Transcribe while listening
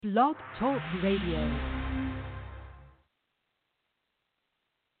Blog Talk Radio.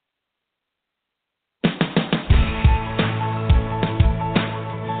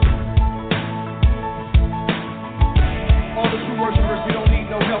 All the true worshipers, we don't need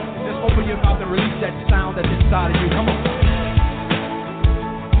no help. Just open your mouth and release that sound that's inside of you. Come on.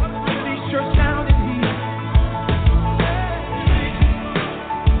 Release your sound in here.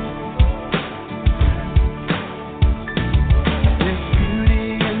 There's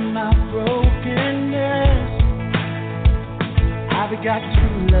beauty in my brokenness. I've got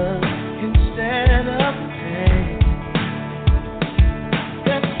true love instead of pain.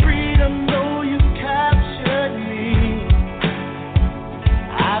 There's freedom, though you captured me.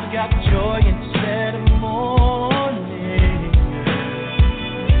 I've got joy instead of mourning.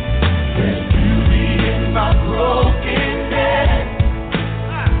 There's beauty in my brokenness.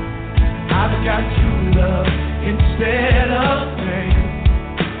 I've got true love instead of pain.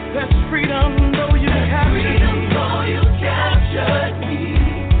 There's freedom, though you captured me.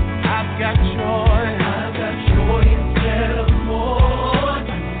 I've got joy instead of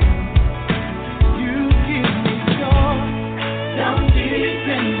mourning. You give me joy. Down deep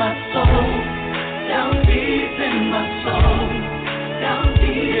in my soul, down deep in my soul, down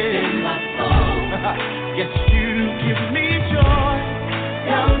deep in my soul. Yes, you give me joy.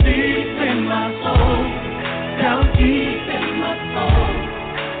 Down deep in my soul, down deep in my soul,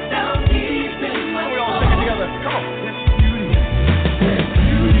 down deep in my soul. We all sing it together. Come on. There's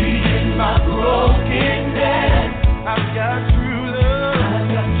beauty in my brokenness. I've got true love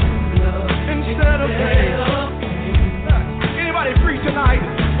instead of pain. Anybody free tonight?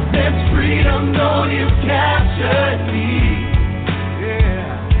 There's freedom, though you captured me.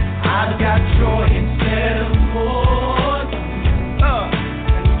 Yeah, I've got joy instead of mourning.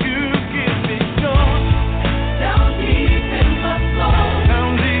 And you give me joy. Down deep in my soul. Down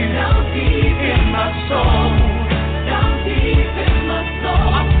deep in my soul. Down deep in my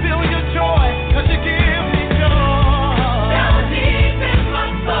soul. I feel your joy, 'cause you give me joy. Down deep in my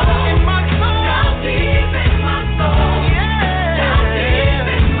soul. In my soul. Down deep in my soul. Yeah. Down deep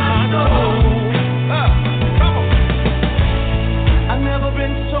in my soul. Come on. I've never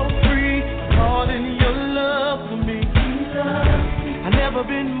been so free, caught in your love for me. I've never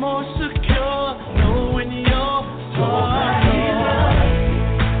been more secure, knowing your heart.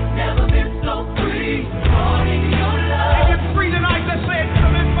 Never been so free, caught in your love. If you're free tonight, let's say it.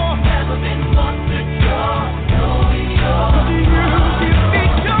 Come in for. Never been more secure, knowing your heart. You give me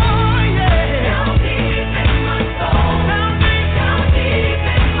joy, yeah. Down deep in my soul. Down deep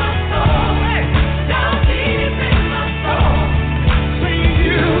in my soul. Hey. Down deep in my soul. Say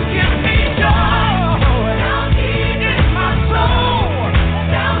you give me joy. Down deep in my soul.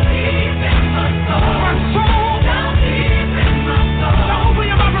 Down deep in my soul. My soul. Down deep in my soul. Now open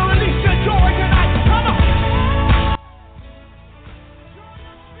your mouth and release your joy tonight. Come on.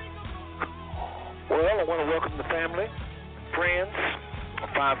 Well, I want to welcome the family, friends, of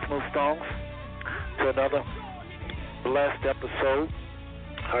Five Smooth Stones to another blessed episode.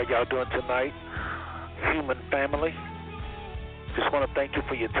 How y'all doing tonight, human family? Just want to thank you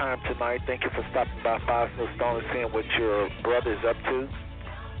for your time tonight. Thank you for stopping by Five Smooth Stones and seeing what your brother is up to.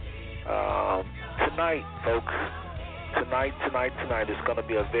 Tonight, folks, tonight is going to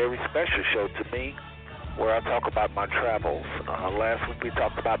be a very special show to me, where I talk about my travels. Last week we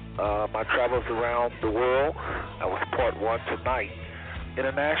talked about my travels around the world. That was part one. Tonight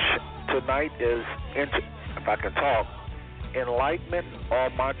is, if I can talk, Enlightenment, all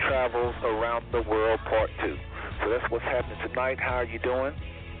my travels around the world, part two. So that's what's happening tonight. How are you doing?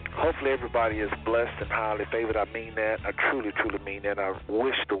 Hopefully everybody is blessed and highly favored. I mean that. I truly mean that. I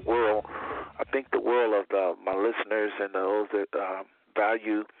think the world of my listeners and those that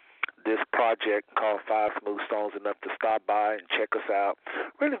value this project called Five Smooth Stones enough to stop by and check us out.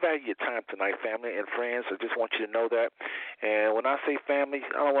 Really value your time tonight, family and friends. I just want you to know that. And when I say family,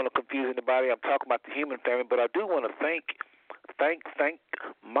 I don't want to confuse anybody. I'm talking about the human family, but I do want to thank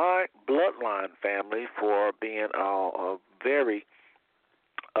my bloodline family for being very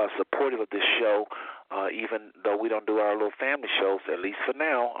supportive of this show, even though we don't do our little family shows, at least for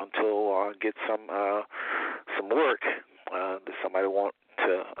now, until I get some work that somebody wants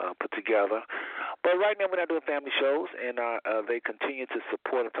to put together. But right now we're not doing family shows, and they continue to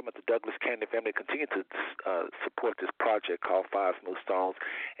support. I'm talking about the Douglas Candy family. Continue to support this project called Five Smooth Stones.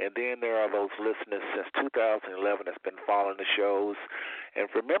 And then there are those listeners since 2011 that's been following the shows. And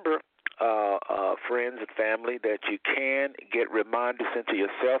remember, friends and family that you can get reminders sent to your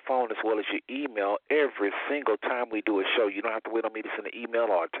cell phone as well as your email every single time we do a show. You don't have to wait on me to send an email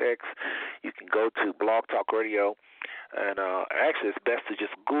or a text. You can go to Blog Talk Radio, and actually it's best to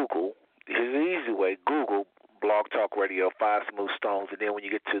just Google. It's an easy way. Google Blog Talk Radio, 5 Smooth Stones, and then when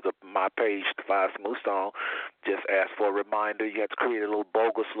you get to my page, the 5 Smooth Stone, just ask for a reminder. You have to create a little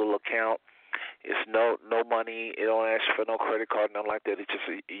bogus little account. It's no money. It don't ask you for no credit card, nothing like that. It's just,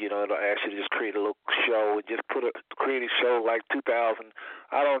 it'll ask you to just create a little show and just create a show like 2019.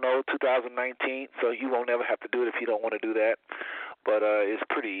 So you won't ever have to do it if you don't want to do that. But it's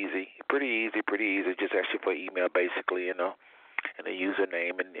pretty easy. Just ask you for email, basically, and a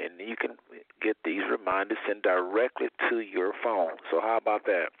username, and you can get these reminders sent directly to your phone. So how about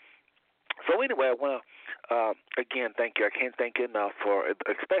that? So anyway, I want to, again, thank you. I can't thank you enough for,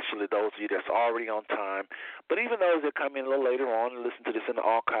 especially those of you that's already on time, but even those that come in a little later on and listen to this in the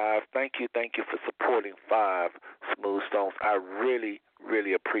archive, thank you for supporting 5 Smooth Stones. I really,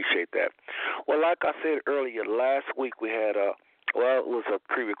 really appreciate that. Well, like I said earlier, last week we had it was a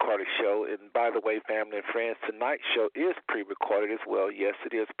pre-recorded show, and by the way, family and friends, tonight's show is pre-recorded as well. Yes,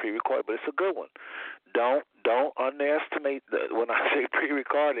 it is pre-recorded, but it's a good one. Don't underestimate when I say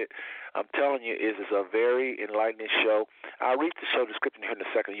pre-recorded. I'm telling you, it is a very enlightening show. I'll read the show description here in a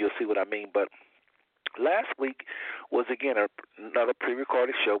second. You'll see what I mean, but last week was, again, another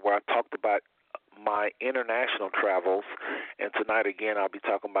pre-recorded show where I talked about my international travels, and tonight, again, I'll be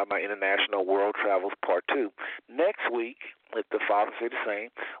talking about my international world travels part 2. Next week, if the Father say the same,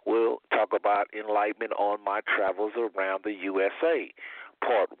 we'll talk about enlightenment on my travels around the USA,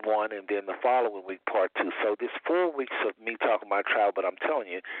 part 1, and then the following week, part 2. So this 4 weeks of me talking about travel, but I'm telling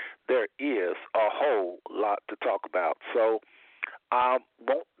you, there is a whole lot to talk about. So I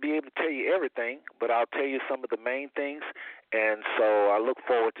won't be able to tell you everything, but I'll tell you some of the main things, and so I look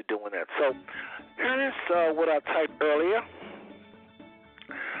forward to doing that. So here's what I typed earlier,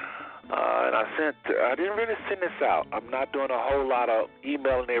 and I didn't really send this out. I'm not doing a whole lot of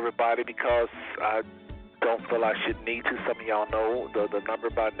emailing everybody because I don't feel I should need to. Some of y'all know the number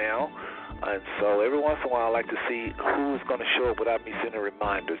by now. And so every once in a while I like to see who's going to show up without me sending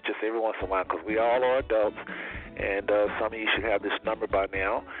reminders, just every once in a while, because we all are adults, and some of you should have this number by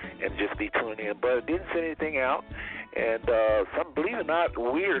now and just be tuning in. But it didn't send anything out, and believe it or not,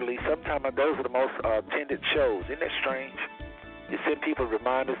 weirdly, sometimes those are the most attended shows. Isn't that strange? You send people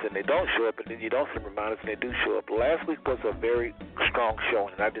reminders and they don't show up, and then you don't send reminders and they do show up. Last week was a very strong show,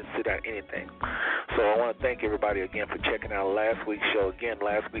 and I didn't send out anything. So I want to thank everybody again for checking out last week's show. Again,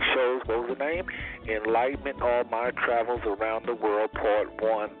 last week's show, what was the name? Enlightenment on My Travels Around the World, Part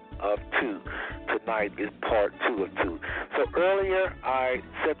 1 of 2. Tonight is Part 2 of 2. So earlier I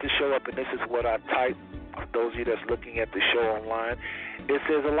set the show up, and this is what I typed. For those of you that's looking at the show online, it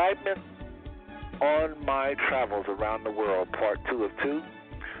says Enlightenment on My Travels Around the World, Part 2 of 2.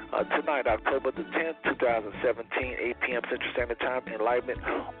 Tonight, October the 10th, 2017, 8 p.m. Central Standard Time, Enlightenment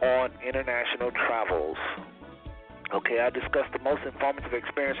on International Travels. Okay, I discussed the most informative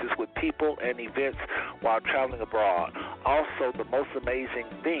experiences with people and events while traveling abroad. Also, the most amazing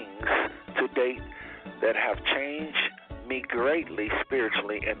things to date that have changed me greatly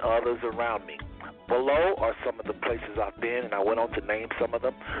spiritually and others around me. Below are some of the places I've been, and I went on to name some of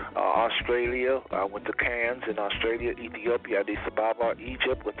them. Australia, I went to Cairns in Australia, Ethiopia, Addis Ababa,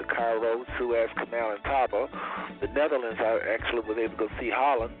 Egypt, went to Cairo, Suez Canal, and Taba. The Netherlands, I actually was able to go see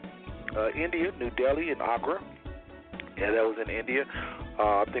Holland. India, New Delhi, and Agra. Yeah, that was in India.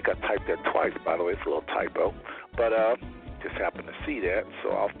 I think I typed that twice, by the way. It's a little typo. But just happened to see that, so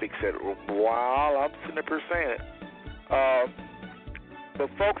I'll fix that while I'm sitting there saying it. But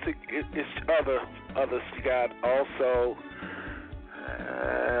folks, it's others. You got also,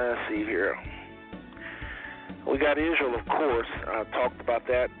 let's see here. We got Israel, of course. I talked about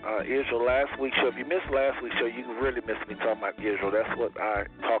that. Israel last week's show. If you missed last week's show, you really missed me talking about Israel. That's what I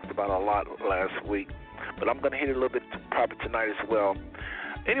talked about a lot last week. But I'm going to hit it a little bit probably tonight as well.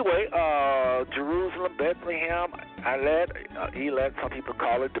 Anyway, Jerusalem, Bethlehem, Eilat, some people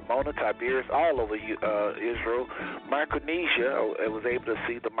call it, Dimona, Tiberias, all over Israel. Micronesia, I was able to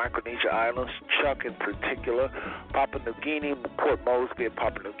see the Micronesia Islands, Chuck in particular, Papua New Guinea, Port Moresby,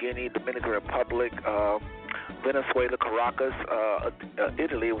 Papua New Guinea, Dominican Republic, Venezuela, Caracas,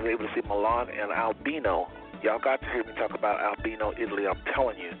 Italy, I was able to see Milan and Albino. Y'all got to hear me talk about Albino, Italy. I'm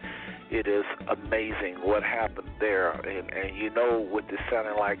telling you, it is amazing what happened there. And you know what this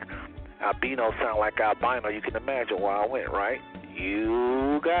sounded like. Albino sound like albino. You can imagine where I went, right?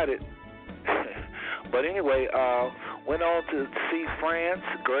 You got it. But anyway, went on to see France,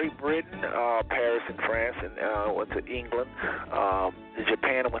 Great Britain, Paris and France, and went to England,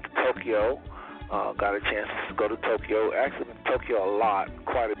 Japan, and went to Tokyo. Tokyo. Got a chance to go to Tokyo. Actually, been to Tokyo a lot,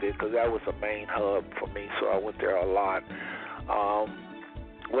 quite a bit, because that was the main hub for me, so I went there a lot.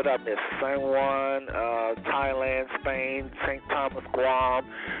 What I missed? Taiwan, Thailand, Spain, St. Thomas, Guam,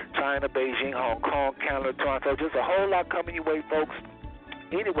 China, Beijing, Hong Kong, Canada, Toronto. Just a whole lot coming your way, folks.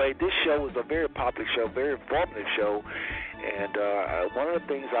 Anyway, this show is a very popular show, very informative show. And one of the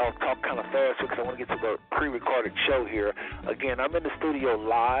things, I'll talk kind of fast because I want to get to the pre-recorded show here. Again, I'm in the studio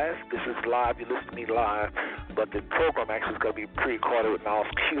live. This is live. You listen to me live. But the program actually is going to be pre-recorded, and I'll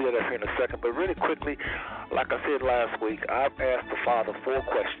cue that up here in a second. But really quickly, like I said last week, I've asked the Father 5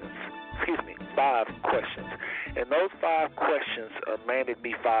 questions. And those 5 questions demanded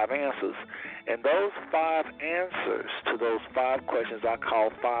me 5 answers. And those 5 answers to those 5 questions I call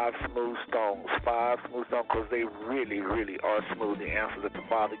 5 smooth stones. 5 smooth stones because they really, really are smooth, the answers that the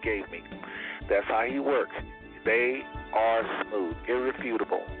Father gave me. That's how He works. They are smooth,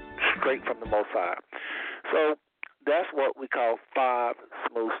 irrefutable, straight from the Most High. So that's what we call 5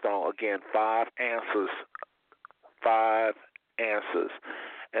 smooth stones. Again, 5 answers. 5 answers.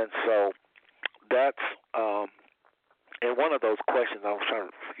 And so that's and one of those questions, I was trying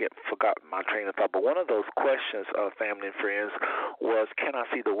to forgot my train of thought, but one of those questions, family and friends, was, can I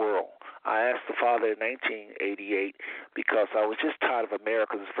see the world? I asked the Father in 1988 because I was just tired of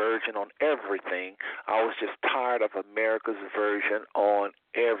America's version on everything. I was just tired of America's version on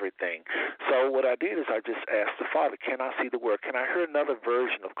everything. So what I did is I just asked the Father, can I see the world? Can I hear another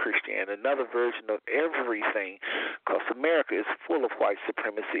version of Christianity, another version of everything? Because America is full of white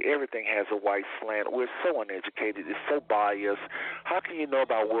supremacy. Everything has a white slant. We're so uneducated. It's so biased. How can you know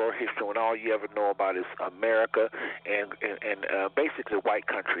about world history when all you ever know about is America and basically white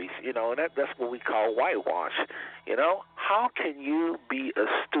countries? You know, and that's what we call whitewash. You know, how can you be a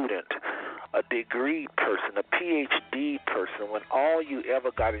student, a degree person, a PhD person, when all you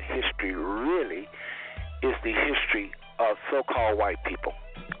ever got in history really is the history of so-called white people?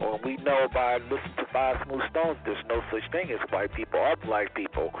 When we know by listening to 5 smooth stones, there's no such thing as white people or black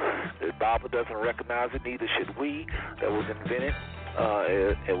people. The Bible doesn't recognize it, neither should we. That was invented,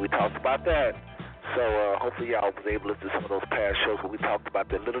 and we talked about that. So hopefully y'all was able to listen to some of those past shows where we talked about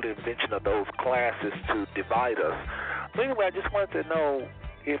the little invention of those classes to divide us. But anyway, I just wanted to know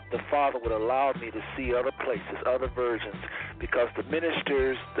if the Father would allow me to see other places, other versions, because the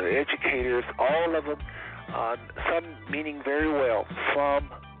ministers, the educators, all of them, some meaning very well, some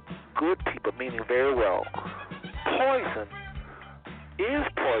good people meaning very well. Poison is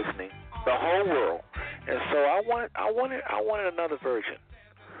poisoning the whole world, and so I wanted another version.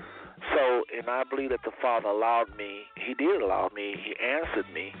 So, and I believe that the Father allowed me, He did allow me, He answered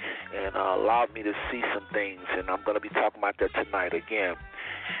me, and allowed me to see some things, and I'm going to be talking about that tonight again.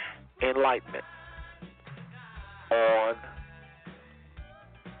 Enlightenment on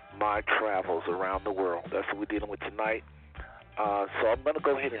my travels around the world. That's what we're dealing with tonight. So I'm going to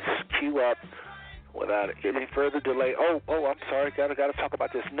go ahead and queue up without any further delay. Oh, I'm sorry. Got to talk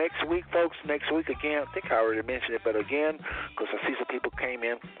about this next week, folks. Next week again. I think I already mentioned it, but again, because I see some people came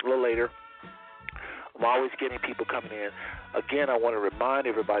in a little later. I'm always getting people coming in. Again, I want to remind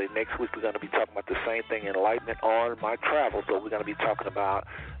everybody, next week we're going to be talking about the same thing, enlightenment on my travels, but we're going to be talking about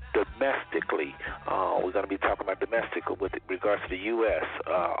domestically. We're going to be talking about domestic with regards to the U.S.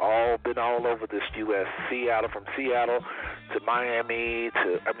 Been all over this U.S. From Seattle to Miami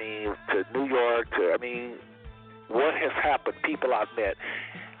to New York what has happened, people I've met,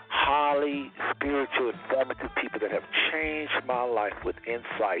 highly spiritual, informative people that have changed my life with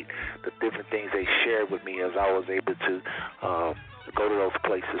insight, the different things they shared with me as I was able to go to those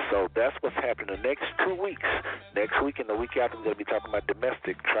places. So that's what's happening the next 2 weeks. Next week and the week after, we're going to be talking about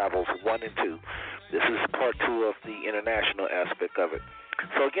domestic travels 1 and 2. This is part 2 of the international aspect of it.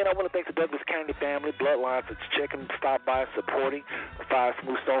 So again, I want to thank the Douglas County family, Bloodline, for checking, stop by, supporting the 5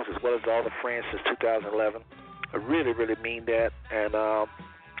 Smooth Stones, as well as all the friends since 2011. I really, really mean that. And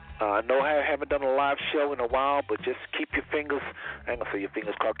I know I haven't done a live show in a while, but just keep your fingers, I ain't going to say your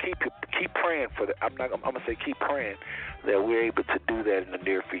fingers crossed, keep praying for that. I'm going to say keep praying that we're able to do that in the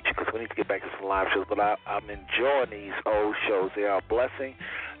near future, because we need to get back to some live shows. But I'm enjoying these old shows. They are a blessing.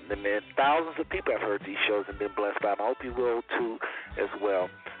 And then thousands of people have heard these shows and been blessed by them. I hope you will too as well.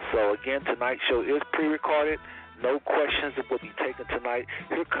 So again, tonight's show is pre-recorded. No questions that will be taken tonight.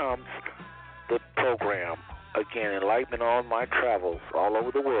 Here comes the program. Again, Enlightenment on My Travels All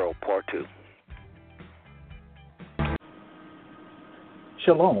Over the World, Part 2.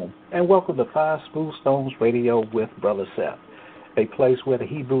 Shalom, and welcome to 5 Smooth Stones Radio with Brother Seth, a place where the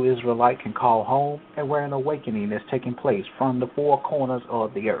Hebrew Israelite can call home and where an awakening is taking place from the 4 corners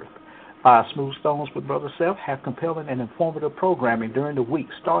of the earth. Five Smooth Stones with Brother Seth have compelling and informative programming during the week,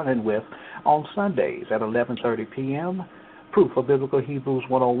 starting with on Sundays at 11:30 p.m., Proof of Biblical Hebrews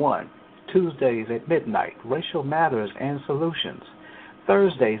 101. Tuesdays at midnight, Racial Matters and Solutions.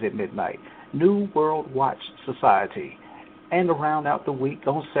 Thursdays at midnight, New World Watch Society. And to round out the week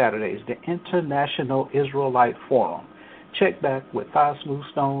on Saturdays, the International Israelite Forum. Check back with Five Smooth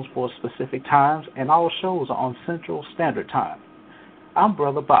Stones for specific times, and all shows are on Central Standard Time. I'm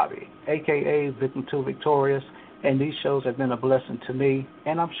Brother Bobby, a.k.a. Victim 2 Victorious, and these shows have been a blessing to me,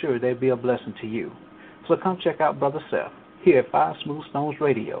 and I'm sure they'll be a blessing to you. So come check out Brother Seth here at Five Smooth Stones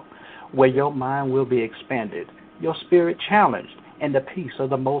Radio, where your mind will be expanded, your spirit challenged, and the peace of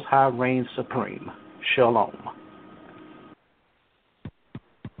the Most High reigns supreme. Shalom.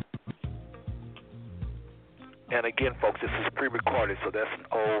 And again, folks, this is pre-recorded, so that's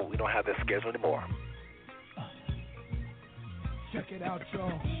we don't have that schedule anymore. Check it out,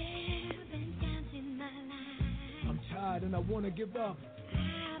 y'all. I'm tired and I want to give up.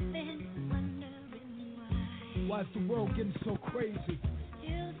 Why's the world getting so crazy?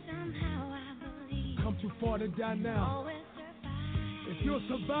 Come too far to die now. If you're a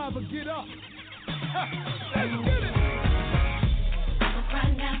survivor, get up. Let's get it.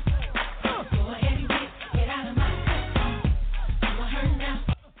 Right now. Go ahead and get out of my system. I'm hurt now.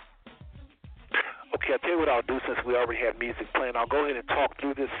 Okay, I'll tell you what I'll do since we already have music playing. I'll go ahead and talk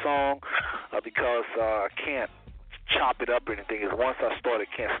through this song because I can't chop it up or anything. Once I start, I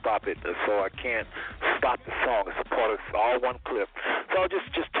can't stop it, so I can't stop the song. It's a part of all one clip. So I'll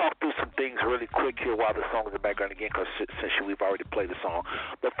just talk through some things really quick here while the song is in the background again, because since we've already played the song.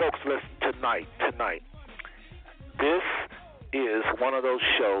 But folks, listen, tonight, this is one of those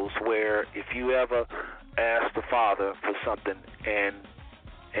shows where if you ever ask the Father for something and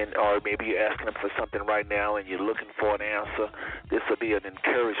or maybe you're asking him for something right now and you're looking for an answer, this will be an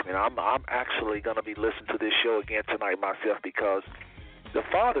encouragement. I'm actually going to be listening to this show again tonight myself because the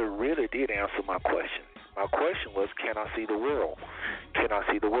Father really did answer my question. My question was, can I see the world? Can I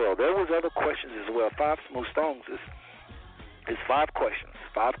see the world? There was other questions as well. Five Smooth Stones is five questions.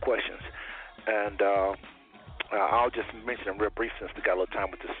 And I'll just mention them real brief since we got a little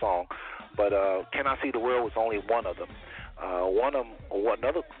time with this song. But can I see the world was only one of them.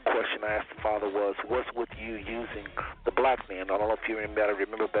 Another question I asked the Father was, what's with you using the black man? I don't know if you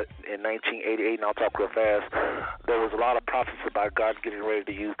remember, but in 1988, and I'll talk real fast, there was a lot of prophecies about God getting ready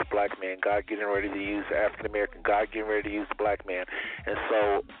to use the black man, God getting ready to use the African American, God getting ready to use the black man. And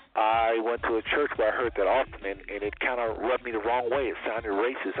so I went to a church where I heard that often, and it kind of rubbed me the wrong way. It sounded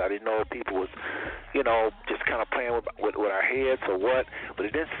racist. I didn't know if people was, just kind of playing with our heads or what, but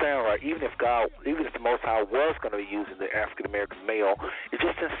it didn't sound right. Even if the Most High was going to be using the African American male, it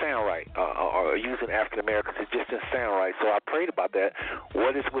just didn't sound right. Or using African Americans, it just didn't sound right. So I prayed about that.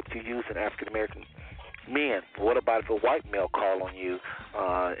 What is with you using African American men? What about if a white male call on you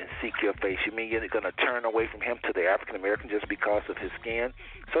and seek your face? You mean you're going to turn away from him to the African American just because of his skin?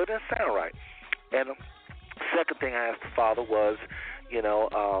 So it doesn't sound right. And the second thing I asked the Father was,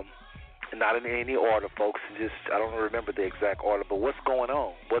 not in any order, folks. I don't remember the exact order, but what's going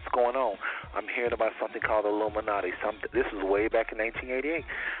on? What's going on? I'm hearing about something called Illuminati. This is way back in 1988.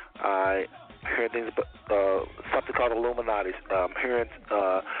 I heard things about something called Illuminati. I'm hearing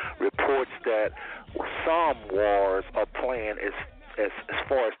reports that some wars are planned as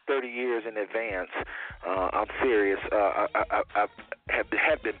far as 30 years in advance. I'm serious. I have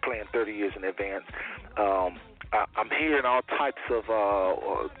been playing 30 years in advance. I'm hearing all types of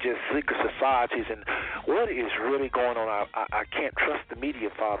just secret societies, and what is really going on? I can't trust the media,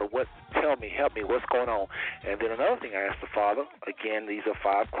 Father. Tell me, help me, what's going on? And then another thing I asked the Father, again, these are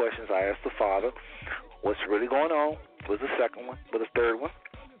five questions I asked the Father, what's really going on? Was the second one, was the third one?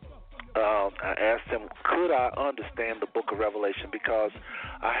 I asked him, could I understand the book of Revelation? Because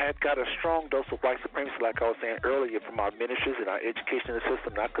I had got a strong dose of white supremacy, like I was saying earlier, from our ministers and our education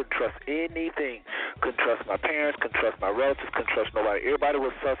system. And I couldn't trust anything. Couldn't trust my parents, couldn't trust my relatives, couldn't trust nobody. Everybody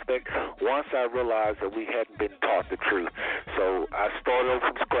was suspect once I realized that we hadn't been taught the truth. So I started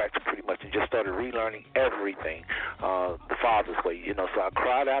over from scratch pretty much and just started relearning everything the Father's way. So I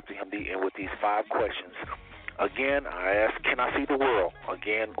cried out to him with these five questions. Again, I asked, can I see the world?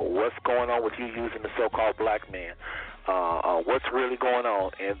 Again, what's going on with you using the so-called black man? What's really going on?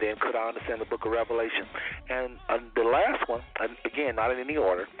 And then could I understand the book of Revelation? And the last one, again, not in any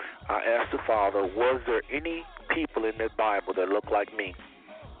order, I asked the Father, was there any people in the Bible that look like me?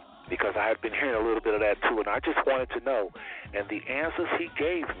 Because I had been hearing a little bit of that too, and I just wanted to know. And the answers he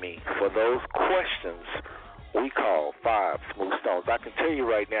gave me for those questions we call five smooth stones. I can tell you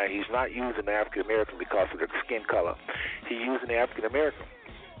right now, he's not using the African American because of their skin color. He's using the African American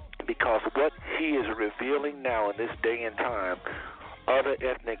because what he is revealing now in this day and time, other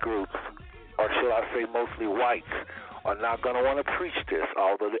ethnic groups, or should I say mostly whites, are not going to want to preach this.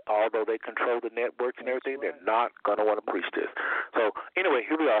 Although they control the networks and everything, they're not going to want to preach this. So anyway,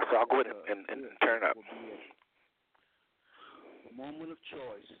 here we are. So I'll go ahead and turn up. A moment of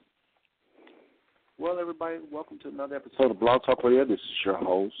choice. Well, everybody, welcome to another episode of Blog Talk Radio. This is your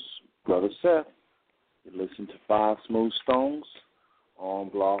host, Brother Seth. You listen to Five Smooth Stones on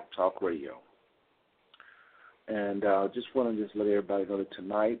Blog Talk Radio. And just want to let everybody know that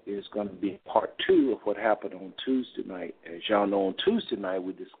tonight is going to be part 2 of what happened on Tuesday night. As y'all know, on Tuesday night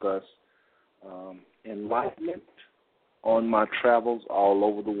we discussed Enlightenment on my travels all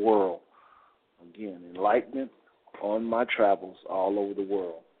over the world. Again, Enlightenment on my travels all over the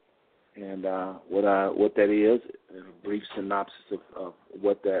world. And what that is, a brief synopsis of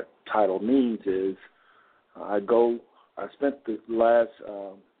what that title means is, I spent the last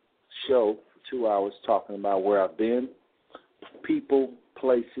show for 2 hours talking about where I've been, people,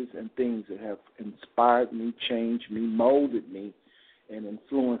 places, and things that have inspired me, changed me, molded me, and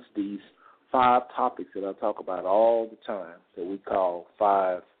influenced these 5 topics that I talk about all the time that we call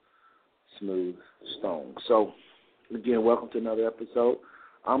 5 Smooth Stones. So, again, welcome to another episode.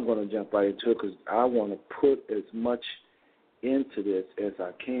 I'm going to jump right into it because I want to put as much into this as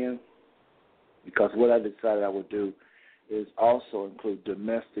I can, because what I decided I would do is also include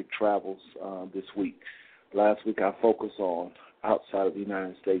domestic travels this week. Last week I focused on outside of the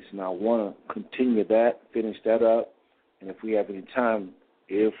United States, and I want to continue that, finish that up, and if we have any time,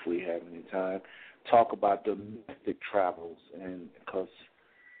 talk about domestic travels, and because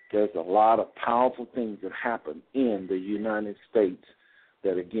there's a lot of powerful things that happen in the United States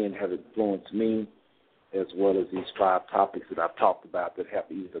that, again, have influenced me, as well as these 5 topics that I've talked about that have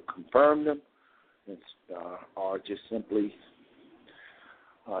either confirmed them or just simply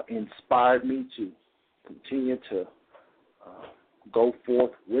inspired me to continue to go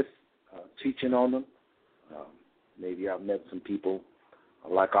forth with teaching on them. Maybe I've met some people,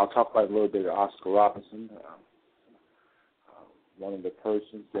 like I'll talk about a little bit of Oscar Robertson, one of the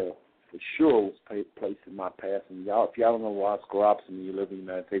persons that for sure was placed in my past. And if y'all don't know Oscar Robertson and you live in the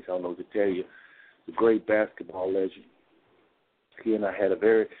United States, I don't know what to tell you. The great basketball legend. He and I had a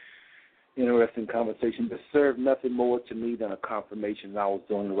very interesting conversation that served nothing more to me than a confirmation that I was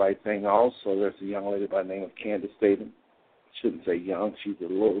doing the right thing. Also, there's a young lady by the name of Candace Staten. Shouldn't say young. She's a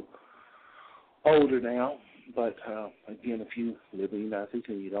little older now. But, again, if you live in the United States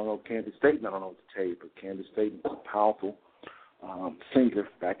and you don't know Candace Staten, I don't know what to tell you. But Candace Staten is a powerful singer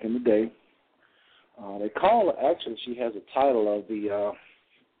back in the day. They call her, actually, she has a title of the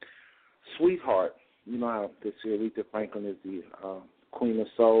Sweetheart. You know how this Aretha Franklin is the Queen of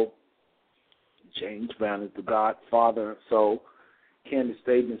Soul. James Brown is the Godfather of Soul. Candace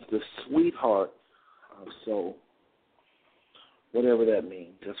Staten is the Sweetheart of Soul. Whatever that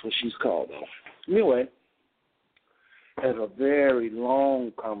means. That's what she's called, though. Anyway, had a very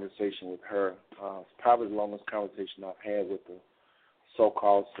long conversation with her. It's probably the longest conversation I've had with a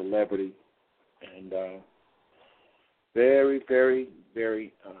so-called celebrity. And very, very,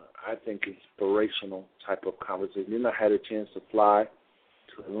 very, I think, inspirational type of conversation. Then I had a chance to fly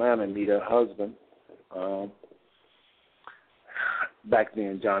to Atlanta and meet her husband. Back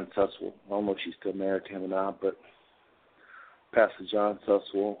then, John Suswell. I don't know if she's still married to him or not, but Pastor John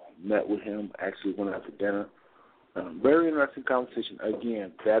Suswell, met with him, actually went out to dinner. Very interesting conversation.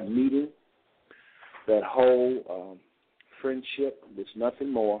 Again, that meeting, that whole friendship was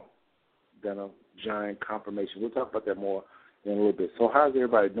nothing more than a giant confirmation. We'll talk about that more in a little bit. So how's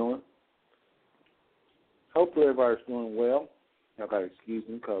everybody doing? Hopefully everybody's doing well. Y'all got to excuse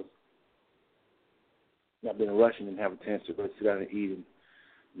me because I've been rushing and have a chance to go sit down and eat. And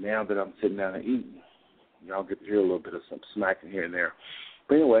now that I'm sitting down and eating, y'all get to hear a little bit of some smacking here and there.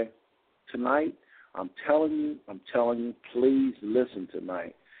 But anyway, tonight, I'm telling you, please listen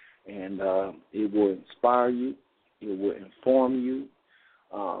tonight. And it will inspire you. It will inform you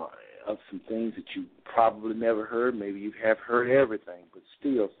of some things that you probably never heard. Maybe you have heard everything, but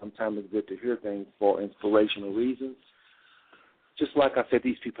still, sometimes it's good to hear things for inspirational reasons. Just like I said,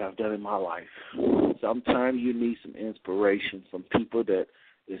 these people have done in my life. Sometimes you need some inspiration, some people that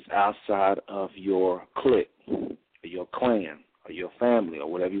is outside of your clique, or your clan, or your family,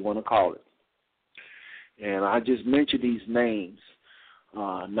 or whatever you want to call it. And I just mentioned these names,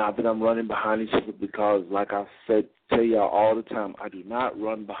 not that I'm running behind these people, because like I said, tell y'all all the time, I do not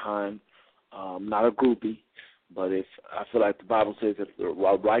run behind, not a groupie, but if I feel like the Bible says that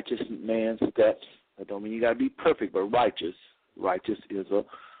a righteous man's steps, that don't mean you got to be perfect, but righteous is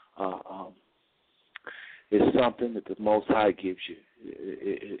is something that the Most High gives you.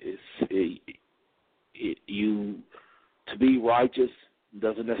 You to be righteous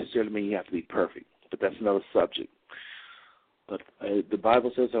doesn't necessarily mean you have to be perfect, but that's another subject. But the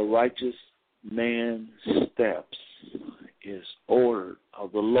Bible says a righteous man's steps is ordered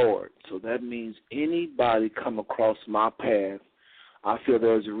of the Lord. So that means anybody come across my path, I feel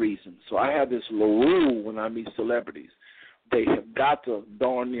there's a reason. So I have this little rule when I meet celebrities. They have got to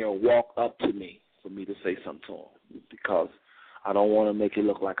darn near walk up to me for me to say something to them, because I don't want to make it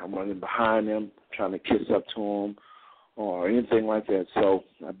look like I'm running behind them, trying to kiss up to them or anything like that. So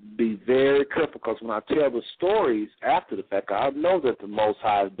I be very careful, because when I tell the stories after the fact, I know that the Most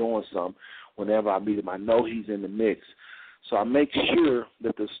High is doing something. Whenever I meet him, I know he's in the mix. So I make sure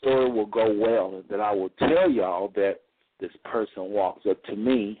that the story will go well, and that I will tell y'all that this person walks up to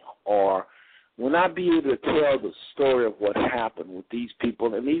me, or when I be able to tell the story of what happened with these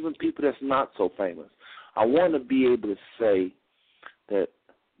people, and even people that's not so famous, I want to be able to say that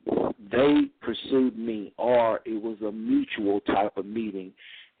they pursued me, or it was a mutual type of meeting.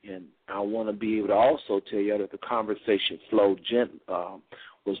 And I want to be able to also tell you that the conversation flowed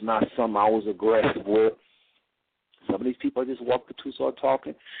was not something I was aggressive with. Some of these people I just walked up to, started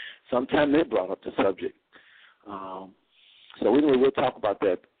talking. Sometimes they brought up the subject. So anyway, we'll talk about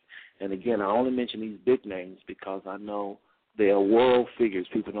that. And again, I only mention these big names because I know they are world figures.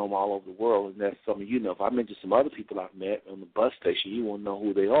 People know them all over the world, and that's some of you know. If I mention some other people I've met on the bus station, you won't know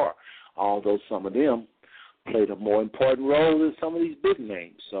who they are, although some of them played a more important role than some of these big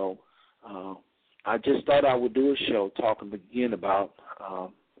names. So I just thought I would do a show talking again about,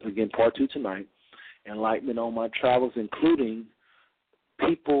 again, part 2 tonight, enlightenment on my travels, including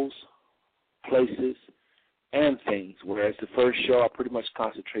peoples, places, and things, whereas the first show I pretty much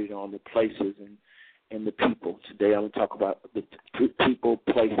concentrated on the places and the people. Today I'm going to talk about the people,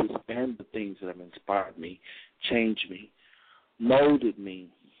 places, and the things that have inspired me, changed me, molded me.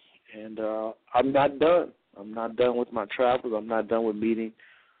 And I'm not done. I'm not done with my travels. I'm not done with meeting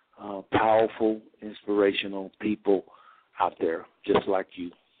powerful, inspirational people out there just like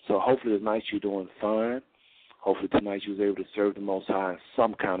you. So hopefully tonight you're doing fine. Hopefully tonight you was able to serve the Most High in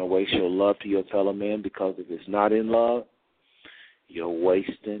some kind of way, show love to your fellow man, because if it's not in love, you're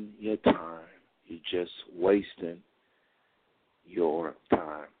wasting your time. You're just wasting your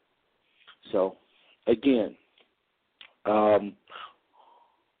time. So, again,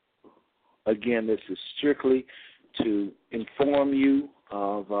 this is strictly to inform you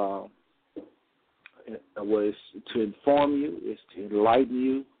of it's to enlighten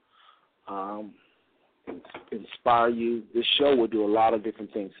you, inspire you. This show will do a lot of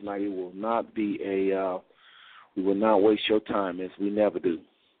different things tonight. It will not be we will not waste your time, as we never do.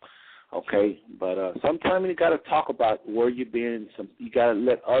 Okay, but sometimes you got to talk about where you've been. You got to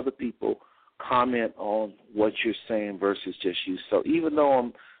let other people comment on what you're saying versus just you. So even though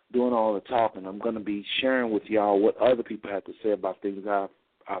I'm doing all the talking, I'm going to be sharing with y'all what other people have to say about things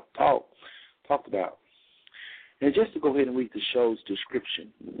I've talked about. And just to go ahead and read the show's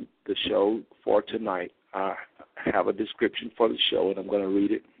description, the show for tonight, I have a description for the show, and I'm going to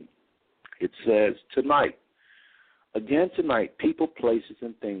read it. It says, tonight, people, places,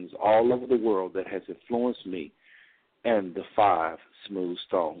 and things all over the world that has influenced me, and the 5 smooth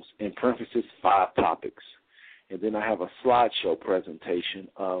stones, in parentheses, 5 topics. And then I have a slideshow presentation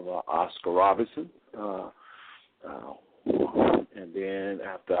of Oscar Robinson. And then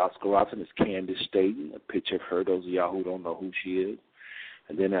after Oscar Robinson is Candace Staten, a picture of her, those of y'all who don't know who she is.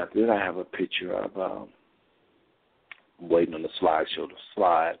 And then after that I have a picture of, I'm waiting on the slideshow to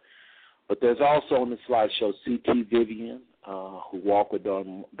slide. But there's also on the slideshow C.T. Vivian, who walked with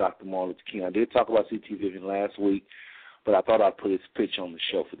Dr. Martin Luther King. I did talk about C.T. Vivian last week, but I thought I'd put his picture on the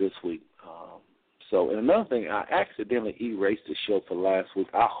show for this week. And another thing, I accidentally erased the show for last week.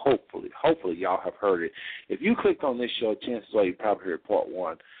 Hopefully y'all have heard it. If you clicked on this show, chances are you probably heard part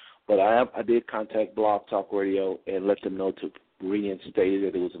 1. But I did contact Blog Talk Radio and let them know to reinstate it,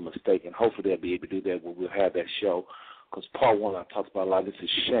 that it was a mistake, and hopefully they'll be able to do that when we'll have that show. Because part 1 I talked about a lot. It's a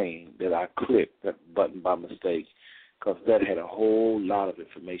shame that I clicked that button by mistake, because that had a whole lot of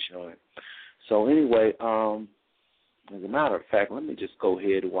information on it. So anyway, as a matter of fact, let me just go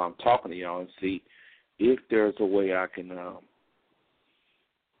ahead while I'm talking to y'all and see if there's a way I can,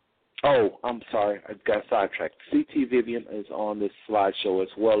 I'm sorry, I got sidetracked. C.T. Vivian is on this slideshow, as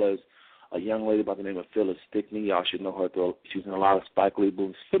well as a young lady by the name of Phyllis Stickney. Y'all should know her. She's in a lot of Spike Lee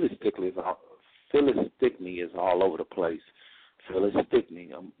movies. Phyllis Stickney is all over the place. Phyllis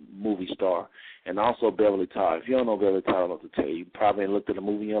Stickney, a movie star, and also Beverly Todd. If you don't know Beverly Todd, I don't know what to tell you. You probably ain't looked at a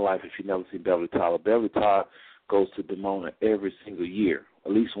movie in your life if you've never seen Beverly Todd. Beverly Todd goes to Dimona every single year.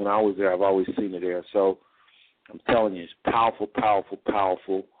 At least when I was there, I've always seen her there. So I'm telling you, it's powerful, powerful,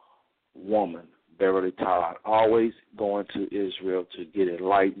 powerful woman, Beverly Todd, always going to Israel to get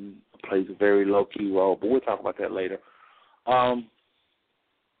enlightened, plays a very low-key role, but we'll talk about that later.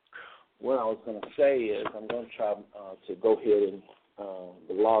 What I was going to say is I'm going to try to go ahead and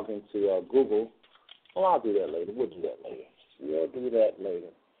log into Google. Well, I'll do that later. We'll do that later.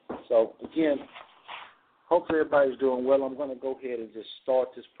 So, again, hopefully everybody's doing well. I'm going to go ahead and just start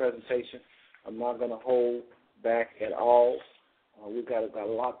this presentation. I'm not going to hold back at all. We've got a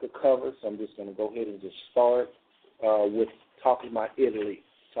lot to cover, so I'm just going to go ahead and just start with talking about Italy.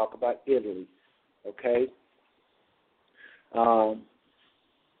 Okay?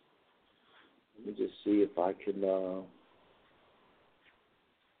 Let me just see if I can,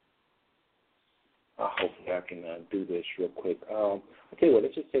 hopefully I can do this real quick. Okay, well,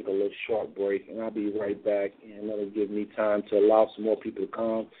 let's just take a little short break, and I'll be right back, and that'll give me time to allow some more people to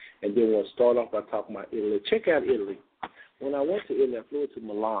come, and then we'll start off by talking about Italy. Check out Italy. When I went to Italy, I flew to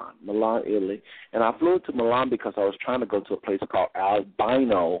Milan, Italy, and I flew to Milan because I was trying to go to a place called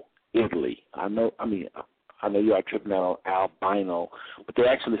Albino, Italy. I know you are tripping out on albino, but they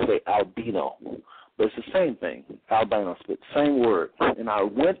actually say albino. But it's the same thing, albino, but same word. And I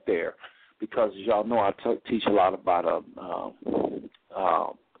went there because, as y'all know, I teach a lot about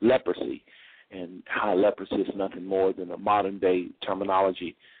leprosy and how leprosy is nothing more than a modern-day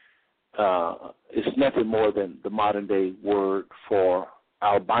terminology. It's nothing more than the modern-day word for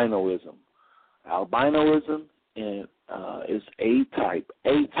albinoism. Albinoism is A type.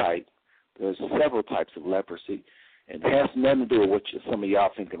 There's several types of leprosy, and it has nothing to do with what some of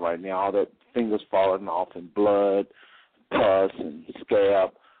y'all thinking right now, all that fingers falling off and blood, pus, and scab.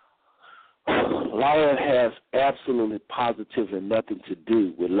 A lot of it has absolutely positively nothing to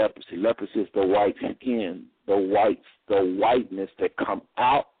do with leprosy. Leprosy is the white skin, the whiteness that come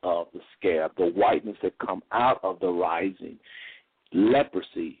out of the scab, the whiteness that come out of the rising.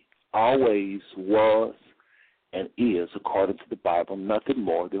 Leprosy always was and is, according to the Bible, nothing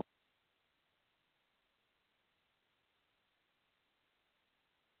more than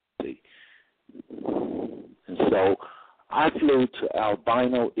and so I flew to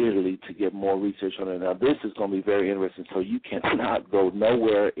Albino, Italy to get more research on it. Now, this is going to be very interesting, so you cannot go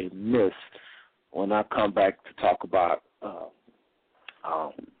nowhere and miss when I come back to talk about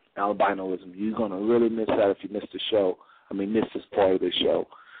albinoism. You're going to really miss out if you miss this part of the show.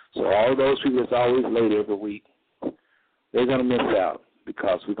 So all those people that's always late every week, they're going to miss out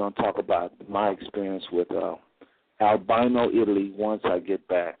because we're going to talk about my experience with Albino, Italy once I get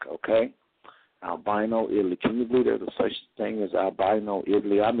back, okay? Albino, Italy. Can you believe there's such thing as Albino,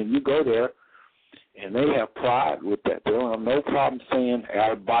 Italy? I mean, you go there, and they have pride with that. They don't have no problem saying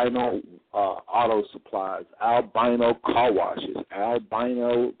albino auto supplies, albino car washes,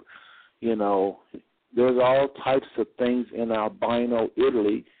 albino, there's all types of things in Albino,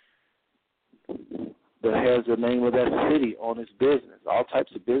 Italy that has the name of that city on its business, all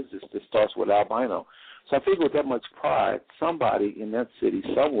types of business that starts with albino. So I figure with that much pride, somebody in that city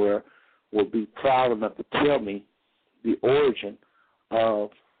somewhere will be proud enough to tell me the origin of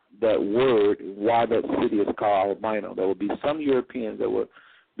that word, why that city is called albino. There will be some Europeans that will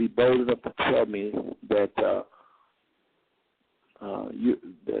be bold enough to tell me that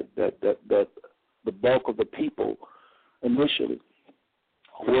that the bulk of the people initially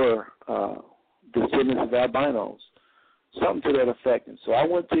were descendants of albinos, something to that effect. And so I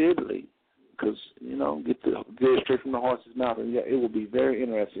went to Italy because, get it straight from the horse's mouth. And yeah, it will be very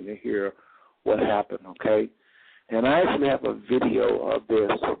interesting to hear what happened, okay? And I actually have a video of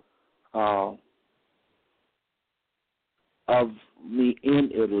this, of me in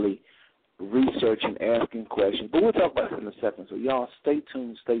Italy researching, asking questions. But we'll talk about it in a second. So y'all stay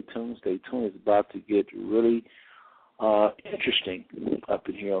tuned. It's about to get really interesting up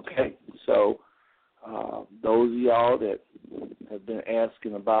in here, okay? So those of y'all that have been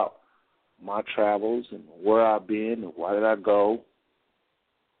asking about my travels and where I've been and why did I go,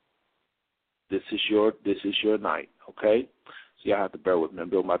 this is your night, okay? So y'all have to bear with me. I'm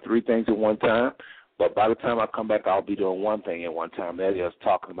doing my three things at one time, but by the time I come back, I'll be doing one thing at one time. That is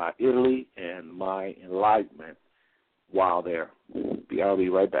talking about Italy and my enlightenment while there. I'll be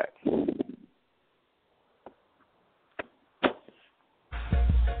right back.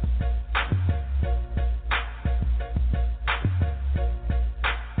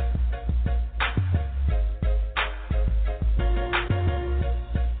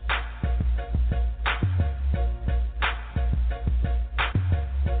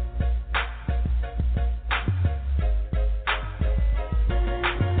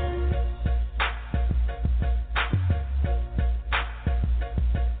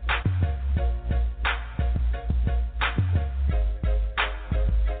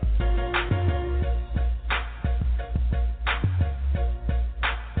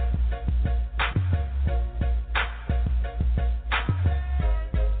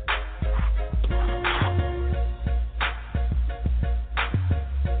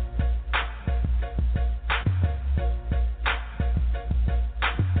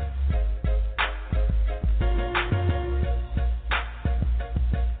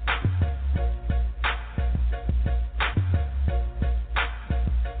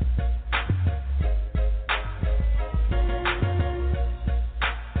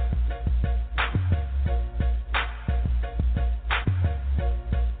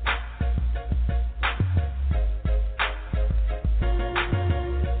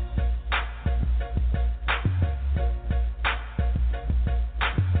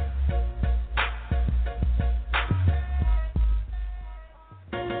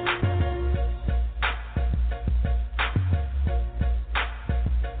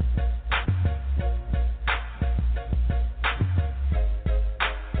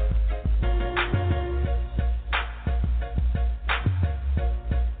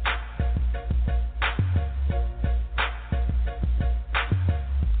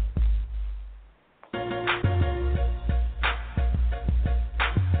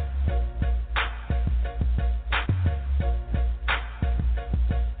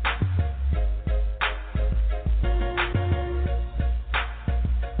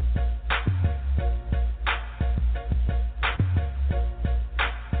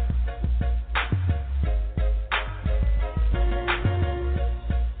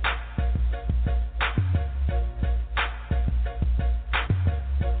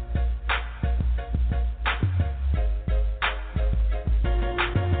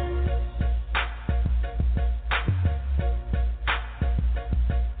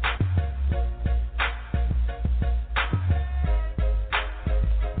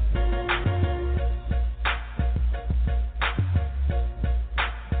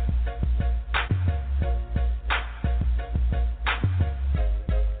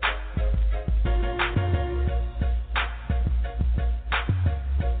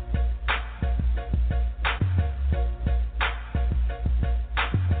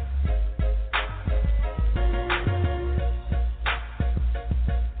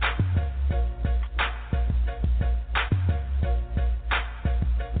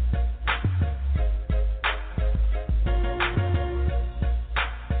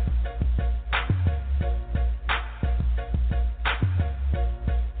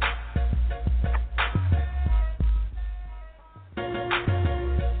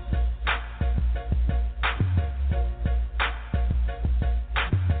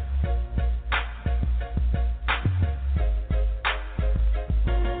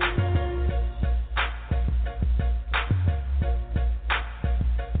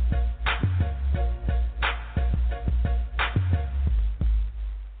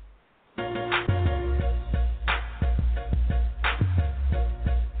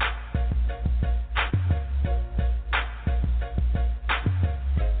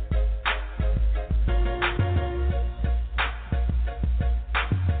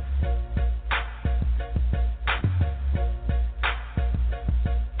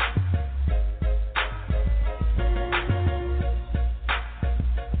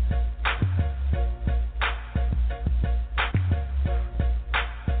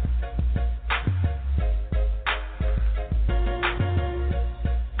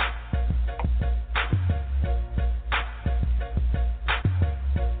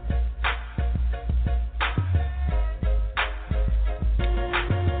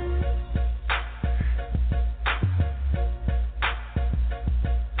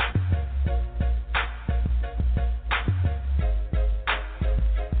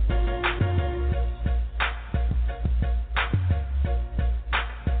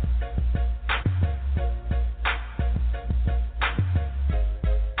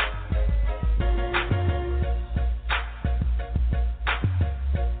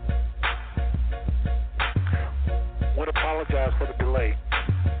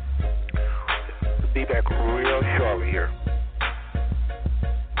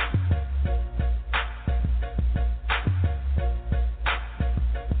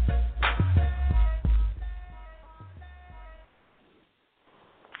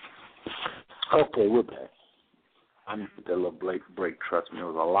 Okay, we're back. I need to put that little break. Trust me, there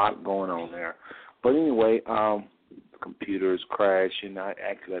was a lot going on there. But anyway, the computer is crashing. I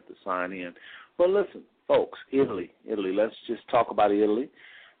actually had to sign in. But listen, folks, Italy. Let's just talk about Italy,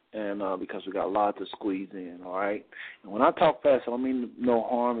 and because we got a lot to squeeze in, all right? And when I talk fast, I don't mean no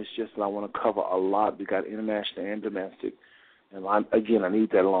harm. It's just that I want to cover a lot. We got international and domestic. And, I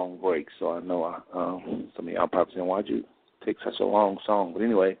need that long break. So I know some of y'all probably saying, why'd you take such a long song? But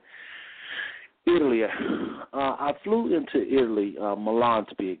anyway, Italy. I flew into Italy, Milan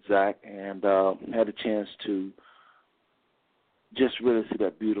to be exact, and had a chance to just really see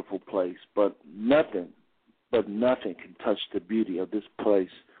that beautiful place. But nothing can touch the beauty of this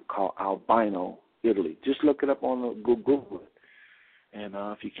place called Albino, Italy. Just look it up on Google it. And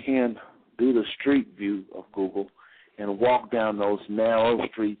if you can, do the street view of Google and walk down those narrow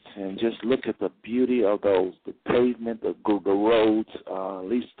streets and just look at the beauty of the pavement, the roads, at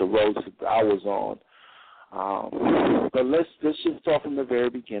least the roads that I was on. But let's just start from the very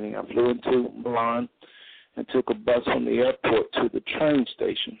beginning. I flew into Milan and took a bus from the airport to the train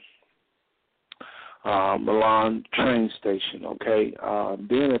station, Milan train station, okay?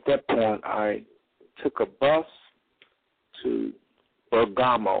 Then at that point, I took a bus to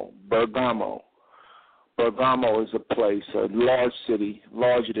Bergamo. Bergamo is a place, a large city,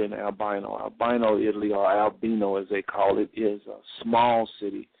 larger than Albino. Albino, Italy, or Albino as they call it, is a small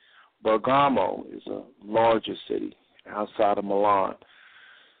city. Bergamo is a larger city outside of Milan.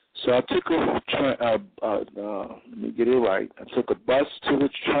 So I took let me get it right. I took a bus to the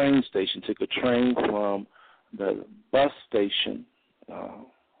train station, took a train from the bus station,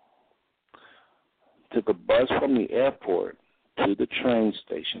 took a bus from the airport to the train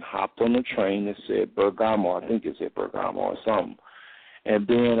station, hopped on the train that said Bergamo, I think it said Bergamo or something, and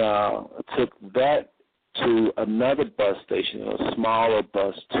then took that to another bus station, a smaller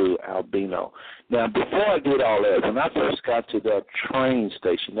bus to Albino. Now, before I did all that, when I first got to the train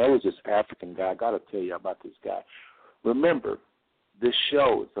station, there was this African guy. I got to tell you about this guy. Remember, this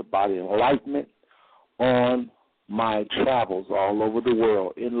show is about enlightenment on my travels all over the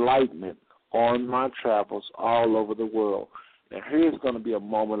world. Enlightenment on my travels all over the world. Now, here's going to be a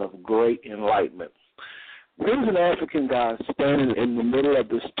moment of great enlightenment. There's an African guy standing in the middle of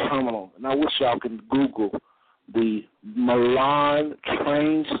this terminal, and I wish y'all can Google the Milan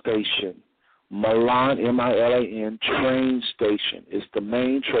train station. Milan, M-I-L-A-N, train station. It's the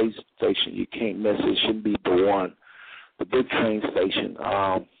main train station. You can't miss it. It shouldn't be the one. The big train station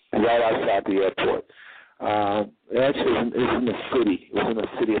right outside the airport. Actually, it's in the city. It's in the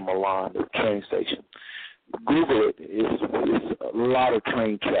city of Milan, the train station. Google it. It's a lot of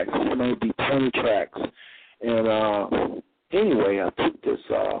train tracks. It may be 20 tracks. And anyway, I took this.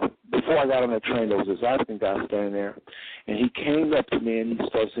 Before I got on that train, there was this African guy standing there, and he came up to me and he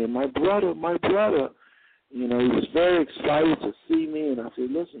started saying, my brother. You know, he was very excited to see me, and I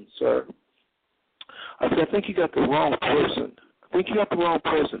said, listen, sir. I said, I think you got the wrong person.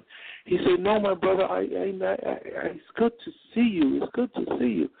 He said, no, my brother, it's good to see you. It's good to see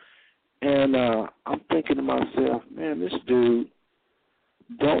you. And I'm thinking to myself, man, this dude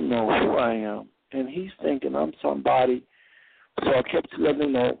don't know who I am. And he's thinking I'm somebody. So I kept letting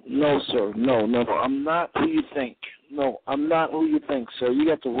him know, no, sir, no, I'm not who you think. No, I'm not who you think, sir. You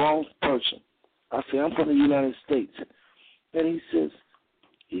got the wrong person. I said, I'm from the United States. And he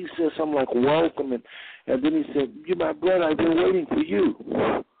says something like, welcome. And then he said, you're my brother. I've been waiting for you.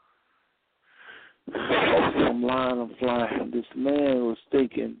 I'm flying. This man was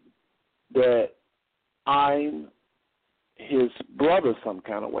thinking that I'm his brother some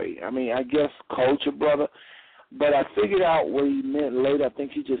kind of way. I mean, I guess culture brother. But I figured out what he meant later. I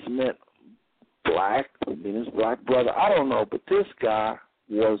think he just meant black, being his black brother. I don't know, but this guy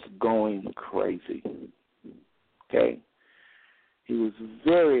was going crazy. Okay? He was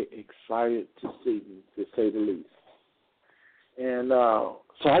very excited to see me, to say the least. And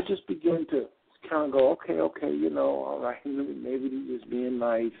so I just began to kind of go, okay, you know, all right, maybe he's just being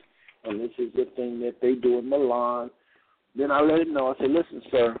nice, and this is the thing that they do in Milan. Then I let him know. I said, listen,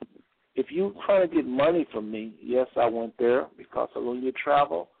 sir, if you trying to get money from me, yes, I went there because of when you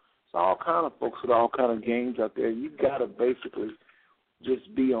travel, it's all kind of folks with all kind of games out there. You got to basically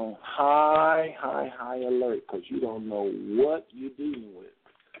just be on high alert because you don't know what you're dealing with.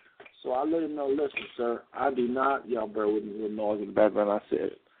 So I let him know, listen, sir, I do not, y'all bear with me with noise in the background, I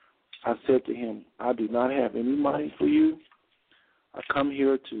said to him, I do not have any money for you. I come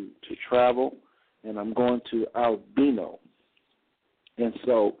here to travel, and I'm going to Albino. And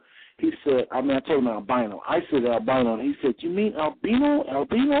so he said, I told him albino. I said albino, and he said, you mean albino?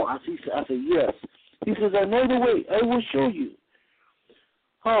 Albino? I said, yes. He says, I know the way. I will show you.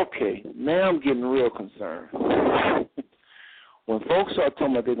 Okay, now I'm getting real concerned. When folks start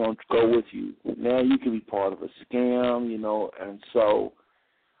talking about they're going to go with you, now you can be part of a scam, and so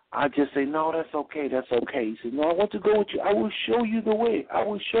I just say, no, that's okay, that's okay. He said, no, I want to go with you. I will show you the way. I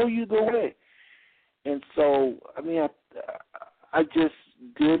will show you the way. And so, I just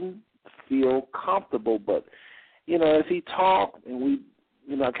didn't feel comfortable. But, as he talked and we,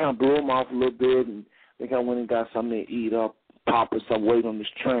 I kind of blew him off a little bit, and I think I went and got something to eat up, pop or some weight on this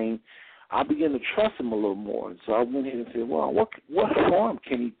train, I began to trust him a little more. And so I went ahead and said, well, what harm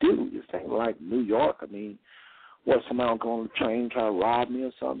can he do? This ain't like New York. Somebody go on the train try to rob me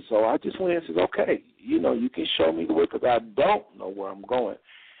or something? So I just went and said, okay, you can show me the way because I don't know where I'm going.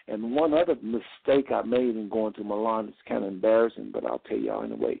 And one other mistake I made in going to Milan is kind of embarrassing, but I'll tell y'all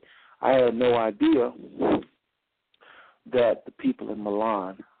anyway. I had no idea that the people in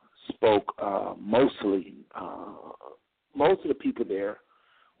Milan spoke mostly. Most of the people there,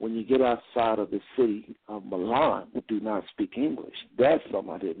 when you get outside of the city of Milan, do not speak English. That's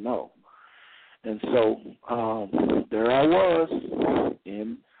something I didn't know. And so there I was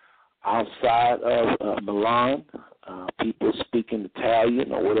outside of Milan, people speaking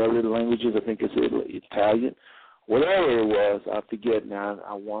Italian or whatever the language is. I think it's Italian. Whatever it was, I forget now.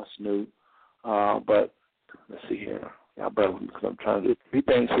 I once knew. But let's see here. Because I'm trying to do 3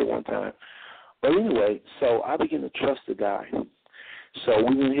 things here at one time. But anyway, so I began to trust the guy. So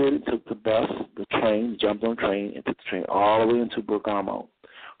we went ahead and took the bus, the train, jumped on the train, and took the train all the way into Bergamo.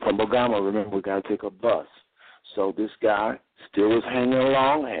 From Bergamo, remember, we got to take a bus. So this guy still was hanging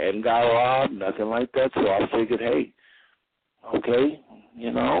along, hadn't got robbed, nothing like that. So I figured, hey, okay,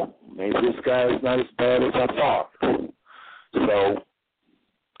 maybe this guy is not as bad as I thought. So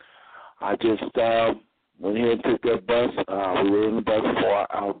I just went ahead and took that bus. We were in the bus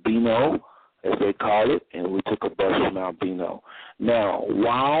for Albino, as they call it, and we took a bus from Albino. Now,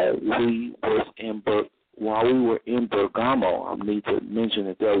 while we were in Bergamo, I need to mention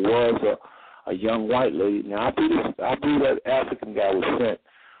that there was a young white lady. Now, I believe that African guy was sent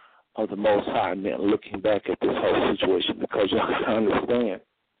of the Most High, and then looking back at this whole situation, because you have to understand,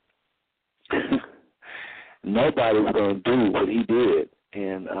 nobody was going to do what he did.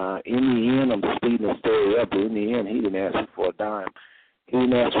 And in the end, I'm speeding the story up, but in the end, he didn't ask me for a dime. He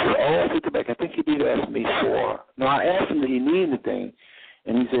didn't ask for, I take it back. I think he did ask me I asked him if he needed anything.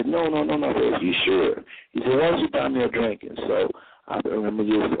 And he said, no. Are you sure? He said, why don't you buy me a drink? And so I remember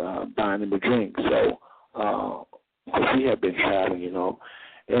just buying him a drink. So he had been traveling,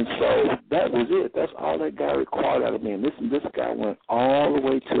 And so that was it. That's all that guy required out of me. And this guy went all the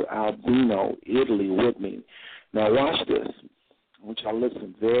way to Albino, Italy with me. Now watch this. I want y'all to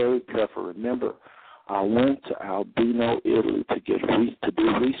listen very carefully. Remember, I went to Albino, Italy to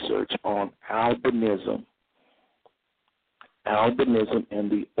do research on albinism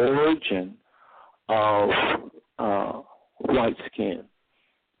and the origin of white skin.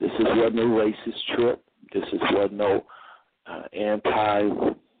 This wasn't a racist trip. This wasn't no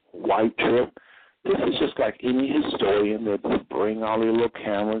anti-white trip. This is just like any historian that bring all their little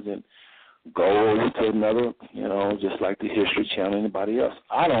cameras and go over to another, just like the History Channel, anybody else.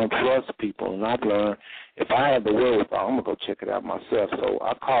 I don't trust people, and I've learned if I have the wherewithal, I'm going to go check it out myself. So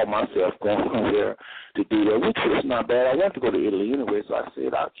I called myself going over there to do that, which was not bad. I wanted to go to Italy anyway, so I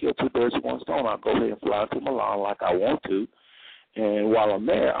said I'll kill 2 birds with 1 stone. I'll go ahead and fly to Milan like I want to, and while I'm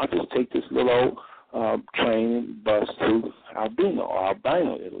there, I'll just take this little train and bus to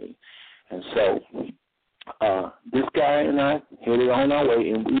Albino, Italy. And so this guy and I headed on our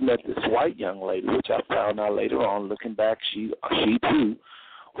way, and we met this white young lady, which I found out later on. Looking back, she too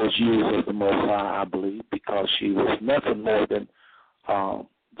was used of the Most High, I believe, because she was nothing more than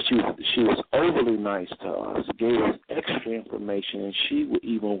she was overly nice to us, gave us extra information, and she would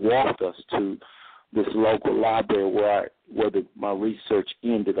even walk us to this local library where my research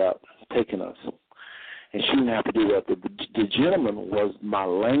ended up taking us. And she didn't have to do that. The gentleman was my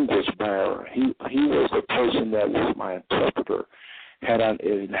language bearer. He was the person that was my interpreter. Had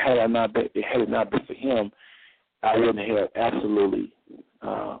it not been for him, I wouldn't have absolutely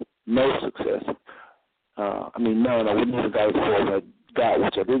no success. None. I wouldn't have got for that guy,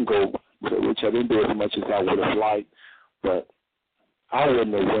 which I didn't do as much as I would have liked. But I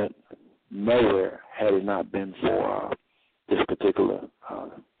wouldn't have went nowhere had it not been for this particular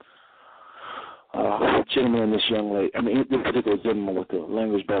gentleman and this young lady. This particular gentleman with the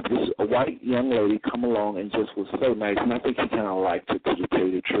language barrier. This a white young lady come along and just was so nice, and I think he kind of liked it, to tell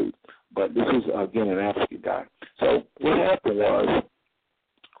you the truth. But this is, again, an African guy. So what happened was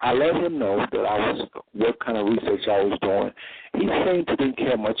I let him know that what kind of research I was doing. he seemed to didn't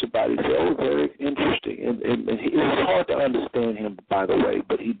care much about it. He said, "Oh, very interesting." And it was hard to understand him, by the way,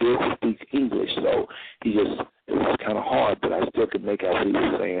 but he did speak English, so it was kind of hard, but I still could make out what he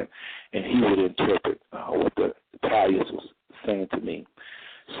was saying, and he would interpret what the Italians was saying to me.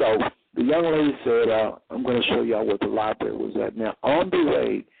 So the young lady said, "I'm going to show y'all what the library was at." Now, on the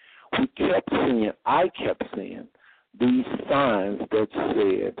way, I kept seeing these signs that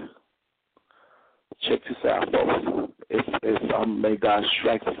said, check this out, folks. If may God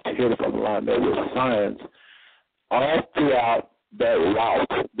strike his head from the line, there were signs all throughout that route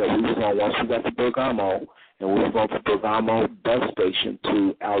that we was on once we got to Bergamo, and we were going from Bergamo bus station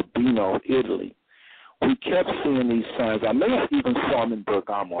to Albino, Italy. We kept seeing these signs. I may have even saw them in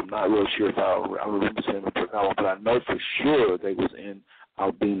Bergamo. I'm not real sure if I remember seeing them in Bergamo, but I know for sure they was in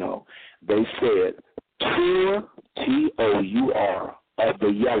Albino. They said, "Tour, T-O-U-R, of the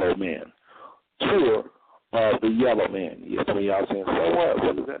Yellow Man." Tour of the Yellow Man. Some of y'all saying, "So what?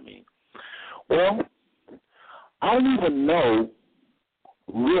 What does that mean?" Well, I don't even know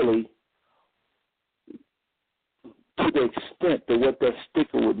really to the extent that what that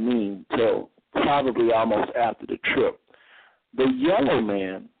sticker would mean till probably almost after the trip. The Yellow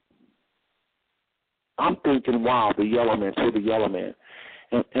Man, I'm thinking, wow, the Yellow Man, to the Yellow Man.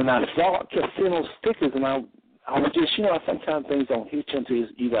 And I kept seeing those stickers, and I was just, sometimes things don't hit you until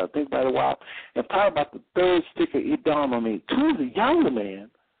you got to think about it a while. And probably about the third sticker, it dawned on me, to the Yellow Man,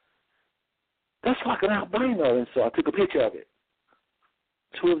 that's like an albino. And so I took a picture of it.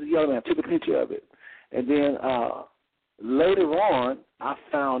 To the Yellow Man, I took a picture of it. And then later on, I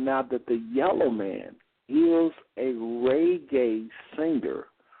found out that the Yellow Man is a reggae singer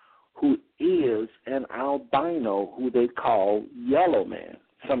who is an albino who they call Yellow Man.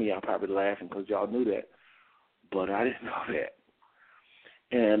 Some of y'all probably laughing because y'all knew that, but I didn't know that.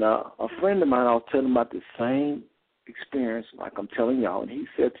 And a friend of mine, I was telling him about the same experience like I'm telling y'all, and he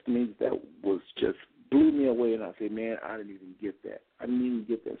said to me that was just blew me away, and I said, man, I didn't even get that.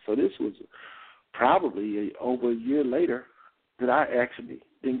 So this was probably over a year later that I actually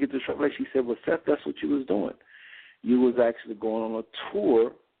didn't get this revelation. He said, well, Seth, that's what you was doing. You was actually going on a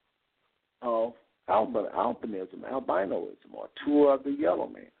tour of albinism, albinoism, or a tour of the Yellow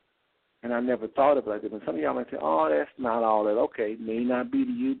Man. And I never thought of it like that. And some of y'all might say, oh, that's not all that. Okay, may not be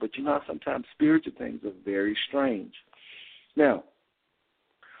to you, but you know sometimes spiritual things are very strange. Now,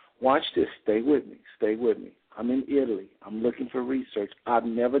 watch this. Stay with me. I'm in Italy. I'm looking for research. I've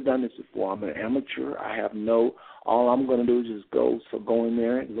never done this before. I'm an amateur. All I'm going to do is just go in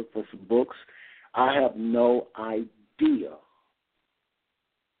there and look for some books. I have no idea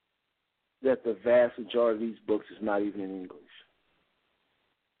that the vast majority of these books is not even in English.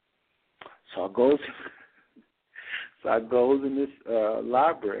 So I goes in this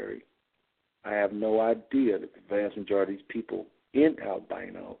library. I have no idea that the vast majority of these people in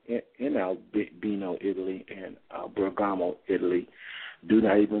Albino, Italy, and Bergamo, Italy, do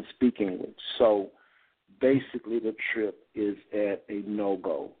not even speak English. So basically the trip is at a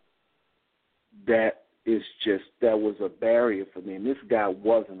no-go. That was a barrier for me. And this guy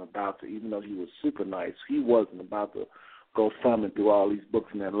wasn't about to, even though he was super nice, he wasn't about to go thumbing through all these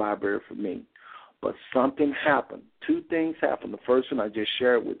books in that library for me. But something happened. Two things happened. The first one I just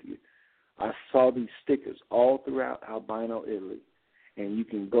shared with you. I saw these stickers all throughout Albino, Italy. And you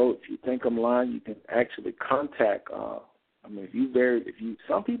can go, if you think I'm lying, you can actually contact,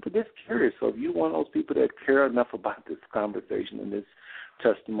 some people just curious. So if you're one of those people that care enough about this conversation and this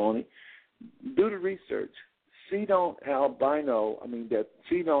testimony, do the research. Sidon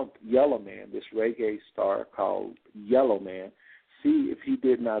Yellow Man, this reggae star called Yellow Man, see if he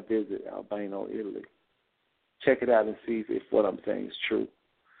did not visit Albino, Italy. Check it out and see if what I'm saying is true.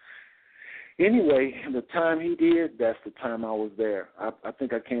 Anyway, the time he did, that's the time I was there. I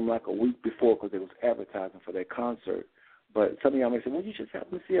think I came like a week before because they was advertising for that concert. But some of y'all may say, well, you just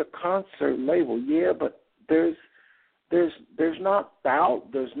happen to see a concert label. Yeah, but there's not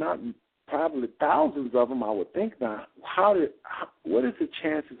probably thousands of them, I would think. Now, what is the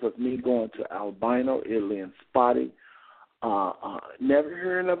chances of me going to Albino, Italy, and spotting, never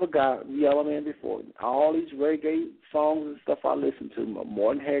hearing of a guy, Yellow Man, before? All these reggae songs and stuff I listen to,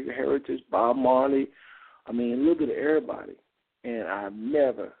 Morton Heritage, Bob Marley, a little bit of everybody. And I've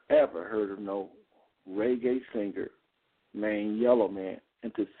never, ever heard of no reggae singer named Yellow Man.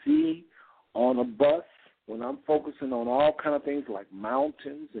 And to see on a bus, when I'm focusing on all kind of things like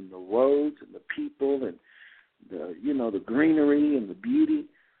mountains and the roads and the people and the greenery and the beauty,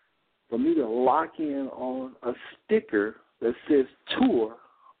 for me to lock in on a sticker that says tour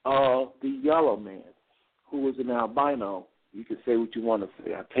of the Yellow Man, who was an albino, you can say what you want to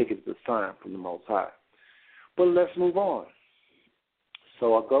say. I take it as a sign from the Most High. But let's move on.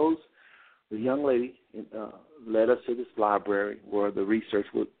 So the young lady led us to this library where the research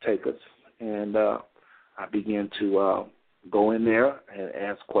would take us, and I began to go in there and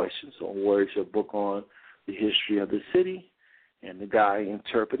ask questions on where is your book on the history of the city, and the guy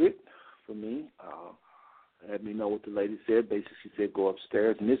interpreted for me, let me know what the lady said. Basically, she said, go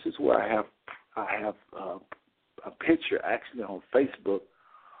upstairs, and this is where I have a picture actually on Facebook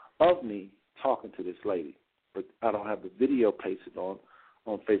of me talking to this lady, but I don't have the video pasted on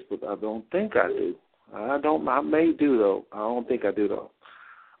Facebook. I don't think I do. I may do, though. I don't think I do, though.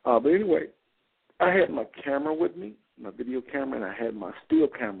 But anyway, I had my camera with me, my video camera, and I had my still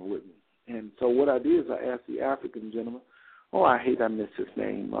camera with me. And so what I did is I asked the African gentleman, I missed his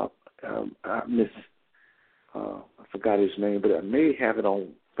name up. I forgot his name, but I may have it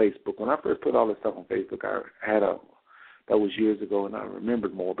on Facebook. When I first put all this stuff on Facebook, that was years ago, and I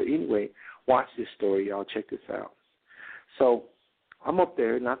remembered more. But anyway, watch this story, y'all. Check this out. So I'm up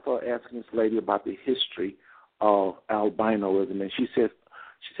there, and I started asking this lady about the history of albinoism, and she says,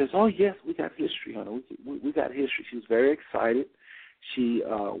 oh, yes, we got history, honey. We got history. She was very excited. She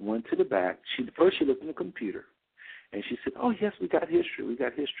went to the back. First she looked in the computer, and she said, oh, yes, we got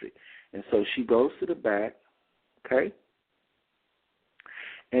history. And so she goes to the back, okay,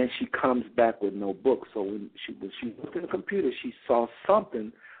 and she comes back with no book. So when she looked in the computer, she saw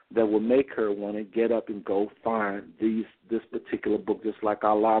something that would make her want to get up and go find this particular book, just like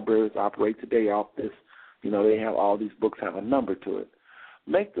our libraries operate today off this. They have all these books have a number to it.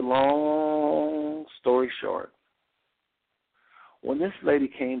 Make the long story short, when this lady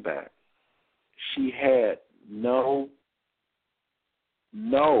came back, she had no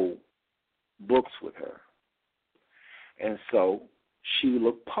books with her. And so she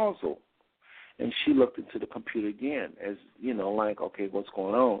looked puzzled. And she looked into the computer again as, like, okay, what's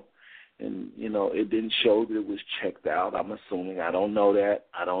going on? And, it didn't show that it was checked out. I'm assuming. I don't know that.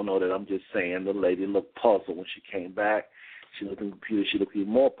 I'm just saying the lady looked puzzled when she came back. She looked in the computer. She looked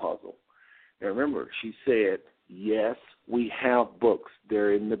even more puzzled. And remember, she said, yes, we have books.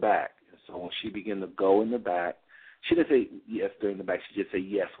 They're in the back. And so when she began to go in the back, she didn't say, yes, they're in the back. She just said,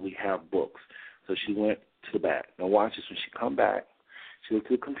 yes, we have books. So she went to the back. Now watch this. When she come back, she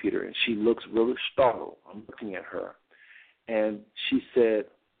looked at the computer, and she looks really startled. I'm looking at her. And she said,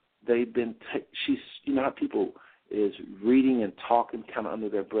 they've been, she's, how people is reading and talking kind of under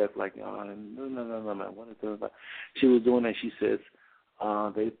their breath, like, no, what is that about? She was doing that. She says,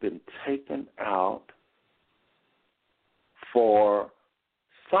 they've been taken out for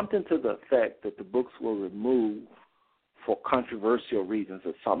something to the effect that the books were removed for controversial reasons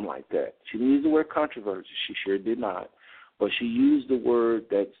or something like that. She didn't use the word controversy. She sure did not. But she used the word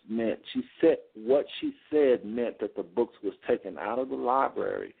that meant, she said, what she said meant that the books was taken out of the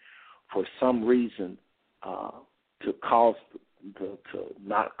library for some reason to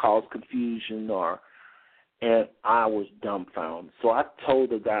not cause confusion and I was dumbfounded. So I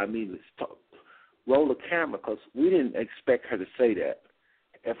told the guy immediately, roll the camera, because we didn't expect her to say that.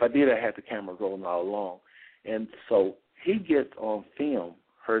 If I did, I had the camera rolling all along. And so he gets on film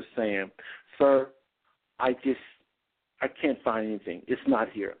her saying, sir, I can't find anything. It's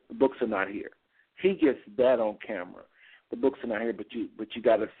not here. The books are not here. He gets that on camera. The books are not here, but you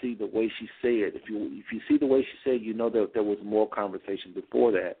got to see the way she said. If you see the way she said, that there was more conversation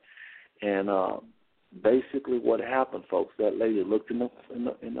before that. And basically, what happened, folks? That lady looked in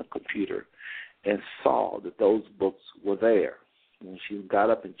the computer and saw that those books were there. And she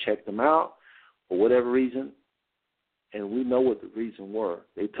got up and checked them out for whatever reason. And we know what the reason were.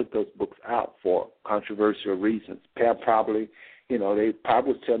 They took those books out for controversial reasons. Probably, they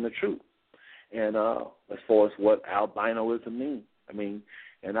probably was telling the truth. And as far as what albinoism means,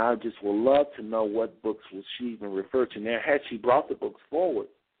 and I just would love to know what books was she even referred to. Now, had she brought the books forward,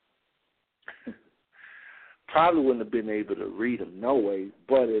 probably wouldn't have been able to read them, no way.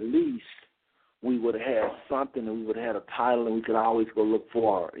 But at least we would have had something, and we would have had a title, and we could always go look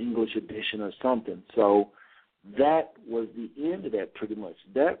for our English edition or something. So that was the end of that, pretty much.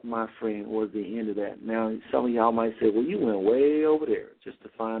 That, my friend, was the end of that. Now, some of y'all might say, well, you went way over there just to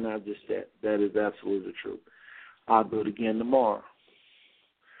find out just that. That is absolutely the truth. I'll do it again tomorrow.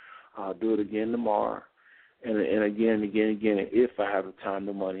 And again, if I have the time,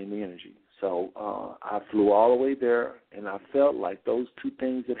 the money, and the energy. So I flew all the way there, and I felt like those two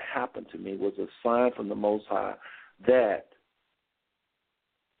things that happened to me was a sign from the Most High that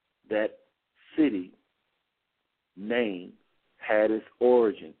city name had its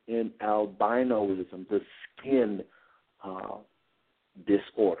origin in albinoism, the skin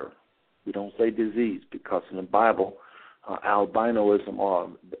disorder. We don't say disease because in the Bible, albinoism,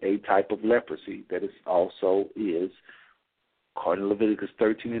 or a type of leprosy that is also is according to Leviticus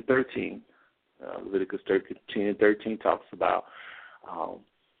 13 and 13. Leviticus 13 and 13 talks about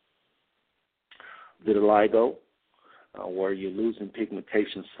vitiligo, where you're losing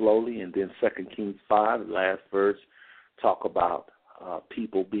pigmentation slowly, and then 2 Kings 5, the last verse, talk about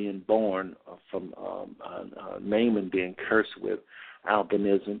people being born from Naaman being cursed with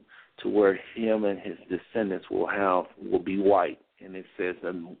albinism, to where him and his descendants will be white. And it says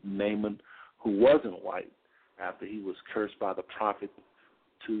that Naaman, who wasn't white, after he was cursed by the prophet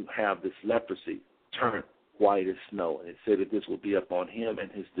to have this leprosy, turned white as snow. And it said that this will be upon him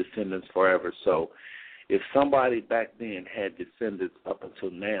and his descendants forever. So if somebody back then had descendants up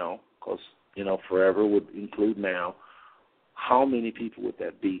until now, because, forever would include now, how many people would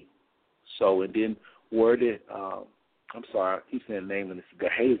that be? So, and then where did, I'm sorry, I keep saying name, and it's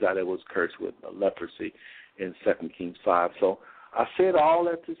Gehazi that was cursed with leprosy in 2 Kings 5. So I said all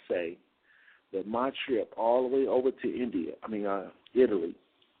that to say that my trip all the way over to Italy,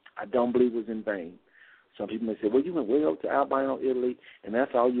 I don't believe was in vain. Some people may say, well, you went way over to Albino, Italy, and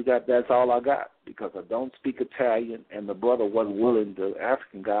that's all you got. That's all I got, because I don't speak Italian, and the brother wasn't willing, the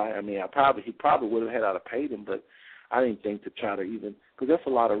African guy. He probably would have had to pay him, but I didn't think to try to even, because that's a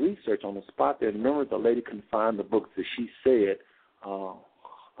lot of research on the spot there. Remember, the lady couldn't find the books that she said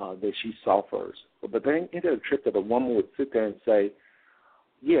that she saw first. But then into the trip that a woman would sit there and say,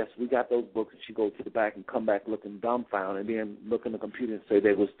 yes, we got those books, and she go to the back and come back looking dumbfounded, and then look in the computer and say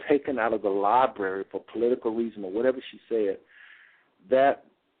they was taken out of the library for political reason or whatever she said. That,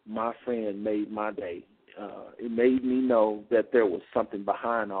 my friend, made my day. It made me know that there was something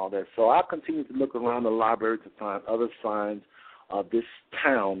behind all that. So I continued to look around the library to find other signs of this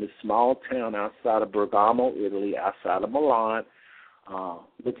town, this small town outside of Bergamo, Italy, outside of Milan,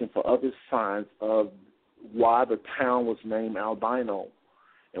 looking for other signs of why the town was named Albino,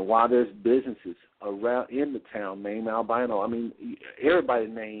 and why there's businesses around in the town named Albino. Everybody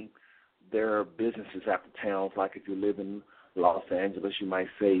named their businesses after towns. Like if you live in Los Angeles, you might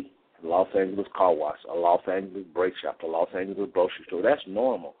say Los Angeles Car Wash, a Los Angeles Brake Shop, a Los Angeles Grocery Store. That's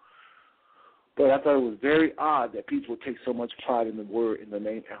normal. But I thought it was very odd that people would take so much pride in the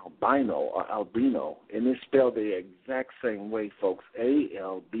name albino or albino, and it's spelled the exact same way, folks,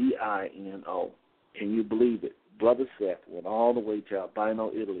 Albino. Can you believe it? Brother Seth went all the way to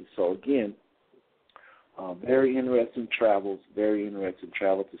Albino, Italy. So, again, very interesting travels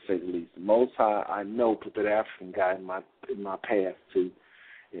to say the least. The Most High, I know, put that African guy in my path, too.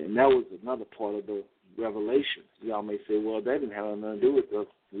 And that was another part of the revelation. Y'all may say, well, that didn't have nothing to do with the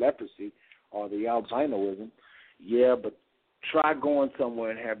leprosy or the albinoism. Yeah, but try going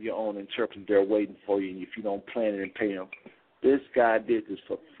somewhere and have your own interpreter there waiting for you, and if you don't plan it and pay them. This guy did this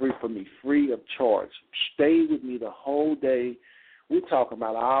for me, free of charge. Stayed with me the whole day. We're talking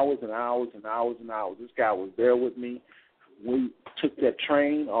about hours and hours and hours and hours. This guy was there with me. We took that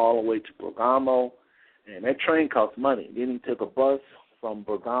train all the way to Bergamo, and that train cost money. Then he took a bus from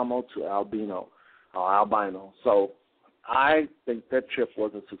Bergamo to Albino. So I think that trip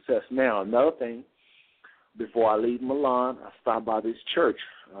was a success. Now, another thing, before I leave Milan, I stopped by this church.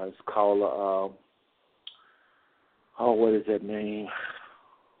 It's called, what is that name?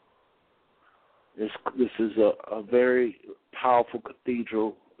 This is a very powerful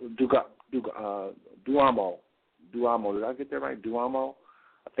cathedral, Duomo. Did I get that right? Duomo?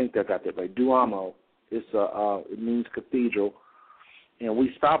 I think I got that right. Duomo. It means cathedral. And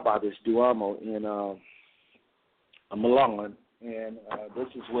we stopped by this Duomo in Milan, and this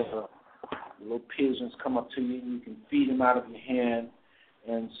is where the little pigeons come up to you, and you can feed them out of your hand.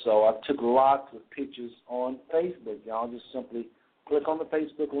 And so I took lots of pictures on Facebook. Y'all just simply click on the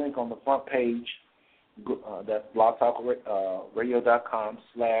Facebook link on the front page. That's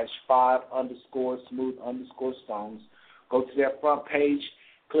blogtalkradio.com/5_smooth_stones. Go to that front page,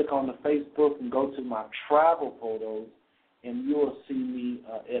 click on the Facebook, and go to my travel photos, and you will see me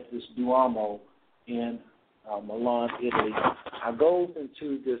at this Duomo in Milan, Italy. I go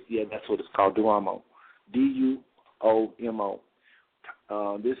into this, that's what it's called, Duomo, Duomo.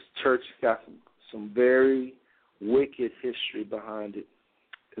 This church got some very wicked history behind it.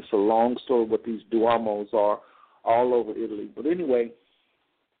 It's a long story what these Duomos are all over Italy. But anyway,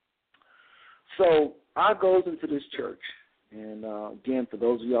 so I goes into this church. And, again, for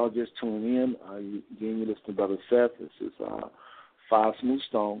those of y'all just tuning in, again, you listen to Brother Seth. This is Five Smooth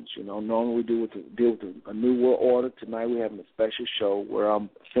Stones. Normally we deal with a New World Order. Tonight we're having a special show where I'm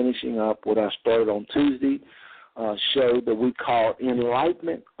finishing up what I started on Tuesday, show that we call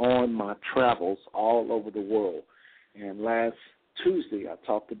Enlightenment on my travels all over the world. And last Tuesday I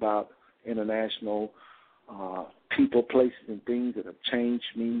talked about international people, places, and things that have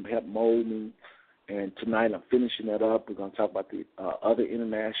changed me, helped mold me, And tonight I'm finishing that up. We're going to talk about the other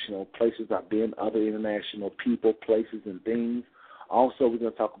international places I've been, other international people, places, and things. Also, we're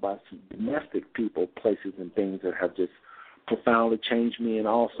going to talk about some domestic people, places, and things that have just profoundly changed me. And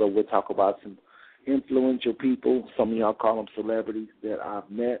also we'll talk about some influential people, some of y'all call them celebrities, that I've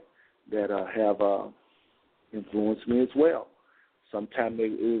met that have influenced me as well. Sometimes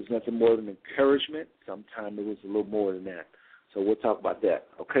it was nothing more than encouragement. Sometimes it was a little more than that. So we'll talk about that.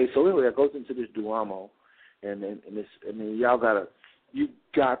 Okay, so anyway, it goes into this Duomo, and this, I mean, you got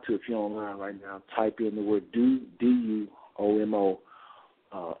to, if you're online right now, type in the word D-U-O-M-O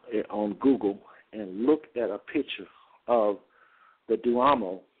on Google and look at a picture of the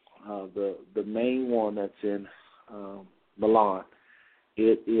Duomo, the main one that's in Milan.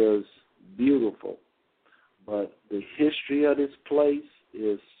 It is beautiful, but the history of this place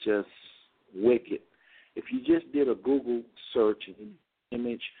is just wicked. If you just did a Google search and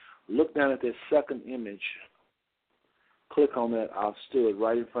image, look down at that second image, click on that. I've stood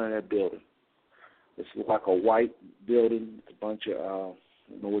right in front of that building. It's like a white building. It's a bunch of, I don't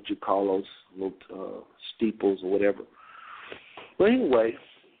know what you call those little steeples or whatever. But anyway,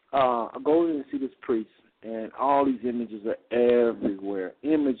 I go in and see this priest, and all these images are everywhere.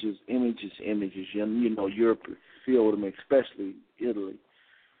 Images. You know, Europe filled them, especially Italy.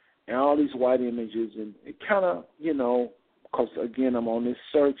 And all these white images, and it kind of, you know, because, again, I'm on this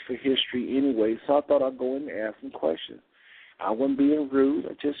search for history anyway, so I thought I'd go in and ask some questions. I wasn't being rude.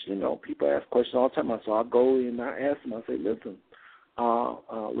 I just, you know, people ask questions all the time. So I go in and I ask them, I say, listen,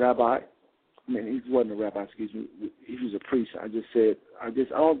 Rabbi, I mean, he wasn't a rabbi, excuse me. He was a priest. I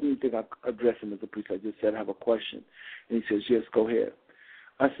don't even think I addressed him as a priest. I just said, I have a question. And he says, yes, go ahead.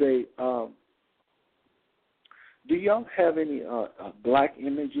 I say, do y'all have any black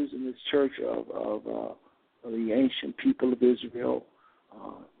images in this church of the ancient people of Israel,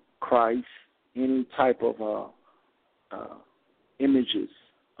 Christ, any type of images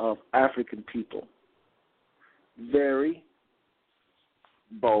of African people? Very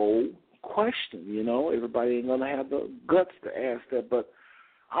bold question, you know. Everybody ain't going to have the guts to ask that, but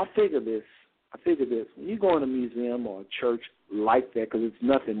I figure this. When you go in a museum or a church like that, because it's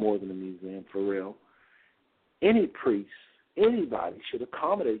nothing more than a museum for real, any priest, anybody should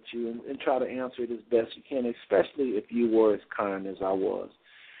accommodate you and try to answer it as best you can, especially if you were as kind as I was.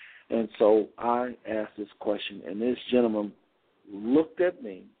 And so I asked this question, and this gentleman looked at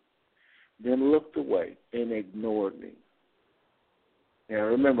me, then looked away and ignored me. Now,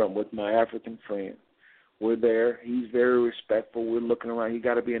 remember, I'm with my African friend. We're there. He's very respectful. We're looking around. You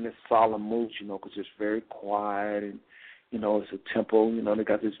got to be in this solemn mood, you know, because it's very quiet and, you know, it's a temple. You know, they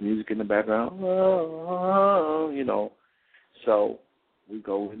got this music in the background, you know. So we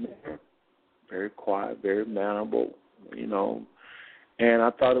go in there, very quiet, very mannerable, you know. And I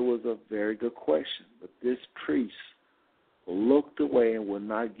thought it was a very good question. But this priest looked away and would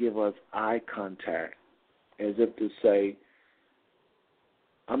not give us eye contact, as if to say,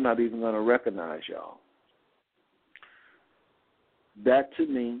 I'm not even going to recognize y'all. That, to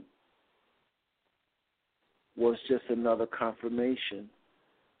me, was just another confirmation.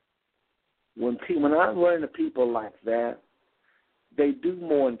 When I run into people like that, they do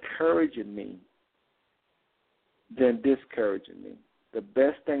more encouraging me than discouraging me. The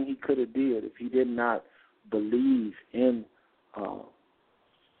best thing he could have did, if he did not believe in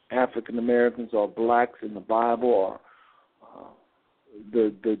African Americans or blacks in the Bible, or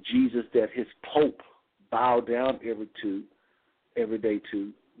the Jesus that his Pope bowed down every day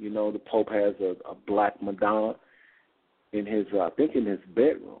to. You know, the Pope has a black Madonna in his, I think in his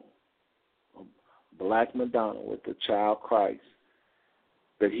bedroom, a black Madonna with the child Christ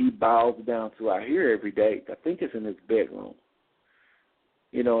that he bows down to. I hear every day. I think it's in his bedroom.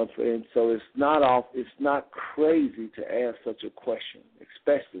 You know, and so it's not crazy to ask such a question,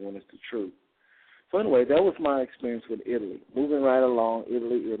 especially when it's the truth. So anyway, that was my experience with Italy. Moving right along,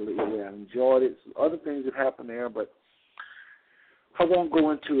 Italy. I enjoyed it. Some other things that happened there, but I won't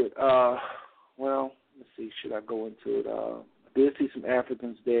go into it. Well, let's see. Should I go into it? I did see some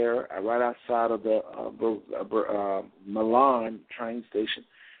Africans there right outside of the Milan train station.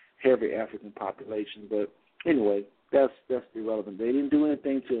 Heavy African population. But anyway, that's irrelevant. They didn't do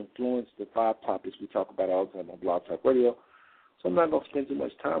anything to influence the 5 topics we talk about all the time on Blog Talk Radio, so I'm not going to spend too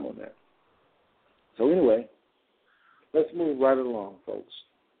much time on that. So anyway, let's move right along, folks.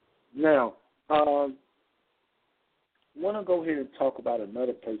 Now, I want to go ahead and talk about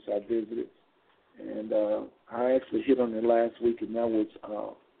another place I visited, and I actually hit on it last week, and that was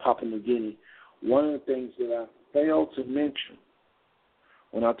Papua New Guinea. One of the things that I failed to mention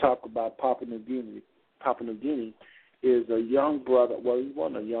when I talk about Papua New Guinea is a young brother. Well, he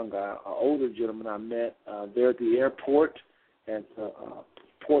wasn't a young guy, an older gentleman I met there at the airport at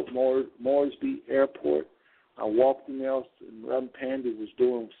Port Moresby Airport. I walked in there, and Reverend Pandy was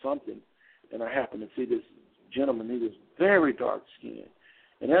doing something, and I happened to see this gentleman. He was very dark-skinned,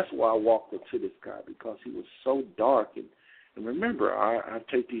 and that's why I walked up to this guy, because he was so dark. And remember, I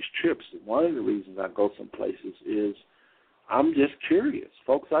take these trips, and one of the reasons I go some places is I'm just curious.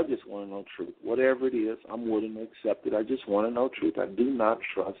 Folks, I just want to know truth. Whatever it is, I'm willing to accept it. I just want to know truth. I do not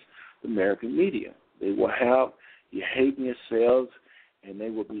trust the American media. They will have you hating yourselves, and they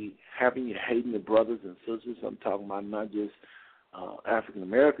will be having you hating your brothers and sisters. I'm talking about not just African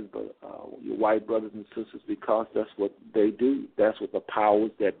Americans, but your white brothers and sisters, because that's what they do. That's what the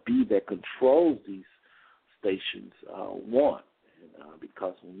powers that be that controls these stations want. And,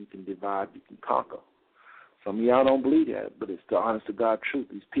 because when you can divide, you can conquer. Some of y'all don't believe that, but it's the honest to God truth.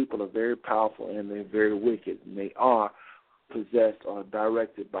 These people are very powerful and they're very wicked, and they are possessed or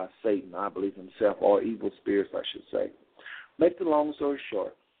directed by Satan, I believe himself, or evil spirits, I should say. Make the long story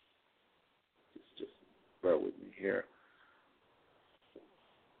short, just bear with me here.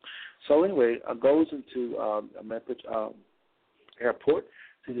 So anyway, I goes into a Methodist airport,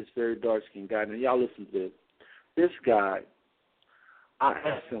 see this very dark-skinned guy. Now, y'all listen to this. This guy, I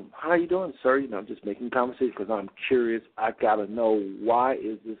asked him, how you doing, sir? You know, I'm just making conversation because I'm curious. I got to know, why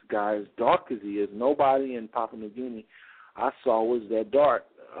is this guy as dark as he is? Nobody in Papua New Guinea I saw was that dark.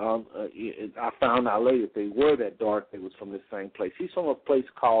 I found out later if they were that dark, they was from the same place. He's from a place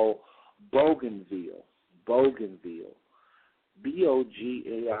called Bougainville. Bougainville.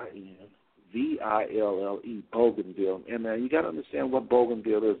 Bougainville, Bougainville. And you got to understand what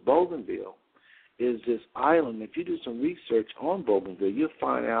Bougainville is. Bougainville is this island. If you do some research on Bougainville, you'll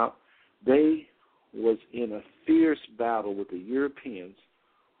find out they was in a fierce battle with the Europeans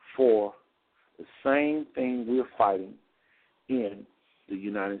for the same thing we're fighting in the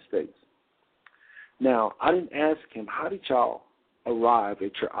United States. Now, I didn't ask him, how did y'all arrive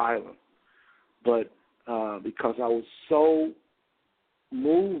at your island? But because I was so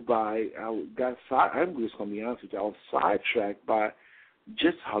moved by, I'm just going to be honest with you, I was sidetracked by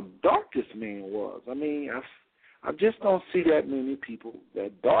just how dark this man was. I mean, I just don't see that many people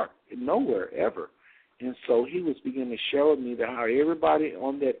that dark nowhere ever. And so he was beginning to show me that how everybody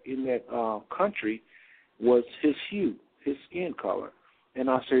in that country was his hue, his skin color. And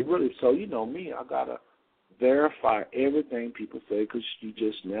I said, really? So you know me, I got to verify everything people say, because you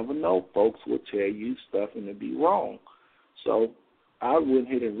just never know. Folks will tell you stuff and it'll be wrong. So I went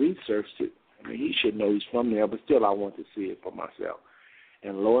ahead and researched it. I mean, he should know he's from there, but still I want to see it for myself.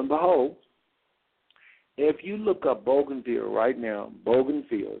 And lo and behold, if you look up Bougainville right now,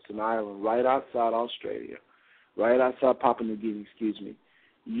 Bougainville, it's an island right outside Australia, right outside Papua New Guinea,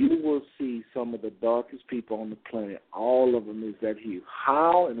 you will see some of the darkest people on the planet. All of them is that hue.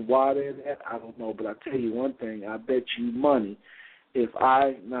 How and why they're that, I don't know. But I tell you one thing, I bet you money and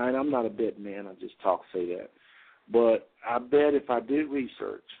I'm not a bet man, I just say that. But I bet if I did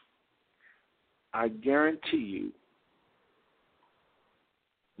research, I guarantee you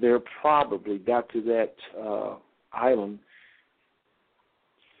they probably got to that island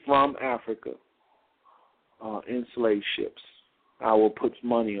from Africa in slave ships. I will put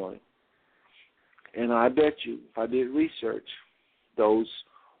money on it. And I bet you, if I did research, those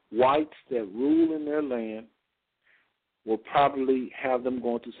whites that rule in their land will probably have them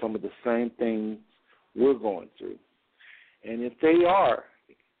going through some of the same things we're going through. And if they are,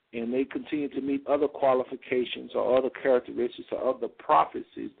 and they continue to meet other qualifications or other characteristics or other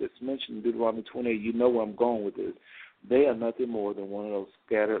prophecies that's mentioned in Deuteronomy 28, you know where I'm going with this. They are nothing more than one of those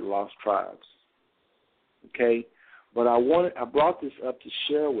scattered, lost tribes. Okay? But I brought this up to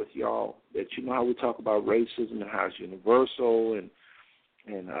share with y'all that you know how we talk about racism and how it's universal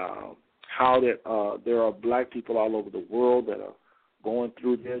and how that there are black people all over the world that are going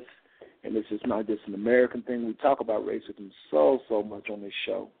through this. And this is not just an American thing. We talk about racism so much on this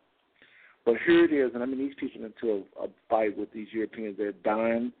show. But here it is, and I mean, these people into a fight with these Europeans. They're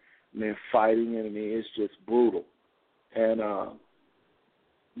dying, and they're fighting, and I mean, it's just brutal. And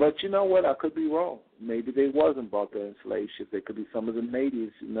but you know what? I could be wrong. Maybe they wasn't brought there in slave ships. They could be some of the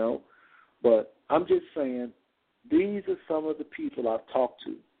natives, you know. But I'm just saying, these are some of the people I've talked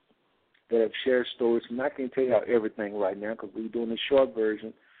to that have shared stories. And I can't tell you everything right now because we're doing a short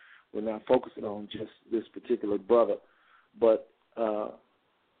version. We're not focusing on just this particular brother. But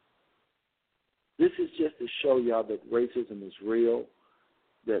this is just to show y'all that racism is real,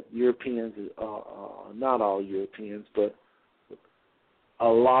 that Europeans, not all Europeans, but a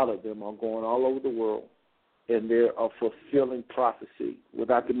lot of them are going all over the world, and they are fulfilling prophecy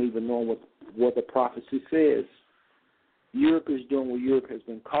without them even knowing what the prophecy says. Europe is doing what Europe has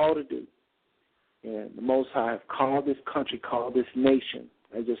been called to do. And the Most High have called this country, called this nation.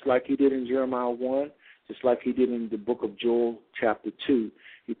 And just like he did in Jeremiah 1, just like he did in the book of Joel chapter 2,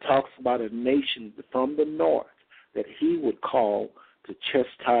 he talks about a nation from the north that he would call to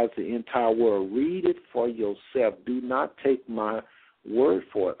chastise the entire world. Read it for yourself. Do not take my word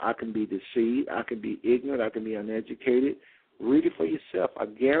for it. I can be deceived. I can be ignorant. I can be uneducated. Read it for yourself. I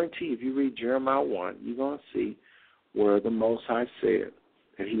guarantee if you read Jeremiah 1, you're going to see where the Most High said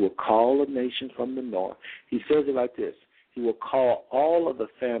that he will call a nation from the north. He says it like this. He will call all of the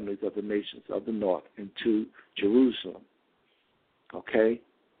families of the nations of the north into Jerusalem. Okay?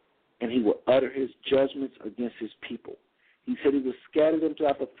 And he will utter his judgments against his people. He said he will scatter them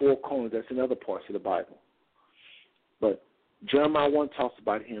throughout the four corners. That's in other parts of the Bible. But Jeremiah 1 talks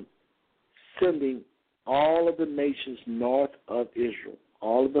about him sending all of the nations north of Israel,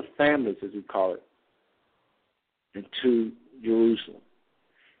 all of the families, as we call it, into Jerusalem,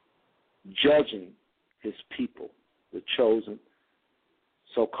 judging his people, the chosen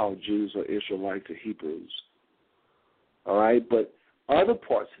so-called Jews or Israelites or Hebrews. All right? But other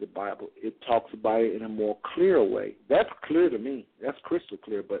parts of the Bible, it talks about it in a more clear way. That's clear to me. That's crystal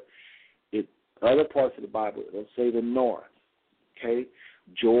clear. But other parts of the Bible, it'll say the north. Okay?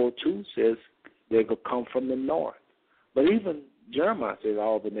 Joel 2 says they're going to come from the north. But even Jeremiah says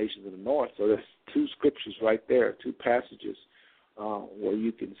all the nations of the north. So there's two scriptures right there, two passages where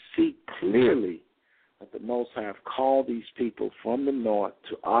you can see clearly that the Most High have called these people from the north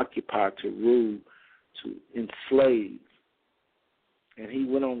to occupy, to rule, to enslave. And he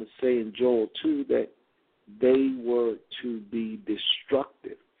went on to say in Joel 2 that they were to be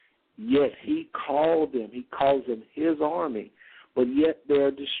destructive. Yet he called them, he calls them his army, but yet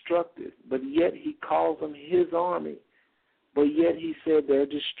they're destructive. But yet he calls them his army, but yet he said they're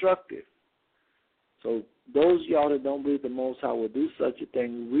destructive. So those of y'all that don't believe the Most High will do such a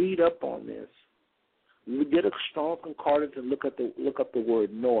thing, read up on this. We get a strong concordance and look up the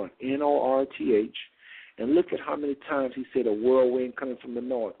word north, N-O-R-T-H, and look at how many times he said a whirlwind coming from the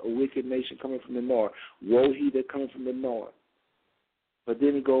north, a wicked nation coming from the north, woe he that coming from the north. But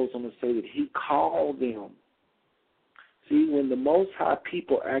then he goes on to say that he called them. See, when the Most High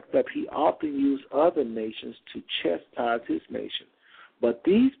people act up, he often used other nations to chastise his nation. But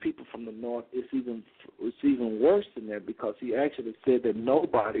these people from the north, it's even worse than that, because he actually said that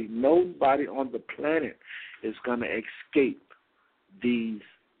nobody on the planet is going to escape these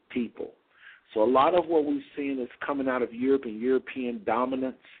people. So a lot of what we've seen is coming out of Europe and European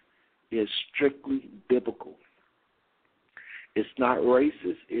dominance is strictly biblical. It's not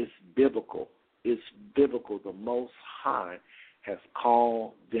racist, it's biblical. It's biblical. The Most High has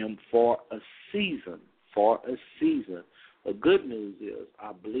called them for a season. The good news is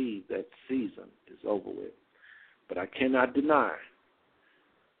I believe that season is over with. But I cannot deny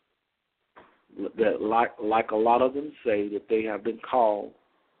that like a lot of them say, that they have been called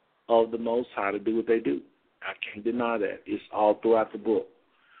of the Most High to do what they do. I can't deny that. It's all throughout the book.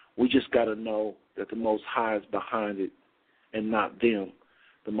 We just got to know that the Most High is behind it and not them.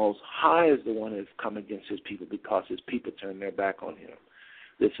 The Most High is the one that's come against his people because his people turned their back on him.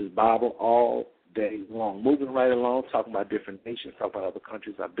 This is Bible all day long. Moving right along, talking about different nations, talking about other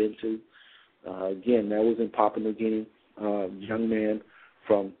countries I've been to. Again, that was in Papua New Guinea, young man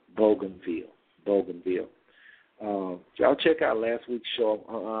from Bougainville. Y'all check out last week's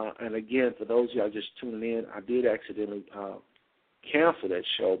show. And again, for those of y'all just tuning in, I did accidentally cancel that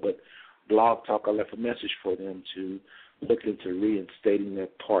show, but Blog Talk, I left a message for them to look into reinstating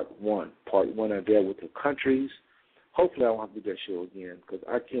that part one. Part one, I dealt with the countries. Hopefully I won't have to do that show again, because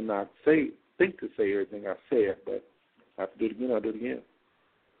I cannot think to say everything I said, but if I have to do it again, I'll do it again.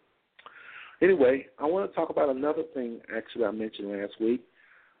 Anyway, I want to talk about another thing, actually, I mentioned last week.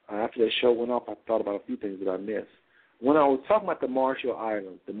 After that show went off, I thought about a few things that I missed. When I was talking about the Marshall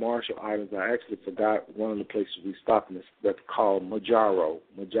Islands, I actually forgot one of the places we stopped in. That's called Majaro.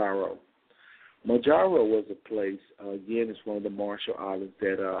 Majaro was a place, again, it's one of the Marshall Islands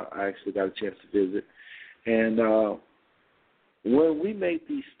that I actually got a chance to visit. And when we made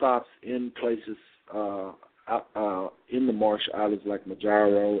these stops in places in the Marshall Islands like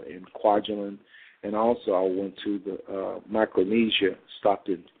Majaro and Kwajalein, and also I went to the Micronesia, stopped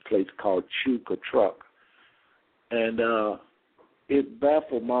in a place called Chuka. And it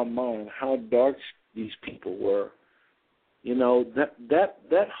baffled my mind how dark these people were. You know,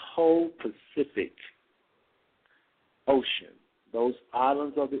 that whole Pacific Ocean, those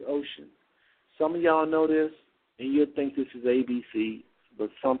islands of the ocean. Some of y'all know this, and you'll think this is ABC, but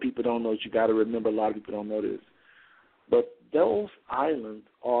some people don't know it. You got to remember, a lot of people don't know this. But those islands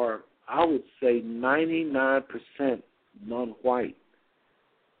are, I would say, 99% non-white.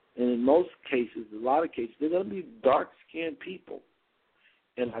 And in most cases, a lot of cases, they're going to be dark-skinned people.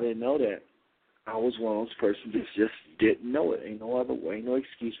 And I didn't know that. I was one of those persons that just didn't know it. Ain't no other way, no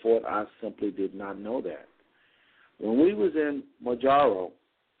excuse for it. I simply did not know that. When we was in Majaro,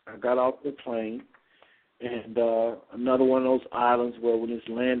 I got off the plane, and another one of those islands where when it's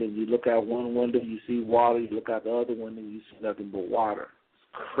landing, you look out one window, you see water, you look out the other window, you see nothing but water. It's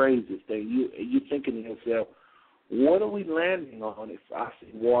the craziest thing. You're thinking to yourself, what are we landing on if I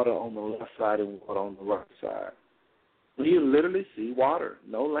see water on the left side and water on the right side? Well, you literally see water,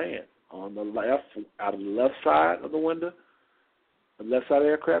 no land. On the left, out of the left side of the window, the left side of the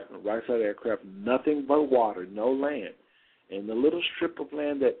aircraft, and the right side of the aircraft, nothing but water, no land. And the little strip of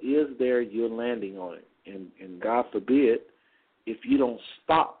land that is there, you're landing on it. And God forbid, if you don't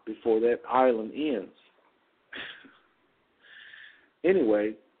stop before that island ends.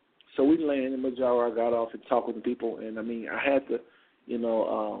 Anyway, so we landed in Majaro. I got off and talked with the people, and I mean, I had to,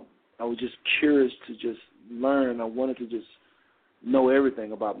 I was just curious to just learn. I wanted to just know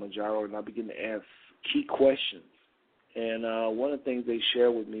everything about Majaro, and I began to ask key questions. And one of the things they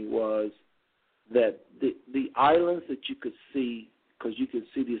shared with me was that the islands that you could see, because you could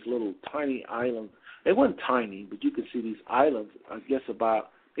see these little tiny islands. They weren't tiny, but you could see these islands, I guess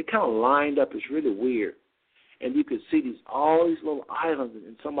they kind of lined up. It's really weird. And you could see all these little islands,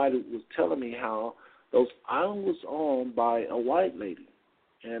 and somebody was telling me how those islands was owned by a white lady.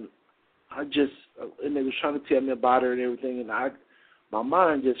 And and they was trying to tell me about her and everything, and my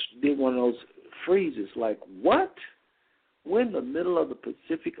mind just did one of those freezes, like, what? We're in the middle of the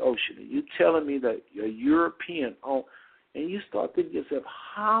Pacific Ocean, and you're telling me that you're European, and you start thinking to yourself,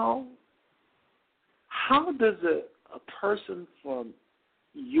 how does a person from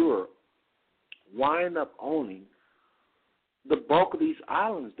Europe wind up owning the bulk of these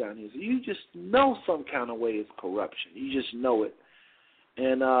islands down here? So you just know some kind of way it's corruption. You just know it.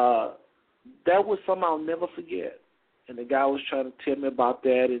 And that was something I'll never forget. And the guy was trying to tell me about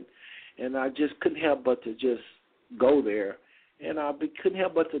that, and I just couldn't help but to just go there. And I couldn't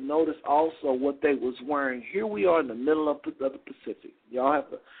help but to notice also what they was wearing. Here we are in the middle of the Pacific. Y'all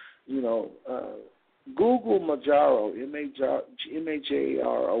have to, Google Majaro,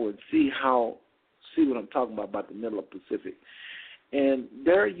 M-A-J-A-R-O, and see what I'm talking about the middle of the Pacific. And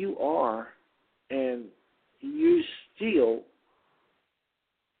there you are, and you're still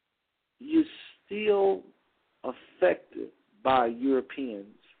affected by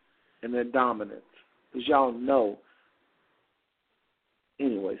Europeans and their dominance, because y'all know.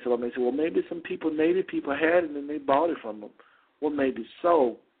 Anyway, so I may say, well, maybe some native people had it and they bought it from them. Well, maybe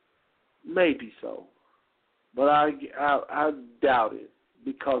so. But I doubt it,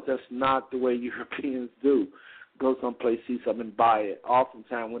 because that's not the way Europeans do. Go someplace, see something, and buy it.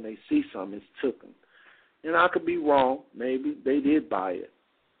 Oftentimes when they see something, it's taken. And I could be wrong. Maybe they did buy it.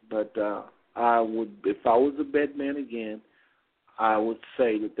 But I would, if I was a bed man again, I would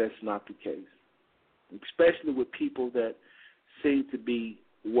say that that's not the case, especially with people that seem to be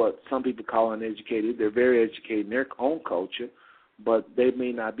what some people call uneducated. They're very educated in their own culture, but they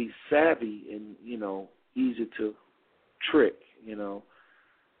may not be savvy and, easy to trick,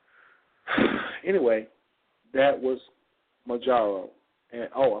 Anyway, that was Majaro. And,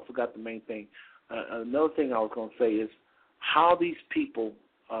 I forgot the main thing. Another thing I was going to say is how these people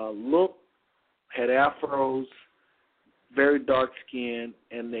had afros, very dark skin,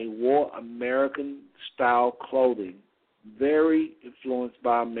 and they wore American-style clothing, very influenced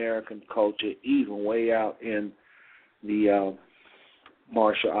by American culture, even way out in the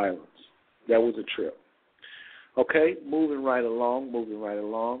Marshall Islands. That was a trip. Okay, moving right along.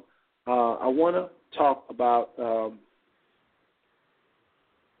 I want to talk about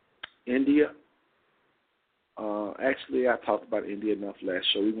India. Actually, I talked about India enough last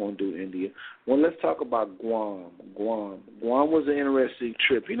show. We won't do India. Well, let's talk about Guam. Guam was an interesting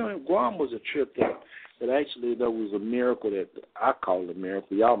trip. Guam was a trip that actually there was a miracle that I call it a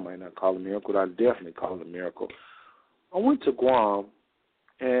miracle. Y'all might not call it a miracle. I definitely call it a miracle. I went to Guam,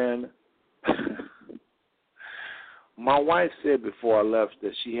 and my wife said before I left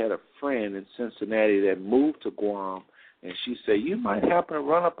that she had a friend in Cincinnati that moved to Guam, and she said, you might happen to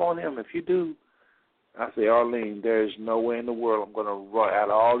run up on him. If you do, I say, Arlene, there is no way in the world I'm going to run out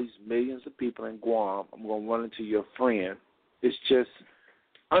of all these millions of people in Guam. I'm going to run into your friend. It's just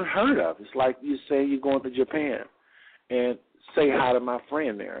unheard of. It's like you say you're going to Japan and say hi to my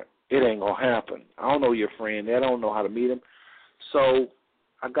friend there. It ain't going to happen. I don't know your friend. I don't know how to meet him. So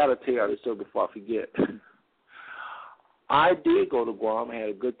I got to tell you this story before I forget. I did go to Guam. I had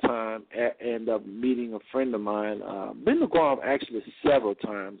a good time. Ended up meeting a friend of mine. Been to Guam actually several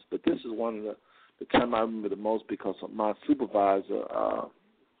times, but this is one of the the time I remember the most because of my supervisor,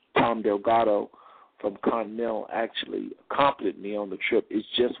 Tom Delgado from Continental, actually accompanied me on the trip. It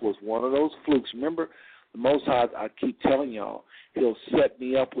just was one of those flukes. Remember, the Most High, I keep telling y'all, he'll set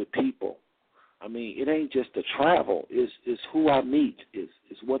me up with people. I mean, it ain't just the travel. It's who I meet. It's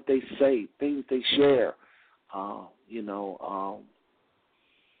what they say, things they share.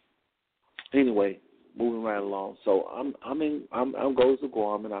 Anyway, moving right along. So I'm goes to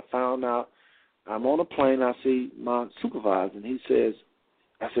Guam, and I found out I'm on a plane. I see my supervisor, and he says,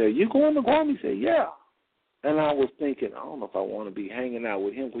 I said, "Are you going to Guam?" He said, "Yeah." And I was thinking, I don't know if I want to be hanging out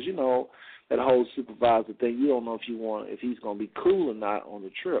with him because that whole supervisor thing. You don't know if he's going to be cool or not on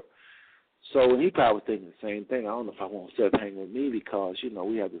the trip. So he probably was thinking the same thing. I don't know if I want Seth hang with me because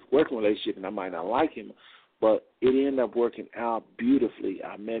we have this working relationship and I might not like him. But it ended up working out beautifully.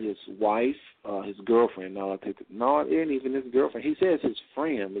 I met his wife, his girlfriend. No, it ain't even his girlfriend. He says his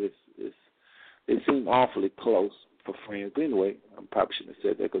friend, but they seem awfully close for friends. But anyway, I probably shouldn't have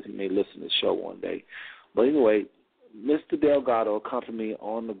said that because he may listen to the show one day. But anyway, Mr. Delgado accompanied me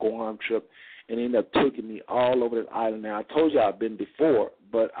on the Guam trip and ended up taking me all over that island. Now, I told you I've been before,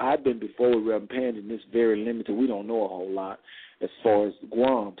 but I've been before with Reverend Pandy, and it's very limited. We don't know a whole lot as far as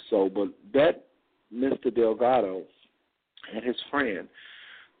Guam. So, but that Mr. Delgado and his friend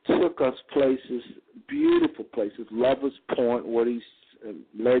took us places, beautiful places, Lover's Point, where these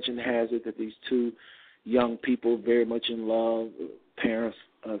legend has it that these two young people very much in love, parents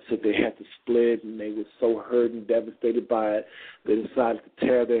said they had to split, and they were so hurt and devastated by it, they decided to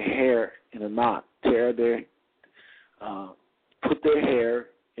tear their hair in a knot, put their hair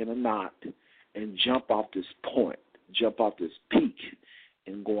in a knot, and jump off this peak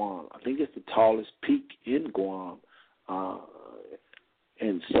in Guam. I think it's the tallest peak in Guam.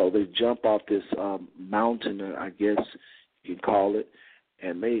 And so they jump off this mountain, I guess you can call it,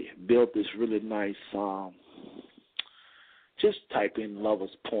 and they built this really nice, just type in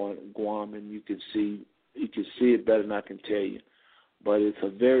Lover's Point, Guam, and you can see it better than I can tell you. But it's a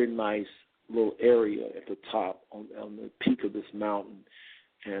very nice little area at the top on the peak of this mountain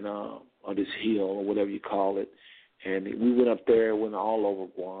and or this hill or whatever you call it. And we went up there, went all over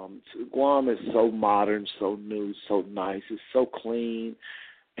Guam. Guam is so modern, so new, so nice. It's so clean.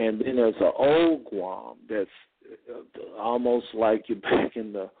 And then there's an old Guam that's almost like you're back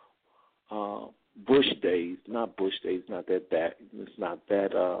in the Bush days. Not Bush days, not that. It's not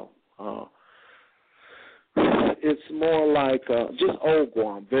that. It's more like just old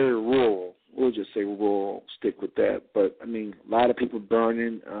Guam, very rural. We'll just say rural, stick with that. But, I mean, a lot of people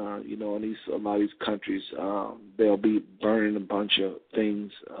burning, in a lot of these countries, they'll be burning a bunch of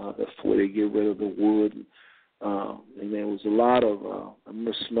things before they get rid of the wood. And there was a lot of, I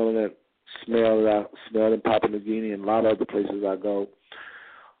remember smelling in Papua New Guinea and a lot of other places I go.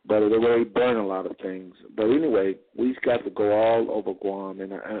 But they already burn a lot of things. But anyway, we've got to go all over Guam.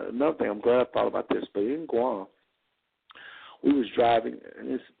 And another thing, I'm glad I thought about this, but in Guam, we was driving,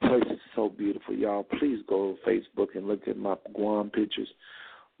 and this place is so beautiful, y'all. Please go to Facebook and look at my Guam pictures.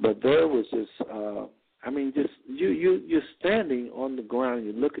 But there was this, you're standing on the ground, and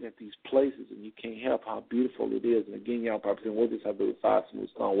you're looking at these places, and you can't help how beautiful it is. And again, y'all probably saying, what does this have to do with Five Smooth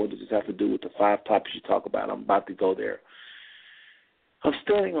Stone? What does this have to do with the 5 topics you talk about? I'm about to go there. I'm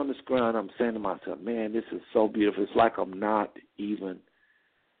standing on this ground. I'm saying to myself, man, this is so beautiful. It's like I'm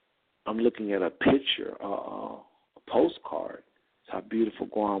looking at a picture, a postcard. It's how beautiful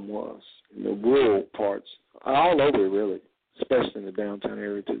Guam was. In the rural parts, all over really, especially in the downtown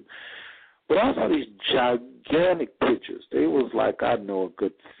area too. But I saw these gigantic pictures. They was like, I know, a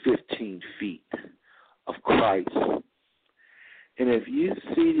good 15 feet of Christ. And if you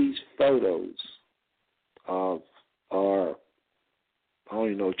see these photos of I don't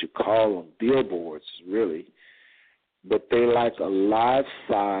even know what you call them, billboards, really. But they like a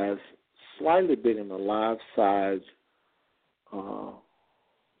life-size, slightly bigger than a life-size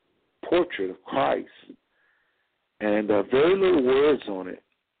portrait of Christ. And very little words on it.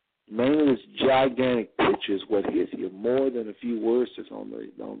 Mainly this gigantic picture is what hits you, more than a few words that's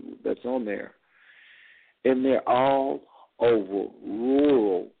on there. And they're all over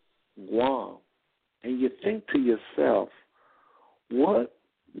rural Guam. And you think to yourself, what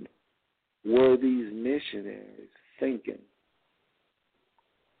were these missionaries thinking?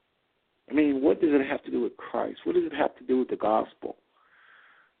 I mean, what does it have to do with Christ? What does it have to do with the gospel?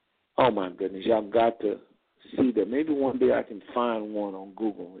 Oh, my goodness, y'all got to see that. Maybe one day I can find one on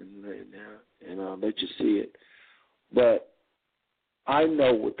Google and let you see it. But I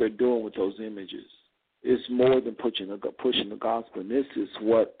know what they're doing with those images. It's more than pushing the gospel. And this is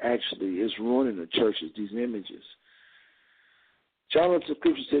what actually is ruining the churches, these images. John, the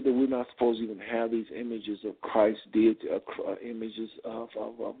scripture said that we're not supposed to even have these images of Christ's deity, images of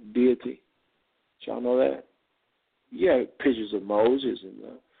deity. Did y'all know that? Yeah, pictures of Moses and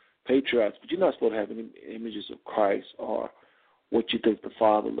patriarchs, but you're not supposed to have any images of Christ or what you think the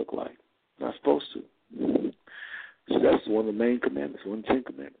Father looked like. Not supposed to. So that's one of the main commandments, one of the 10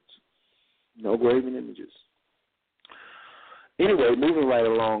 commandments. No graven images. Anyway, moving right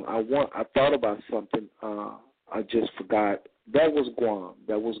along, I thought about something I just forgot. That was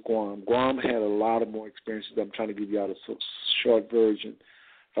Guam. Guam had a lot of more experiences. I'm trying to give y'all a short version.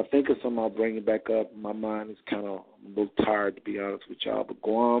 If I think of something, I'll bring it back up. My mind is kind of a little tired, to be honest with y'all. But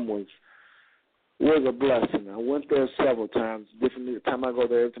Guam was a blessing. I went there several times. Every time I go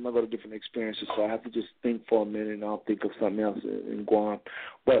there, every time I go to different experiences. So I have to just think for a minute, and I'll think of something else in Guam.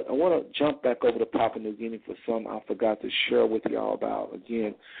 But I want to jump back over to Papua New Guinea for some I forgot to share with y'all about.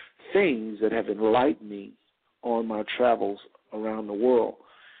 Again, things that have enlightened me on my travels around the world.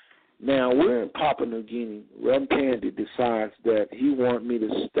 Now, we're in Papua New Guinea. Reverend Pandy decides that he wanted me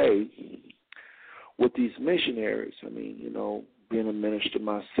to stay with these missionaries. I mean, you know, being a minister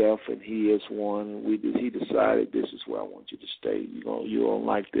myself, and he is one, and he decided this is where I want you to stay. You don't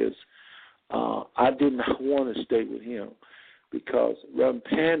like this. I didn't want to stay with him because Reverend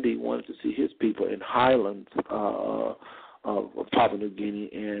Pandy wanted to see his people in highlands of Papua New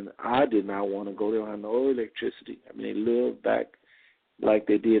Guinea, and I did not want to go there. I had no electricity. I mean, they lived back like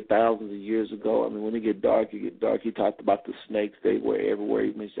they did thousands of years ago. I mean, when it get dark, you get dark. He talked about the snakes. They were everywhere.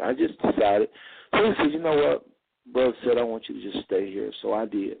 I just decided. So he said, you know what? Brother said, I want you to just stay here. So I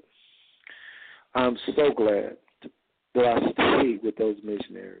did. I'm so glad that I stayed with those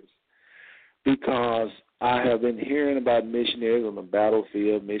missionaries because I have been hearing about missionaries on the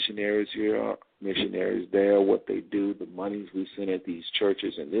battlefield, missionaries here, missionaries there, what they do, the monies we send at these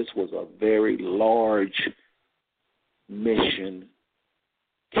churches, and this was a very large mission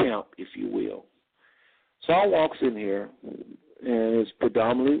camp, if you will. So I walks in here, and it's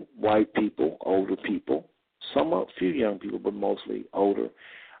predominantly white people, older people, some a few young people, but mostly older.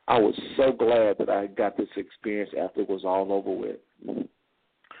 I was so glad that I got this experience after it was all over with.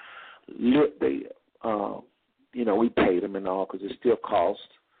 They, we paid them and all because it still cost,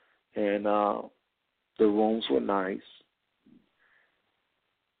 and the rooms were nice.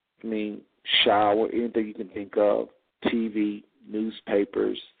 I mean, shower, anything you can think of, TV,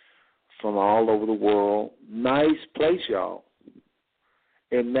 newspapers from all over the world. Nice place, y'all.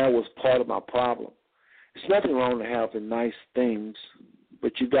 And that was part of my problem. There's nothing wrong to having nice things,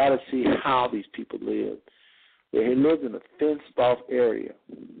 but you got to see how these people live. They lived in a fenced-off area.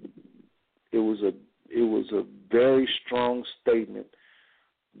 It was a very strong statement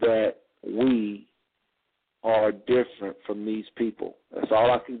that we are different from these people. That's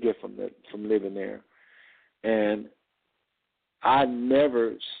all I can get from living there. And I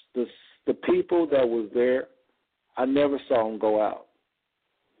never, the people that was there, I never saw them go out.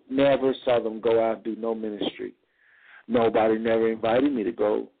 Never saw them go out and do no ministry. Nobody never invited me to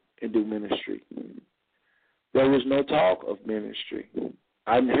go and do ministry. There was no talk of ministry.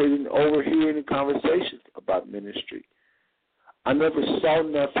 I didn't overhear any conversations about ministry. I never saw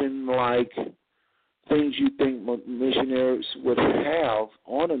nothing like things you think missionaries would have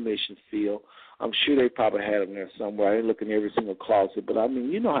on a mission field. I'm sure they probably had them there somewhere. I didn't look in every single closet, but I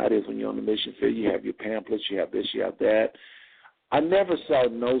mean, you know how it is when you're on the mission field. You have your pamphlets, you have this, you have that. I never saw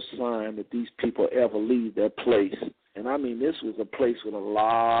no sign that these people ever leave their place. And I mean, this was a place with a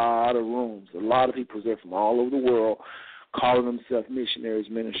lot of rooms. A lot of people was there from all over the world calling themselves missionaries,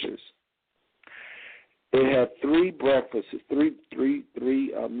 ministers. They had 3 breakfasts, three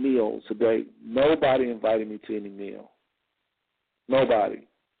meals a day. Nobody invited me to any meal. Nobody.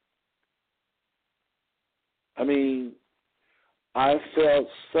 I mean, I felt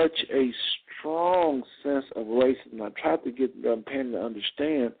such a strong sense of racism. I tried to get the pen to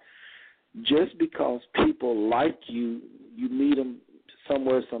understand just because people like you, you meet them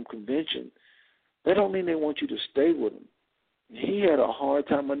somewhere, some convention, that don't mean they want you to stay with them. He had a hard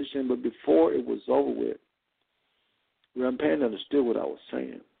time understanding, but before it was over with, Reverend Pan understood what I was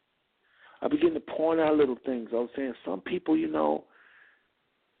saying. I began to point out little things. I was saying some people,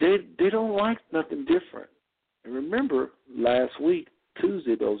 they don't like nothing different. And remember, last week,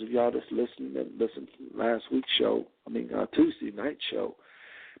 Tuesday, those of y'all that's listened to last week's show, Tuesday night show,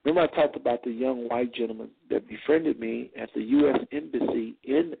 remember I talked about the young white gentleman that befriended me at the U.S. Embassy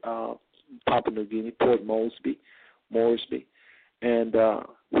in Papua New Guinea, Port Moresby, and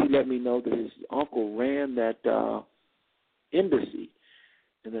he let me know that his uncle ran that embassy,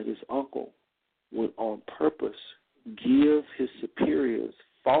 and that his uncle would on purpose give his superiors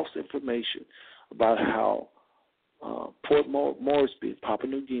false information about how Port Moresby, Papua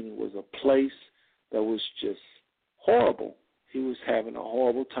New Guinea, was a place that was just horrible. He was having a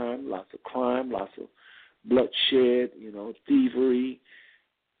horrible time, lots of crime, lots of bloodshed, thievery.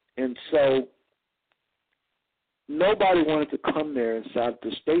 And so nobody wanted to come there inside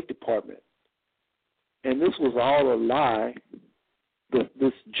the State Department. And this was all a lie that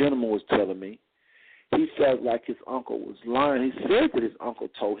this gentleman was telling me. He felt like his uncle was lying. He said that his uncle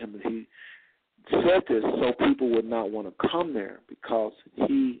told him that he said this so people would not want to come there because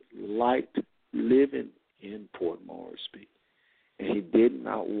he liked living in Port Moresby. And he did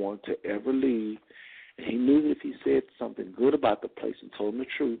not want to ever leave. And he knew that if he said something good about the place and told them the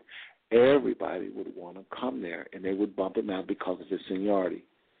truth, everybody would want to come there, and they would bump him out because of his seniority.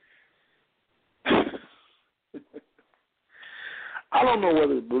 I don't know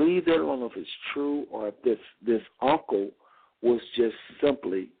whether to believe that. I don't know if it's true or if this uncle was just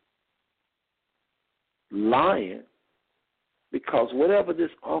simply lying, because whatever this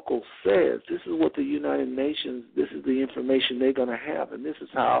uncle says, this is what the United Nations, this is the information they're going to have, and this is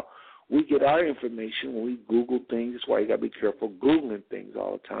how we get our information when we Google things. That's why you got to be careful Googling things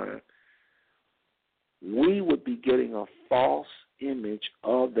all the time. We would be getting a false image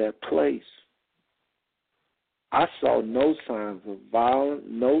of that place. I saw no signs of violence.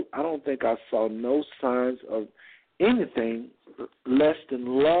 I don't think I saw no signs of anything less than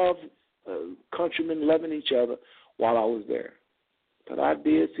love, countrymen loving each other while I was there. But I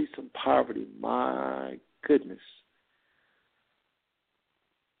did see some poverty. My goodness.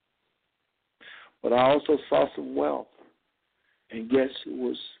 But I also saw some wealth. And guess who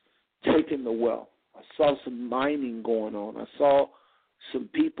was taking the wealth? I saw some mining going on. I saw some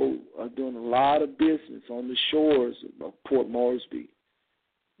people doing a lot of business on the shores of Port Moresby.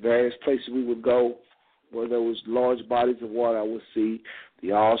 Various places we would go where there was large bodies of water, I would see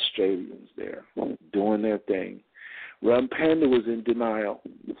the Australians there doing their thing. Rem Panda was in denial.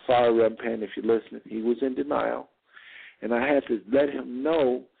 Sorry, Rem Panda, if you're listening. He was in denial. And I had to let him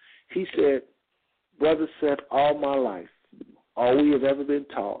know. He said, Brother Seth, all my life, all we have ever been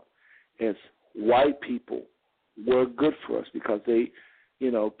taught is white people were good for us because they,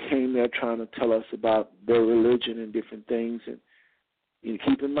 came there trying to tell us about their religion and different things. And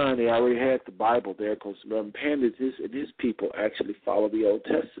keep in mind, they already had the Bible there because Reverend Panda and his people actually follow the Old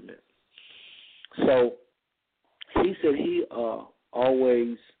Testament. So he said he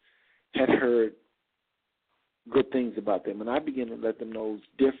always had heard good things about them. And I began to let them know it's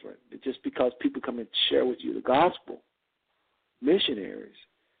different. That just because people come and share with you the gospel, missionaries,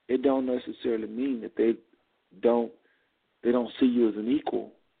 it don't necessarily mean that they don't see you as an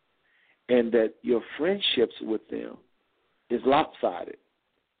equal, and that your friendships with them is lopsided.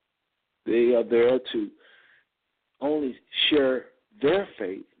 They are there to only share their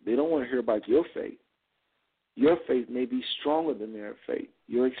faith. They don't want to hear about your faith. Your faith may be stronger than their faith.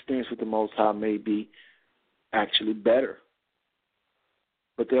 Your experience with the Most High may be actually better.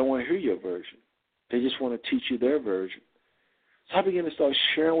 But they don't want to hear your version. They just want to teach you their version. So I began to start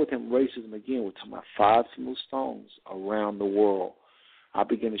sharing with him racism again. We're talking about 5 smooth stones around the world. I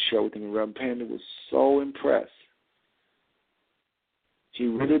began to share with him, and Reverend Panda was so impressed. He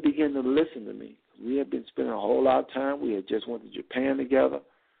really began to listen to me. We had been spending a whole lot of time. We had just went to Japan together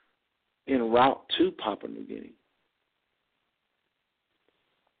en route to Papua New Guinea.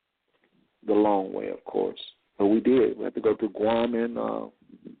 The long way, of course. But we did. We had to go through Guam and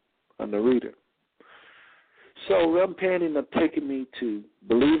Narita. So Reverend Panda ended up taking me to,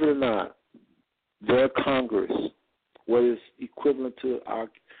 believe it or not, their Congress, what is equivalent to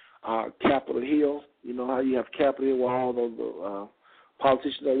our Capitol Hill. You know how you have Capitol Hill where all those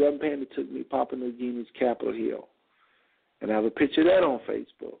politicians are. Reverend Panda took me to Papua New Guinea's Capitol Hill. And I have a picture of that on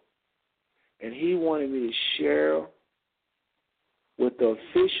Facebook. And he wanted me to share with the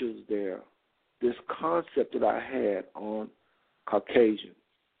officials there this concept that I had on Caucasian.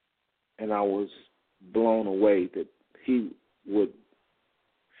 And I was blown away that he would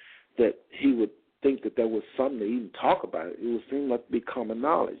think that there was something to even talk about it. It would seem like to be common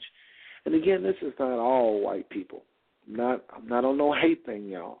knowledge. And again, this is not all white people. I'm not on no hate thing,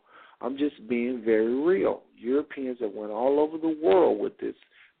 y'all. I'm just being very real. Europeans that went all over the world with this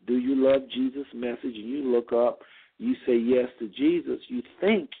 "Do you love Jesus" message, and you look up, you say yes to Jesus, you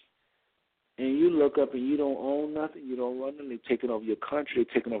think, and you look up and you don't own nothing, you don't run nothing, they're taking over your country,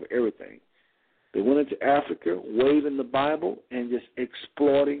 they're taking over everything. They went into Africa, waving the Bible, and just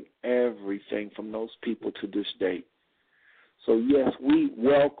exploiting everything from those people to this day. So, yes, we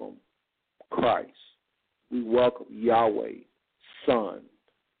welcome Christ. We welcome Yahweh, Son,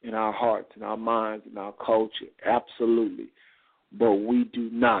 in our hearts, in our minds, in our culture, absolutely. But we do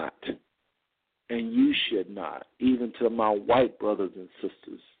not and you should not, even to my white brothers and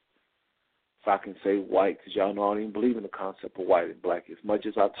sisters. If I can say white, because y'all know I don't even believe in the concept of white and black. As much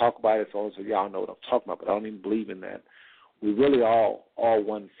as I talk about it, so y'all know what I'm talking about, but I don't even believe in that. We really all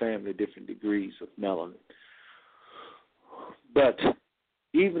one family, different degrees of melanin. But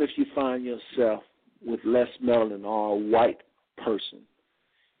even if you find yourself with less melanin or a white person,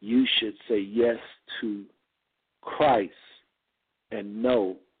 you should say yes to Christ and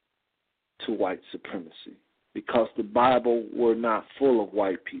no to white supremacy, because the Bible were not full of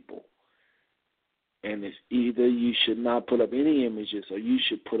white people. And it's either you should not put up any images or you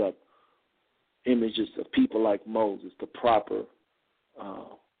should put up images of people like Moses, the proper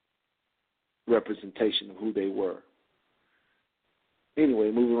representation of who they were.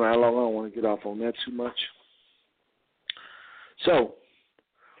 Anyway, moving right along, I don't want to get off on that too much. So,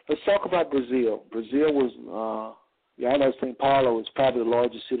 let's talk about Brazil. Brazil was, y'all know St. Paulo is probably the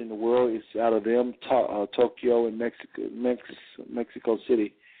largest city in the world. It's out of them, Tokyo and Mexico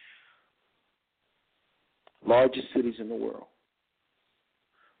City. Largest cities in the world.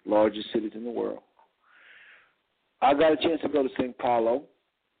 Largest cities in the world. I got a chance to go to St. Paulo.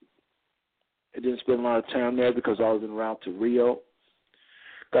 I didn't spend a lot of time there because I was en route to Rio.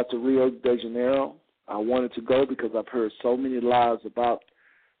 Got to Rio de Janeiro. I wanted to go because I've heard so many lies about,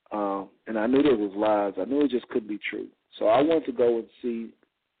 and I knew there was lies. I knew it just couldn't be true. So I wanted to go and see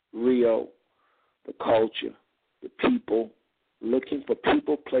Rio, the culture, the people, looking for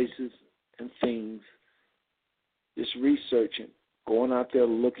people, places, and things, just researching, going out there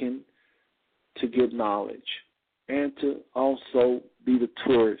looking to get knowledge and to also be the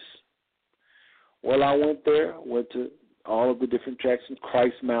tourist. Well, I went there, went to all of the different attractions,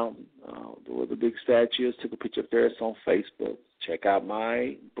 Christ Mountain, where the big statue is, took a picture there. It's on Facebook. Check out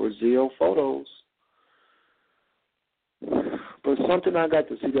my Brazil photos. But something I got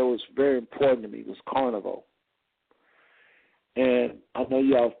to see that was very important to me was Carnival. And I know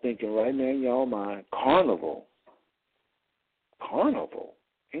y'all thinking right now in y'all mind, Carnival? Carnival?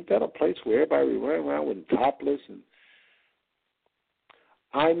 Ain't that a place where everybody running around with topless? And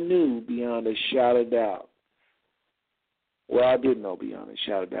I knew beyond a shadow of doubt. Well, I didn't know beyond a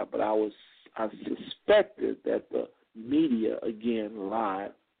shadow of doubt, but I suspected that the media again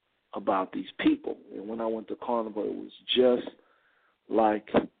lied about these people. And when I went to Carnival, it was just like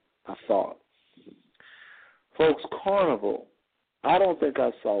I thought. Folks, Carnival, I don't think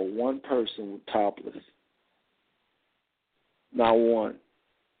I saw one person with topless. Not one.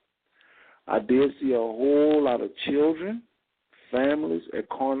 I did see a whole lot of children, families at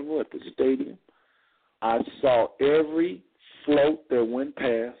Carnival, at the stadium. I saw every float that went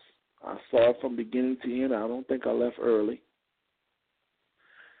past. I saw it from beginning to end. I don't think I left early.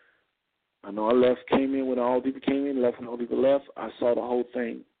 I know I came in when all the people came in, left when all the people left. I saw the whole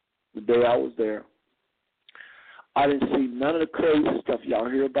thing the day I was there. I didn't see none of the crazy stuff y'all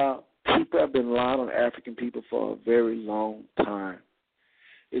hear about. People have been lying on African people for a very long time.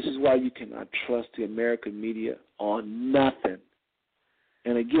 This is why you cannot trust the American media on nothing.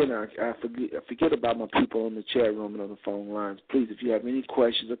 And again, I forget about my people in the chat room and on the phone lines. Please, if you have any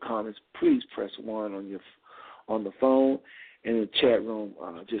questions or comments, please press 1 on the phone, and in the chat room,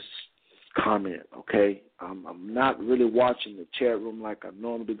 just comment, okay? I'm not really watching the chat room like I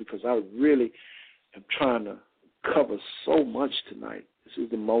normally do because I really am trying to cover so much tonight. This is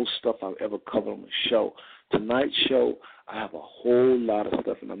the most stuff I've ever covered on the show. Tonight's show, I have a whole lot of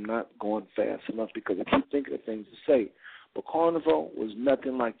stuff, and I'm not going fast enough because I keep thinking of things to say. But Carnival was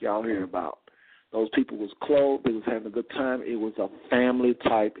nothing like y'all hear about. Those people was clothed. They was having a good time. It was a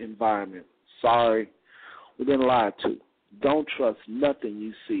family-type environment. Sorry, we've been lied to. Don't trust nothing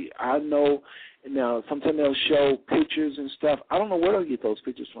you see. I know now sometimes they'll show pictures and stuff. I don't know where they'll get those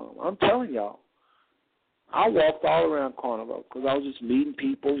pictures from. I'm telling y'all. I walked all around Carnival because I was just meeting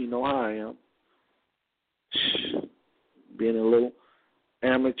people. You know how I am. Being a little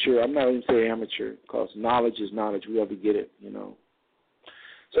amateur. I'm not even saying amateur because knowledge is knowledge. We have to get it, you know.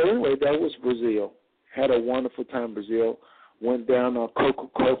 So anyway, that was Brazil. Had a wonderful time in Brazil. Went down on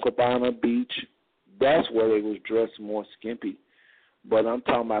Copacabana Beach. That's where they was dressed more skimpy. But I'm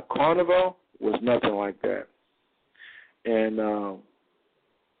talking about Carnival was nothing like that. And I'm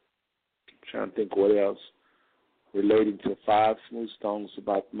trying to think what else relating to 5 smooth stones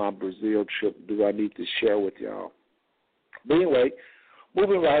about my Brazil trip do I need to share with y'all. But anyway,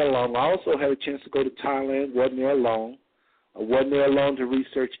 moving right along, I also had a chance to go to Thailand. Wasn't there alone. I wasn't there alone to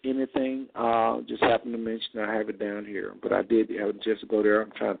research anything. Just happened to mention I have it down here. But I did have a chance to go there.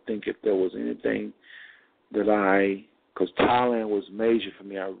 I'm trying to think if there was anything that because Thailand was major for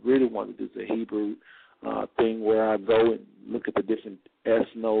me. I really wanted to do the Hebrew thing where I go and look at the different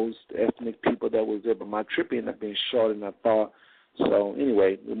Eskimos, the ethnic people that was there, but my trip ended up being shorter than I thought. So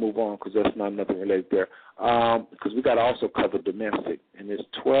anyway, we'll move on because that's not nothing related there. Because we got to also cover domestic, and it's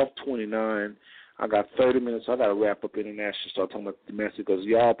 12:29. I got 30 minutes. So I got to wrap up international. Start talking about domestic because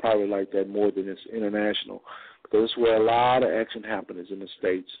y'all probably like that more than it's international because it's where a lot of action happens in the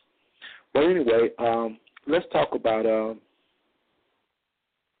States. But anyway, let's talk about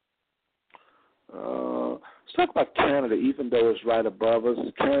Canada. Even though it's right above us,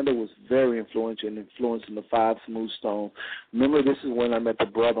 Canada was very influential and influencing the Five Smooth Stones. Remember, this is when I met the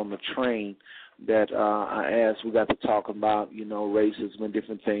brother on the train that I asked. We got to talk about, racism and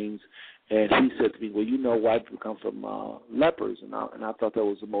different things. And he said to me, well, white people come from lepers. And I thought that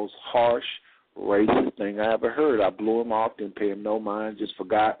was the most harsh, racist thing I ever heard. I blew him off, didn't pay him no mind, just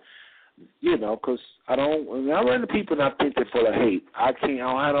forgot. Because when I run into people and I think they're full of hate, I don't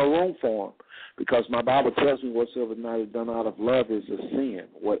have no room for them because my Bible tells me whatsoever is not done out of love is a sin.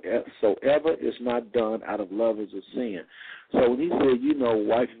 Whatsoever is not done out of love is a sin. So when he said,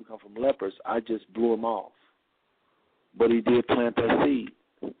 white people come from lepers, I just blew him off. But he did plant that seed.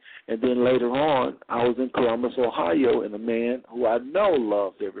 And then later on, I was in Columbus, Ohio, and a man who I know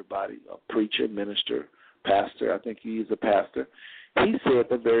loved everybody, a preacher, minister, pastor, I think he is a pastor, he said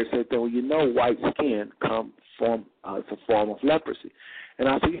the very same thing. Well, white skin comes from it's a form of leprosy. And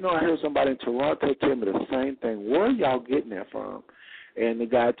I said, I heard somebody in Toronto tell me the same thing. Where are y'all getting that from? And the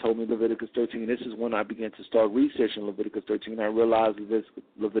guy told me Leviticus 13. And this is when I began to start researching Leviticus 13. And I realized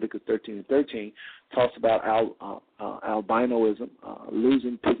Leviticus 13:13 talks about albinoism,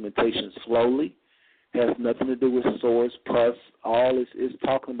 losing pigmentation slowly. Has nothing to do with sores, pus. All is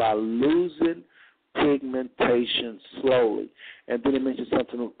talking about losing pigmentation slowly. And then it mentions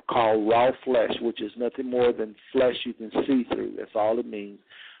something called raw flesh, which is nothing more than flesh you can see through. That's all it means.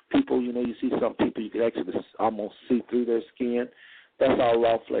 People, you see some people you can actually almost see through their skin. That's all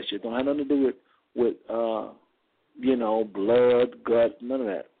raw flesh. It don't have nothing to do with blood, gut, none of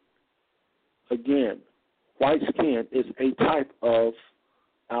that. Again, white skin is a type of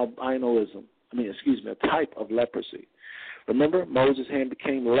albinoism. A type of leprosy. Remember, Moses' hand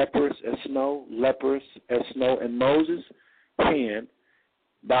became leprous as snow, and Moses' hand,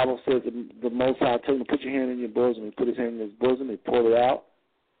 Bible says the Most High told him to put your hand in your bosom. He put his hand in his bosom, he pulled it out,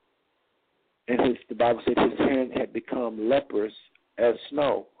 and the Bible said his hand had become leprous as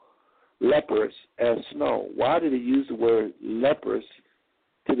snow. Leprous as snow. Why did he use the word leprous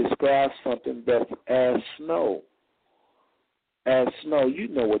to describe something that's as snow? As snow, you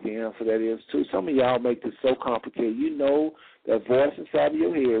know what the answer that is, too. Some of y'all make this so complicated. You know that voice inside of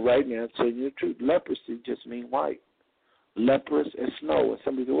your head right now telling you the truth. Leprosy just means white. Leprous as snow. And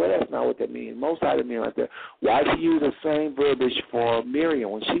somebody said, well, that's not what that means. Most of it mean like that. Why did he use the same verbiage for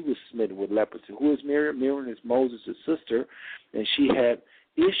Miriam when she was smitten with leprosy? Who is Miriam? Miriam is Moses' sister, and she had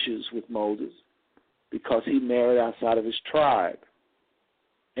issues with Moses because he married outside of his tribe.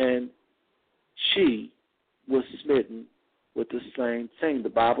 And she was smitten with the same thing. The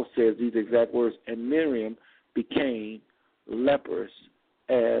Bible says these exact words, and Miriam became leprous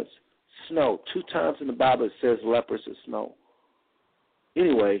as snow. 2 times in the Bible it says leprous as snow.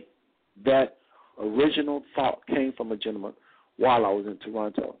 Anyway, that original thought came from a gentleman while I was in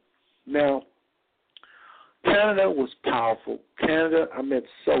Toronto. Now, Canada was powerful. Canada, I met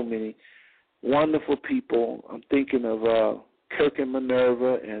so many wonderful people. I'm thinking of Kirk and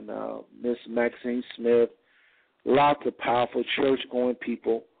Minerva and Miss Maxine Smith. Lots of powerful church-going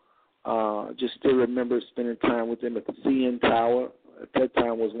people. Just still remember spending time with them at the CN Tower. At that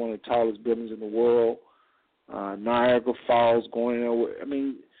time was one of the tallest buildings in the world. Niagara Falls going over.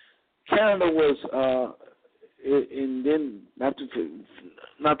 Canada was, and then not too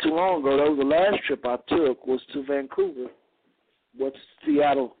long ago, that was the last trip I took was to Vancouver. What's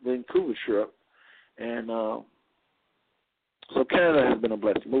Seattle-Vancouver trip. And so Canada has been a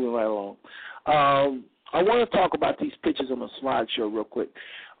blessing. Moving right along. I want to talk about these pictures on the slideshow real quick.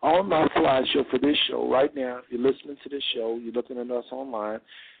 On my slideshow for this show, right now, if you're listening to this show, you're looking at us online,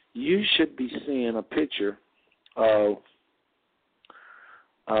 you should be seeing a picture of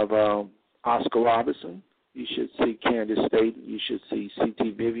Oscar Robertson. You should see Candace Staten. You should see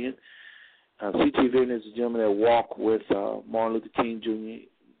C.T. Vivian. C.T. Vivian is a gentleman that walked with Martin Luther King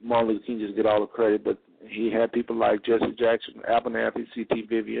Jr. Martin Luther King just get all the credit, but he had people like Jesse Jackson, Abernathy, C.T.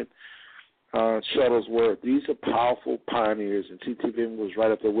 Vivian, Shuttlesworth. These are powerful pioneers, and C.T. Vivian was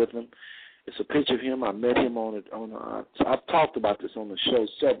right up there with them. It's a picture of him. I met him I've talked about this on the show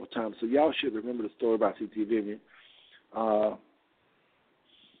several times, so y'all should remember the story about C.T. Vivian.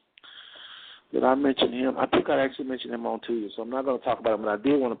 Did I mention him? I think I actually mentioned him on Tuesday, so I'm not going to talk about him. But I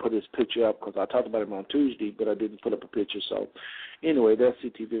did want to put his picture up because I talked about him on Tuesday, but I didn't put up a picture. So, anyway, that's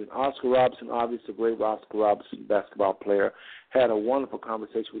CTV. Oscar Robertson, obviously a great Oscar Robertson basketball player, had a wonderful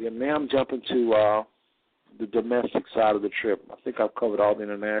conversation with him. Now I'm jumping to the domestic side of the trip. I think I've covered all the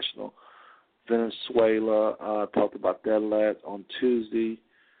international. Venezuela, talked about that on Tuesday.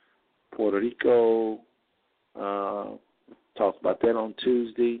 Puerto Rico, talked about that on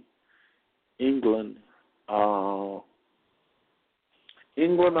Tuesday. England, I'll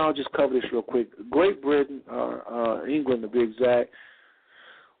just cover this real quick. Great Britain, England to be exact,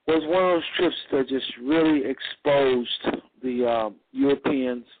 was one of those trips that just really exposed the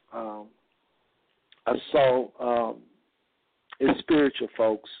Europeans. I saw it's spiritual,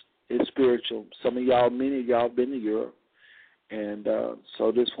 folks. It's spiritual. Many of y'all been to Europe, and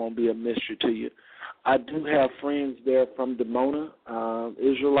so this won't be a mystery to you. I do have friends there from Dimona,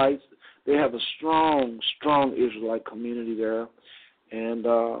 Israelites. They have a strong, strong Israelite community there, and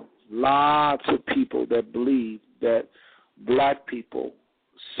lots of people that believe that black people,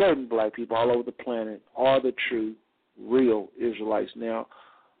 certain black people all over the planet, are the true, real Israelites. Now,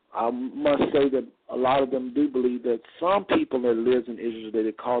 I must say that a lot of them do believe that some people that live in Israel that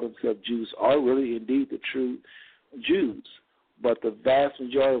they call themselves Jews are really indeed the true Jews. But the vast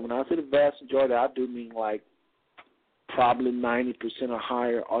majority, when I say the vast majority, I do mean like probably 90% or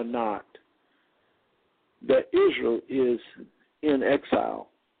higher are not. That Israel is in exile,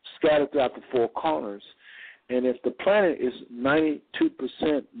 scattered throughout the four corners. And if the planet is 92%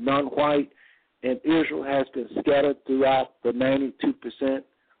 non-white and Israel has been scattered throughout the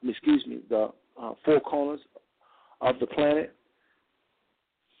the four corners of the planet,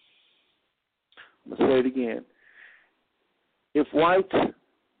 I'm going to say it again. If white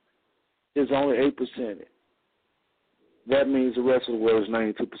is only 8%, that means the rest of the world is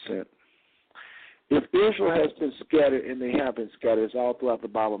 92%. If Israel has been scattered, and they have been scattered, it's all throughout the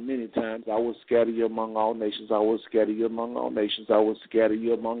Bible many times. I will scatter you among all nations. I will scatter you among all nations. I will scatter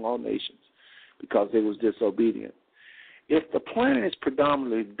you among all nations, because they was disobedient. If the planet is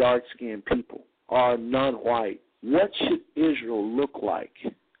predominantly dark-skinned people or non-white, what should Israel look like?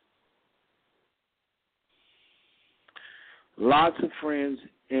 Lots of friends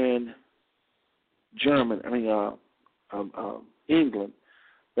in England,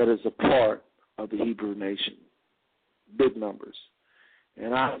 that is a part of the Hebrew nation, big numbers.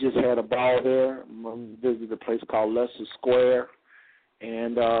 And I just had a ball there. I visited a place called Leicester Square,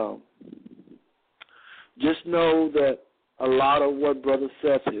 and just know that a lot of what Brother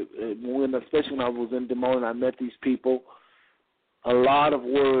Seth, especially when I was in Des Moines and I met these people, a lot of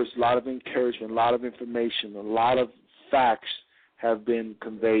words, a lot of encouragement, a lot of information, a lot of facts have been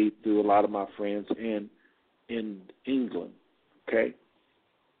conveyed through a lot of my friends in England, okay?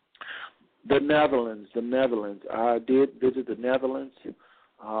 The Netherlands. I did visit the Netherlands,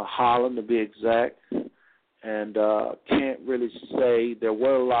 Holland to be exact, and can't really say there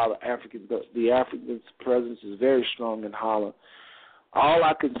were a lot of African. The African presence is very strong in Holland. All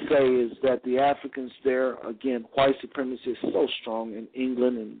I can say is that the Africans there, again, white supremacy is so strong in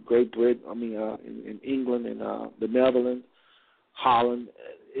England and Great Britain. In England and the Netherlands, Holland.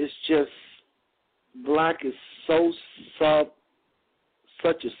 It's just black is such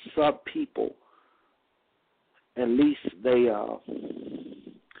a sub people. At least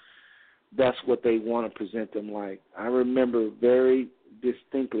that's what they want to present them like. I remember very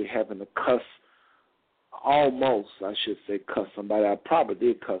distinctly having to cuss, almost, I should say, cuss somebody. I probably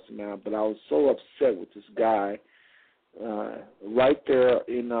did cuss him out, but I was so upset with this guy. Right there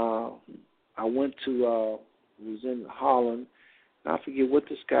I went to, it was in Holland, and I forget what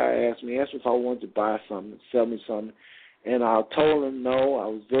this guy asked me. He asked me if I wanted to buy something, sell me something. And I told him no. I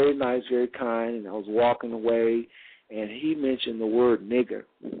was very nice, very kind, and I was walking away, and he mentioned the word nigger.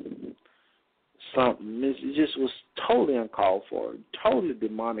 Something. It just was totally uncalled for, totally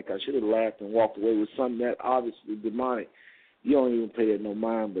demonic. I should have laughed and walked away with something that obviously demonic. You don't even pay that no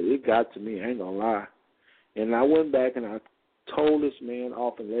mind, but it got to me. I ain't going to lie. And I went back and I told this man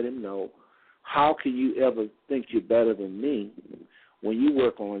off and let him know, how can you ever think you're better than me when you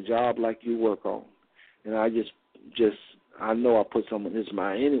work on a job like you work on? And I I know I put something in his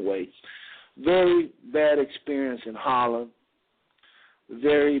mind anyway. Very bad experience in Holland.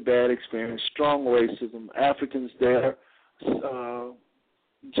 Very bad experience. Strong racism. Africans there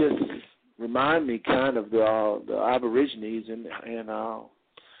just remind me kind of the Aborigines in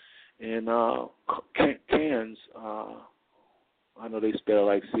Cairns. I know they spell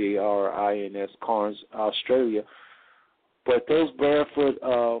like Carins, Cairns, Australia. But those barefoot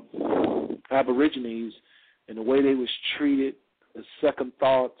Aborigines and the way they was treated, second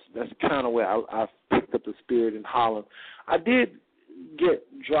thoughts. That's kind of where I picked up the spirit in Holland. I did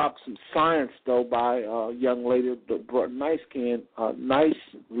drop some science, though, by a young lady, nice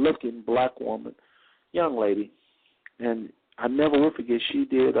looking black woman, young lady. And I never will forget, she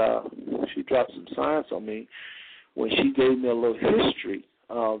dropped some science on me when she gave me a little history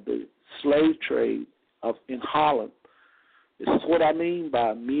of the slave trade in Holland. This is what I mean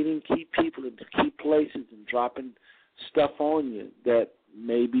by meeting key people in key places and dropping stuff on you that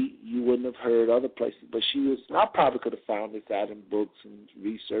maybe you wouldn't have heard other places. But I probably could have found this out in books and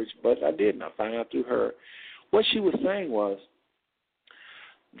research, but I didn't. I found out through her. What she was saying was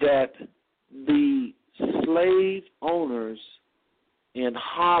that the slave owners in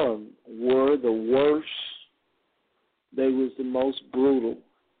Holland were the worst. They was the most brutal,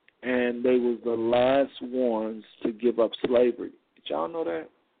 and they was the last ones to give up slavery. Did y'all know that?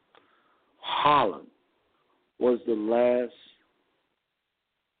 Holland was the last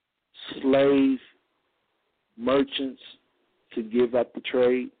slave merchants to give up the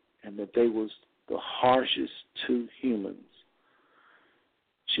trade, and that they was the harshest to humans.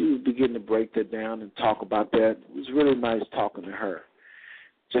 She was beginning to break that down and talk about that. It was really nice talking to her.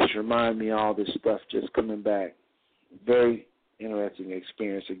 Just remind me of all this stuff just coming back. Very interesting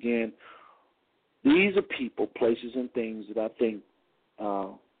experience. Again, these are people, places, and things that I think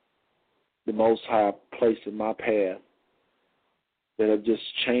the Most High placed in my path that have just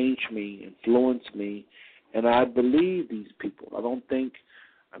changed me, influenced me, and I believe these people.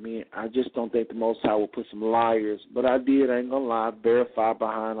 I just don't think the Most High will put some liars, but I did, I ain't going to lie, verify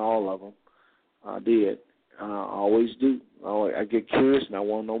behind all of them. I did. I always do. I get curious and I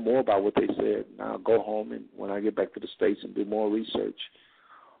want to know more about what they said. And I'll go home and when I get back to the States and do more research.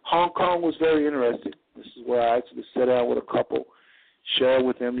 Hong Kong was very interesting. This is where I actually sat down with a couple, shared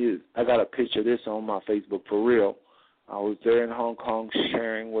with them. I got a picture of this on my Facebook for real. I was there in Hong Kong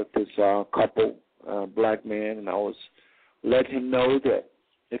sharing with this couple, black man, and I was letting him know that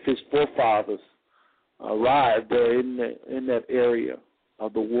if his forefathers arrived there in that area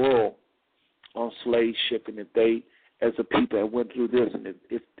of the world on slave shipping, if they as a people have went through this, and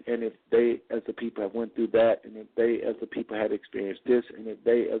if they as a people have went through that, and if they as a people had experienced this, and if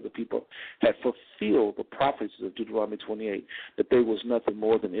they as a people had fulfilled the prophecies of Deuteronomy 28, that they was nothing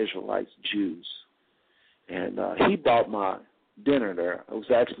more than Israelites, Jews. And he bought my dinner there. It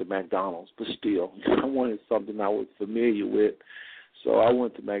was actually McDonald's, but still, I wanted something I was familiar with. So I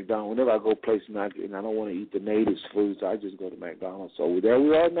went to McDonald's. Whenever I go places and I don't want to eat the natives' foods, I just go to McDonald's. So there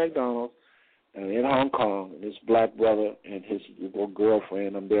we are at McDonald's and in Hong Kong, and this black brother and his little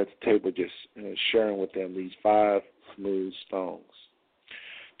girlfriend, I'm there at the table just sharing with them these 5 smooth stones.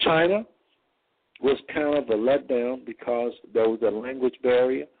 China was kind of a letdown because there was a language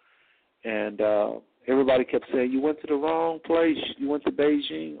barrier, and everybody kept saying, you went to the wrong place. You went to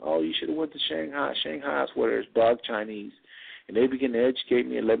Beijing. Oh, you should have went to Shanghai. Shanghai is where there's dark Chinese. And they began to educate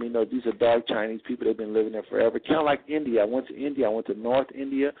me and let me know these are dark Chinese people. They've been living there forever. Kind of like India. I went to India. I went to North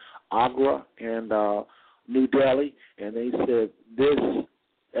India, Agra, and New Delhi. And they said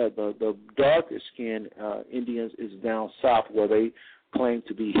the darker skinned Indians is down south where they claim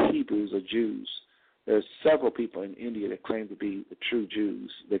to be Hebrews or Jews. There's several people in India that claim to be the true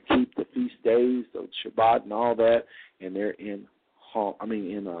Jews that keep the feast days, the Shabbat, and all that, and they're in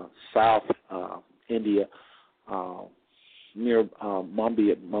South India, near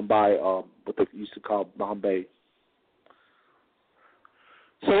Mumbai, what they used to call Bombay.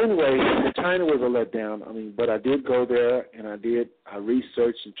 So anyway, China was a letdown. But I did go there, and I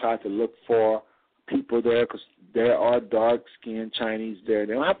researched and tried to look for people there because there are dark-skinned Chinese there.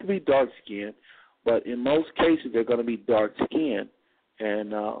 They don't have to be dark-skinned, but in most cases they're going to be dark-skinned,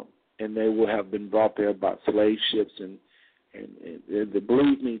 and they will have been brought there by slave ships. And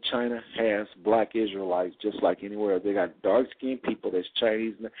believe me, China has black Israelites just like anywhere. They got dark-skinned people. There's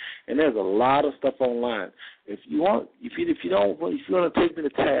Chinese, and there's a lot of stuff online. If you want to take me to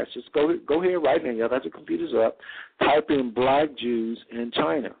task, just go here right now. Y'all got your computers up. Type in black Jews in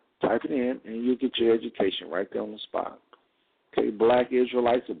China. Type it in, and you'll get your education right there on the spot. Okay, black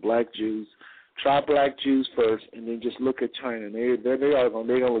Israelites or black Jews. Try black Jews first, and then just look at China. They're going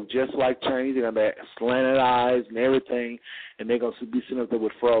to look just like Chinese. They're going to have slanted eyes and everything, and they're going to be sitting up there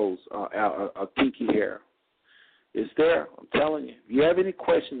with froze, kinky hair. It's there. I'm telling you. If you have any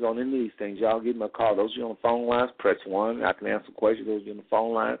questions on any of these things, y'all give me a call. Those of you on the phone lines, press 1. I can answer questions. Those of you on the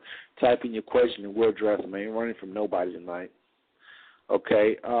phone line, type in your question, and we'll address them. I ain't running from nobody tonight.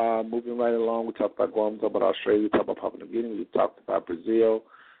 Okay, moving right along, we talked about Guam, we talked about Australia, we talked about Papua New Guinea, we talked about Brazil.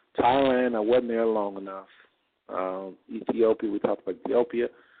 Thailand, I wasn't there long enough. Ethiopia, we talked about Ethiopia.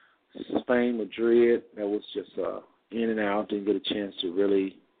 Spain, Madrid, that was just in and out. Didn't get a chance to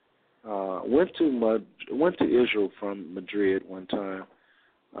really. Went to Israel from Madrid one time,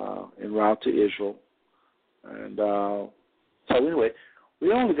 en route to Israel, and so anyway,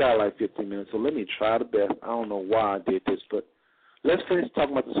 we only got like 15 minutes, so let me try the best. I don't know why I did this, but let's finish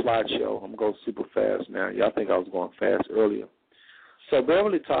talking about the slideshow. I'm going super fast now. Y'all think I was going fast earlier. So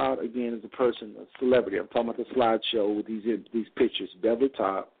Beverly Todd, again, is a person, a celebrity. I'm talking about the slideshow with these pictures. Beverly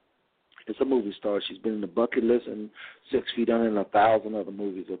Todd is a movie star. She's been in the Bucket List and 6 Feet Under and 1,000 other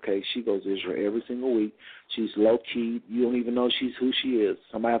movies, okay? She goes to Israel every single week. She's low-key. You don't even know she's who she is.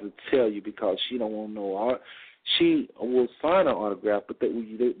 Somebody have to tell you because she don't want to know. She will sign an autograph, but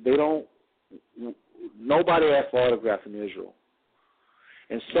they don't. Nobody asks for autograph in Israel.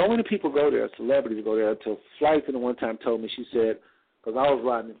 And so many people go there, celebrities go there, until Flight at one time told me, she said, because I was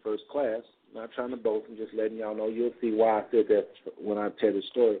riding in first class, not trying to boast, I'm just letting y'all know. You'll see why I said that when I tell the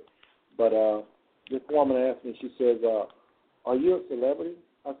story. But this woman asked me, she says, are you a celebrity?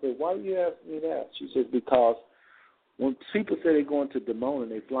 I said, why do you ask me that? She says, because when people say they're going to Dimona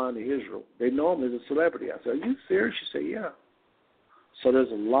and they flying to Israel, they know them as a celebrity. I said, are you serious? She said, yeah. So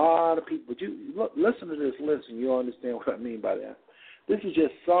there's a lot of people. But you listen to this list and you'll understand what I mean by that. This is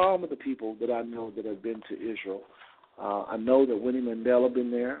just some of the people that I know that have been to Israel. I know that Winnie Mandela been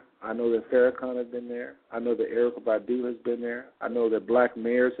there. I know that Farrakhan has been there. I know that Erykah Badu has been there. I know that black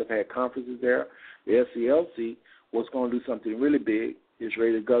mayors have had conferences there. The SCLC was going to do something really big. The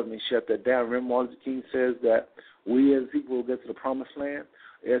Israeli government shut that down. Remember Martin Luther King says that we as people will get to the promised land.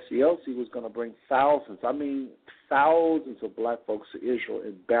 The SCLC was going to bring thousands of black folks to Israel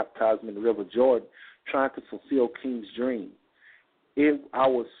and baptize them in the River Jordan, trying to fulfill King's dream. I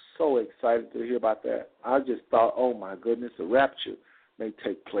was so excited to hear about that. I just thought, oh, my goodness, the rapture may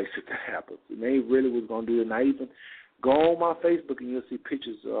take place if that happens. And they really was going to do it. And I even go on my Facebook and you'll see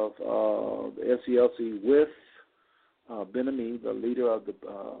pictures of the SCLC with Ben-Ami, the leader of the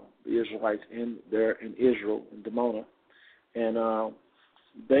Israelites in Israel, in Dimona. And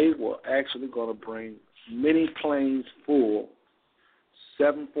they were actually going to bring many planes full,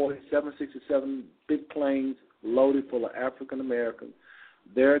 740, 767 big planes loaded full of African Americans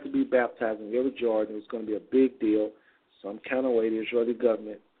there to be baptized in the River Jordan. It was going to be a big deal. Some kind of way the Israeli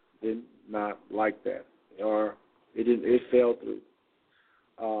government did not like that, or it fell through.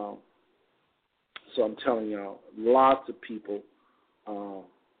 So I'm telling y'all, lots of people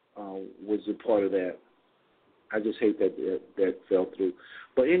was a part of that. I just hate that fell through.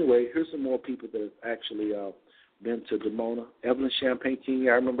 But anyway, here's some more people that have actually been to Dimona. Evelyn Champagne King,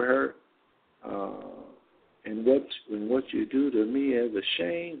 I remember her. And what you do to me is a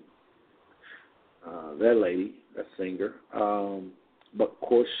shame. That lady, that singer. But of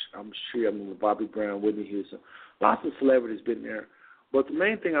course, I'm sure I remember Bobby Brown, Whitney Houston. Lots of celebrities been there. But the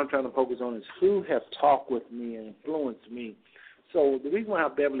main thing I'm trying to focus on is who have talked with me and influenced me. So the reason why I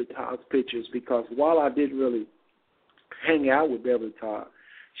have Beverly Todd's pictures because while I didn't really hang out with Beverly Todd,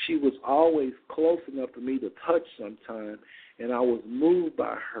 she was always close enough for me to touch sometime, and I was moved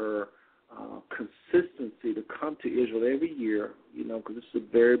by her consistency to come to Israel every year, because this is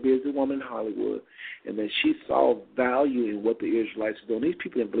a very busy woman in Hollywood, and that she saw value in what the Israelites were doing. These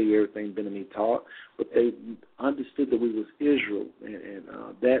people didn't believe everything Ben-Ami taught, but they understood that we was Israel, and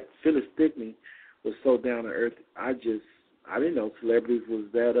that Phyllis Stickney was so down to earth. I didn't know celebrities was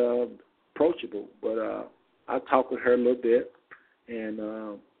that approachable, but I talked with her a little bit,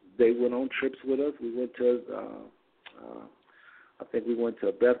 and they went on trips with us. We went to I think we went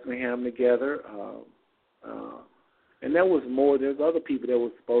to Bethlehem together, and there was more. There's other people that were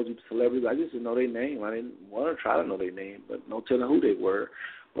supposed to be celebrities. I just didn't know their name. I didn't want to try to know their name, but no telling who they were.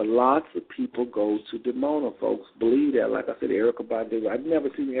 But lots of people go to Dimona, folks. Believe that. Like I said, Erykah Badu. I've never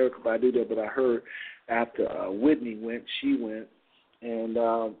seen Erykah Badu there, but I heard after Whitney went, she went. And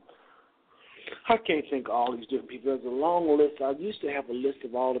I can't think of all these different people. There's a long list. I used to have a list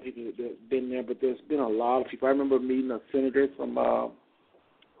of all the people that have been there, but there's been a lot of people. I remember meeting a senator from, where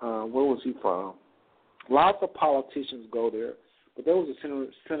was he from? Lots of politicians go there, but there was a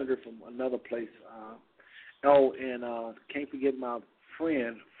senator from another place. Can't forget my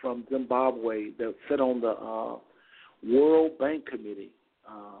friend from Zimbabwe that sat on the World Bank Committee.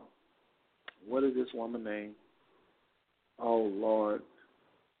 What is this woman's name? Oh, Lord.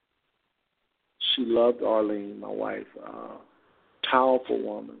 She loved Arlene, my wife. Powerful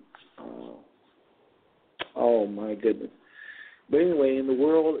woman. Oh, my goodness. But anyway, in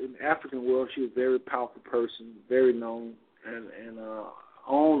the African world, she was a very powerful person, very known, and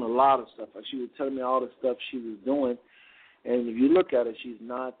owned a lot of stuff. She was telling me all the stuff she was doing. And if you look at her, she's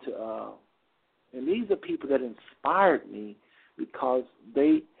not, and these are people that inspired me because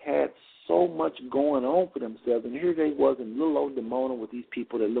they had so much going on for themselves. And here they was in little old Demona with these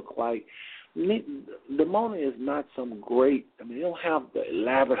people that look like. Demona is not some great, they don't have the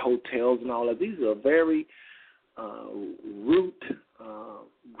elaborate hotels and all that. These are very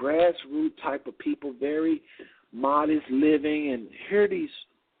grassroots type of people, very modest living. And here are these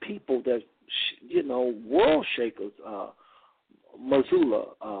people that, world shakers. Missoula,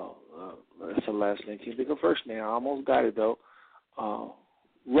 that's her last name. Can't think of her first name. I almost got it though.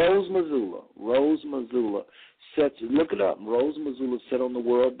 Rose Missoula. Look it up. Rose Missoula sat on the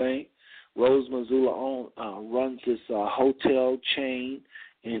World Bank. Rose Missoula runs this hotel chain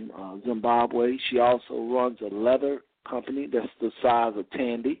in Zimbabwe. She also runs a leather company that's the size of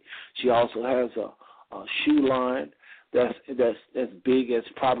Tandy. She also has a shoe line that's as big as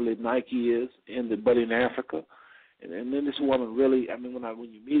probably Nike is but in Africa. And then this woman really,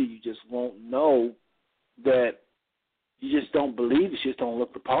 when you meet her, you just won't know that. You just don't believe it. She just don't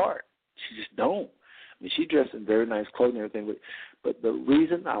look the part. She just don't. She dressed in very nice clothing and everything. But the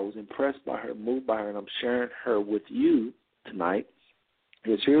reason I was impressed by her, moved by her, and I'm sharing her with you tonight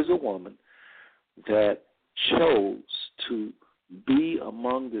is here's a woman that chose to be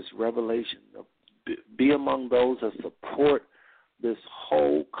among this revelation, be among those that support this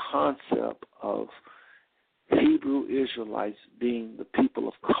whole concept of Hebrew Israelites being the people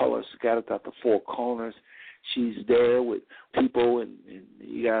of color scattered out the four corners. She's there with people, and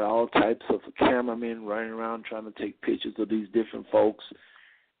you got all types of cameramen running around trying to take pictures of these different folks.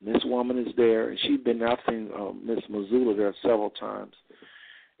 And this woman is there, and she's been there. I've seen Miss Missoula there several times,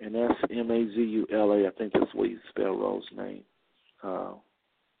 and that's Mazula. I think that's the way you spell Rose's name.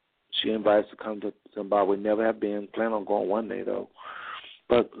 She invites to come to Zimbabwe. Never have been. Plan on going one day, though.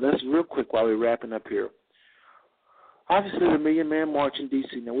 But let's real quick while we're wrapping up here. Obviously, the Million Man March in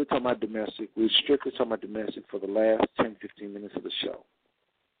D.C. Now, we're talking about domestic. We're strictly talking about domestic for the last 10, 15 minutes of the show.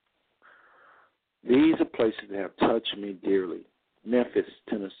 These are places that have touched me dearly. Memphis,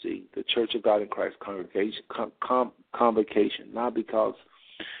 Tennessee, the Church of God in Christ congregation, convocation, not because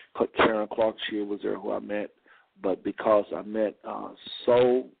Karen Clarkshire was there who I met, but because I met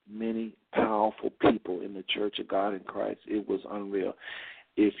so many powerful people in the Church of God in Christ. It was unreal.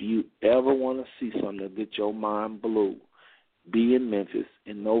 If you ever want to see something that get your mind blue, be in Memphis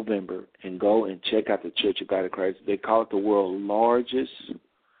in November and go and check out the Church of God in Christ. They call it the world's largest.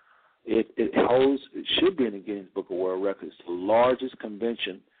 It should be in the Guinness Book of World Records. The largest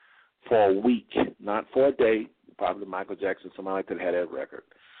convention for a week, not for a day. Probably Michael Jackson, somebody like that had that record.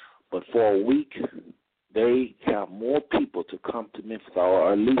 But for a week, they have more people to come to Memphis,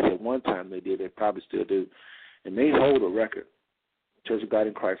 or at least at one time they did. They probably still do, and they hold a record. Church of God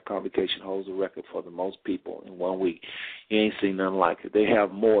in Christ Convocation holds a record for the most people in 1 week. You ain't seen nothing like it. They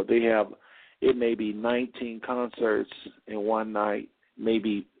have more. It may be 19 concerts in one night,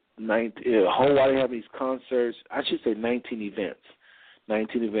 maybe 19. A whole lot of having these concerts. I should say 19 events.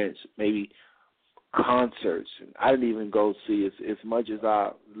 19 events, maybe concerts. And I didn't even go see as much as I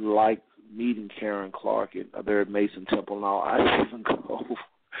like meeting Karen Clark and there at Mason Temple and all. I didn't even go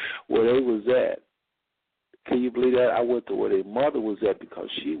where they was at. Can you believe that? I went to where their mother was at because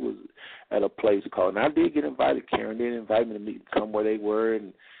she was at a place called, and I did get invited. Karen did invite me to come where they were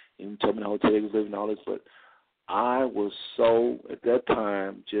and told me the hotel they was living and all this, but I was so, at that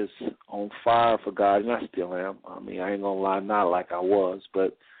time, just on fire for God, and I still am. I ain't going to lie, not like I was,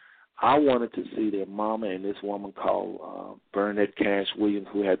 but I wanted to see their mama and this woman called Burnett Cash Williams,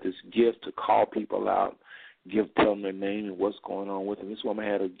 who had this gift to call people out, tell them their name and what's going on with them. This woman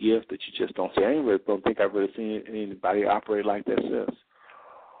had a gift that you just don't see. I don't think I've really seen anybody operate like that since.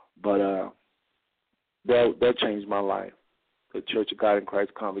 But that changed my life. The Church of God in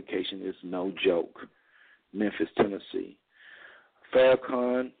Christ Convocation is no joke. Memphis, Tennessee.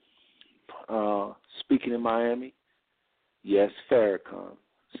 Farrakhan speaking in Miami. Yes, Farrakhan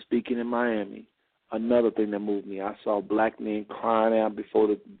speaking in Miami. Another thing that moved me, I saw black men crying out before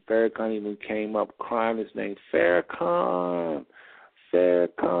the Farrakhan even came up, crying his name, Farrakhan,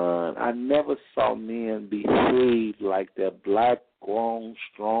 Farrakhan. I never saw men behave like that. Black, grown,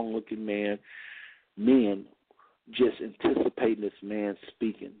 strong-looking men just anticipating this man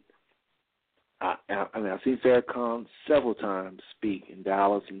speaking. I've seen Farrakhan several times speak in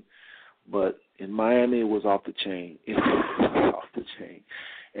Dallas, but in Miami it was off the chain. It was off the chain.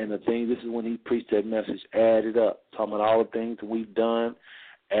 And the thing, this is when he preached that message, add it up, talking about all the things that we've done,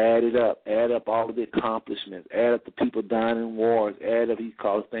 add up all of the accomplishments, add up the people dying in wars, add up, he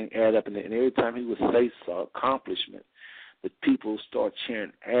called the thing, add up, and every time he would say some accomplishment, the people would start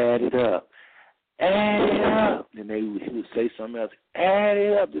cheering, add it up, and he would say something else, add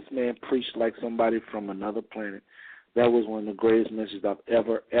it up. This man preached like somebody from another planet. That was one of the greatest messages I've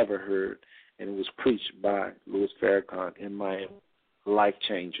ever heard, and it was preached by Louis Farrakhan in Miami. Life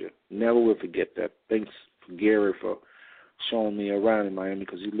changer. Never will forget that. Thanks for Gary for showing me around in Miami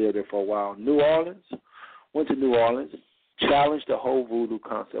because he lived there for a while. New Orleans. Went to New Orleans. Challenged the whole voodoo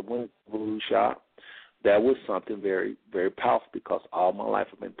concept. Went to the voodoo shop. That was something very, very powerful because all my life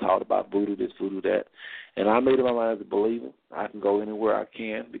I've been taught about voodoo this, voodoo that. And I made up my mind as a believer. I can go anywhere I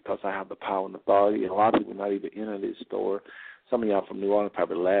can because I have the power and authority. And a lot of people not even enter this store. Some of y'all from New Orleans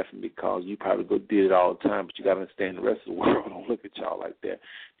probably laughing because you probably go did it all the time, but you got to understand the rest of the world don't look at y'all like that.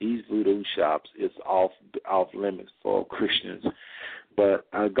 These voodoo shops is off limits for Christians. But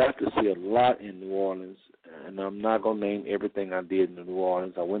I got to see a lot in New Orleans, and I'm not going to name everything I did in New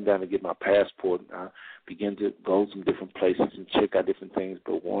Orleans. I went down to get my passport, and I began to go to some different places and check out different things.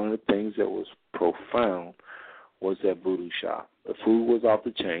 But one of the things that was profound was that voodoo shop. The food was off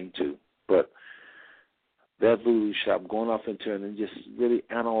the chain, too. But that voodoo shop, going off into it and just really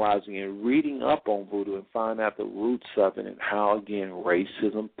analyzing and reading up on voodoo and finding out the roots of it and how, again,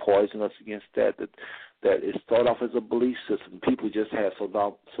 racism poisoned us against that it started off as a belief system. People just had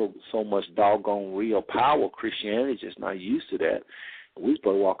so much doggone real power. Christianity is just not used to that. We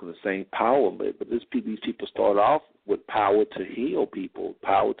supposed to walk in the same power, but these people started off with power to heal people,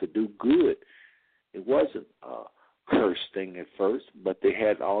 power to do good. It wasn't curse thing at first, but they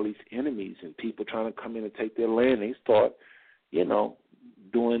had all these enemies and people trying to come in and take their land. They start,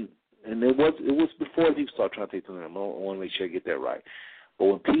 doing, and it was before people started trying to take their land. I want to make sure I get that right. But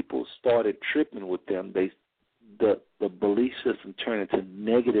when people started tripping with them, the belief system turned into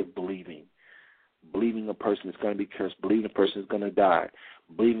negative believing. Believing a person is going to be cursed, believing a person is going to die,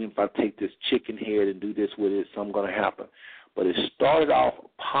 believing if I take this chicken head and do this with it, something's going to happen. But it started off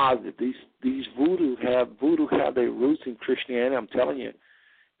positive. These voodoo have their roots in Christianity. I'm telling you,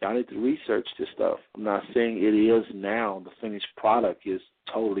 y'all need to research this stuff. I'm not saying it is now. The finished product is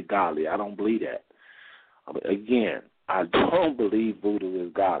totally godly. I don't believe that. Again, I don't believe voodoo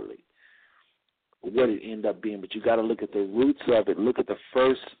is godly. What it ended up being, but you got to look at the roots of it. Look at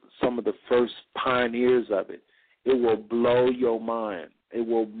some of the first pioneers of it. It will blow your mind. It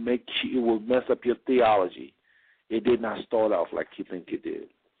will mess up your theology. It did not start off like you think it did.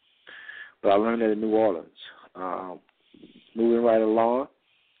 But I learned that in New Orleans. Moving right along.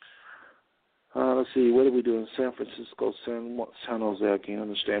 Let's see, what did we do in San Francisco, San Jose? I can't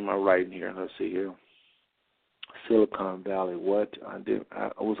understand my writing here. Let's see here. Silicon Valley. What I did? I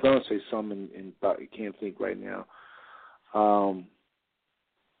was going to say something, but I can't think right now.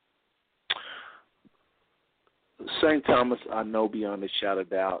 St. Thomas, I know beyond a shadow of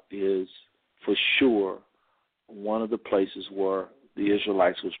doubt, is for sure one of the places where the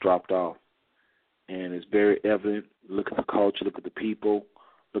Israelites was dropped off. And it's very evident. Look at the culture, look at the people,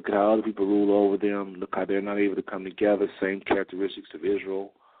 look at how other people rule over them, look how they're not able to come together, same characteristics of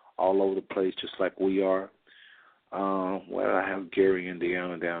Israel all over the place, just like we are. Well, I have Gary,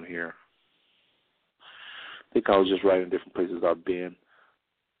 Indiana down here. I think I was just writing different places I've been.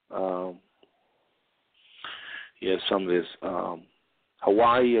 Some of this.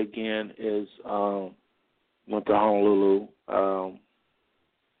 Hawaii, again, is went to Honolulu.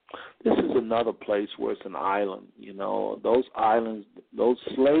 This is another place where it's an island. Those islands, those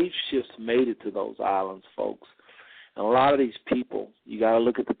slave ships made it to those islands, folks. And a lot of these people, you got to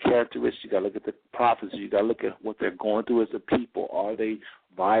look at the characteristics, you got to look at the prophecy, you got to look at what they're going through as a people. Are they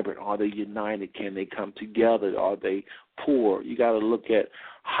vibrant? Are they united? Can they come together? Are they poor? You got to look at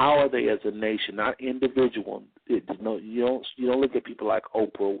how are they as a nation, not individual. You don't look at people like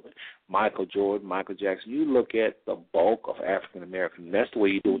Oprah, Michael Jordan, Michael Jackson. You look at the bulk of African Americans. That's the way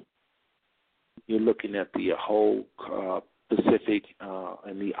you do it. You're looking at the whole Pacific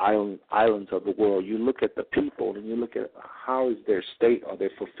and the islands of the world. You look at the people and you look at how is their state, are they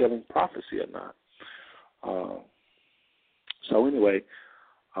fulfilling prophecy or not. So anyway,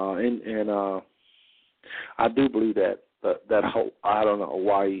 I do believe that whole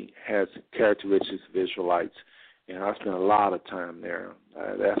Hawaii has characteristics of Israelites, and I spent a lot of time there.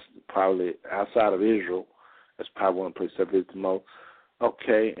 That's probably outside of Israel. That's probably one place I visit the most.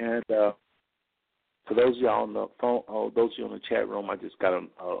 Okay, and for those of y'all on the phone, those of you on the chat room, I just got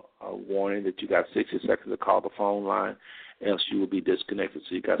a warning that you got 60 seconds to call the phone line, else you will be disconnected.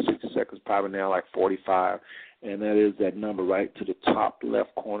 So you got 60 seconds, probably now like 45, and that is that number right to the top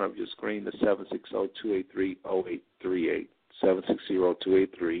left corner of your screen, the 760-283-0838,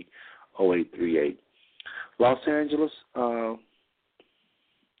 760-283-0838. Los Angeles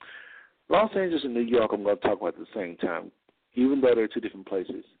and New York I'm going to talk about at the same time, even though they're two different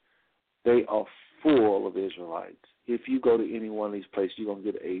places. They are full of Israelites. If you go to any one of these places, you're going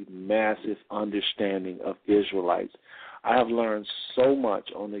to get a massive understanding of Israelites. I have learned so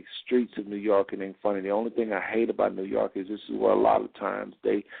much on the streets of New York, and ain't funny. The only thing I hate about New York is this is where a lot of times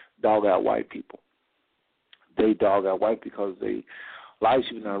they dog out white people. They dog out white because a lot of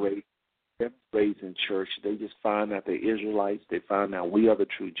people not raised in church. They just find out they're Israelites. They find out we are the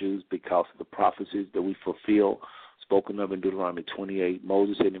true Jews because of the prophecies that we fulfill, spoken of in Deuteronomy 28.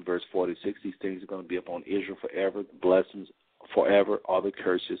 Moses said in verse 46, these things are going to be upon Israel forever, the blessings forever, or the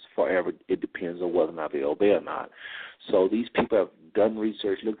curses forever. It depends on whether or not they obey or not. So these people have done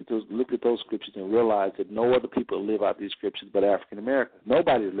research, look at those scriptures, and realize that no other people live out these scriptures but African Americans.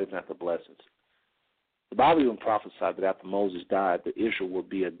 Nobody is living out the blessings. The Bible even prophesied that after Moses died, that Israel would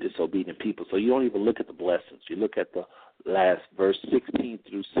be a disobedient people. So you don't even look at the blessings. You look at the last verse 16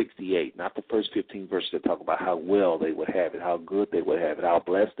 through 68, not the first 15 verses that talk about how well they would have it, how good they would have it, how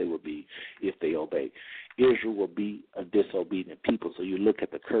blessed they would be if they obey. Israel will be a disobedient people. So you look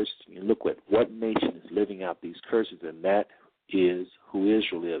at the curses, and you look at what nation is living out these curses, and that is who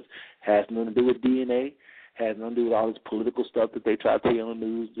Israel is. Has nothing to do with DNA. Has nothing to do with all this political stuff that they try to tell on the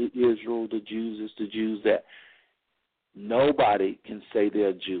news, Israel, the Jews, this, the Jews, that. Nobody can say they're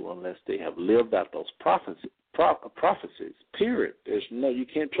a Jew unless they have lived out those prophecies, period. You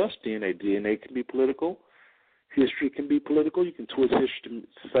can't trust DNA. DNA can be political. History can be political. You can twist history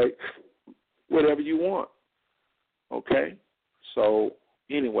to say whatever you want. Okay? So,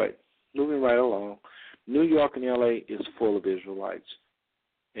 anyway, moving right along, New York and L.A. is full of Israelites,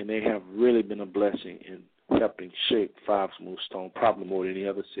 and they have really been a blessing in helping shape Five Smooth Stone, probably more than any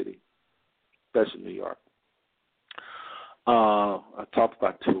other city, especially New York. I talked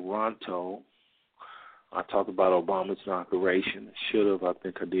about Toronto. I talked about Obama's inauguration. Should have, I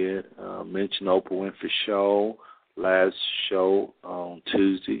think I did. Mention Oprah Winfrey show, last show on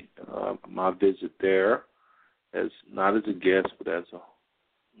Tuesday. My visit there, not as a guest, but as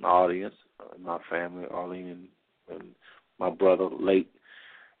an audience. My family, Arlene and my brother, late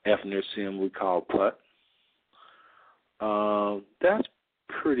Efner Sim, we call Putt. That's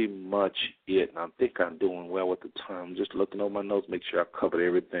pretty much it, and I think I'm doing well with the time. Just looking over my notes, make sure I covered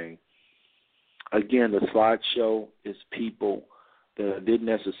everything. Again, the slideshow is people that didn't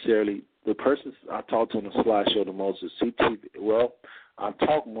necessarily, the persons I talked to on the slideshow the most is CTV. Well, I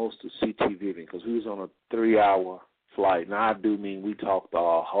talked most to CT Vivian because we was on a 3-hour flight, and I do mean we talked a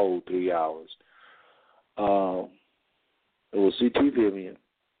whole 3 hours. It was CT Vivian.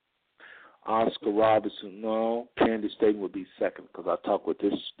 Oscar Robertson, no. Candy Staten would be second because I talked with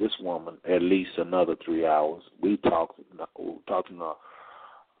this woman at least another 3 hours. We talked in the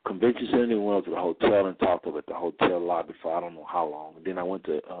convention center, we went to the hotel and talked to her at the hotel lobby for I don't know how long. And then I went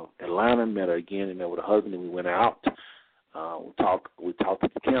to Atlanta, met her again, and met with her husband, and we went out. We talked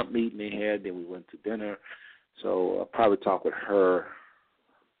at the camp meeting they had, then we went to dinner. So I'll probably talk with her,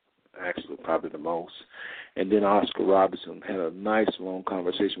 actually probably the most. And then Oscar Robertson, had a nice long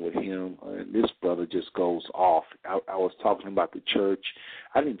conversation with him, and this brother just goes off. I was talking about the church.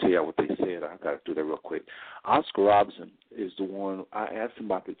 I didn't tell you what they said. I got to do that real quick. Oscar Robertson is the one, I asked him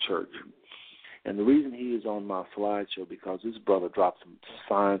about the church. And the reason he is on my slideshow because this brother dropped some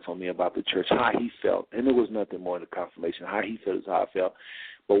signs on me about the church, how he felt. And it was nothing more than confirmation. How he felt is how I felt.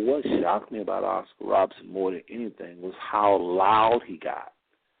 But what shocked me about Oscar Robertson more than anything was how loud he got.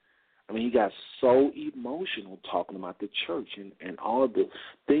 I mean, he got so emotional talking about the church and all of the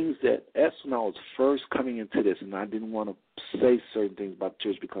things that's when I was first coming into this, and I didn't want to say certain things about the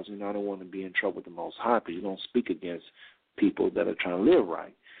church because, I don't want to be in trouble with the Most High because you don't speak against people that are trying to live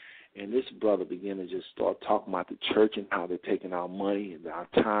right. And this brother began to just start talking about the church and how they're taking our money and our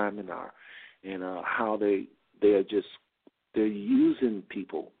time and how they're using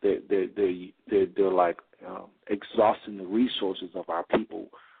people. They're like exhausting the resources of our people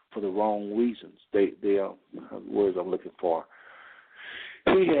for the wrong reasons. They are words I'm looking for.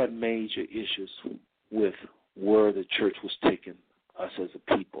 He had major issues with where the church was taking us as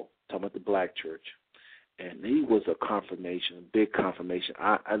a people, talking about the black church. And he was a confirmation, a big confirmation.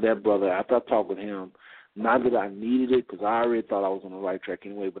 That brother, after I talked with him, not that I needed it because I already thought I was on the right track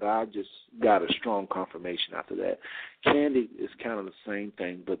anyway, but I just got a strong confirmation after that. Candy is kind of the same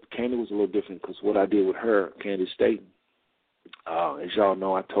thing, but Candy was a little different because what I did with her, Candy Staten, as y'all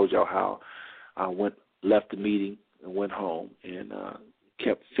know, I told y'all how I left the meeting and went home and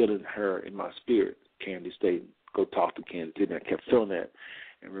kept feeling her in my spirit. Candy Staten, go talk to Candy Staten. I kept feeling that.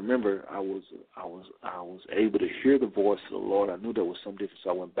 And remember, I was able to hear the voice of the Lord. I knew there was some difference. So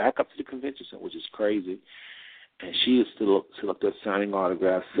I went back up to the convention center, which is crazy. And she is still up there signing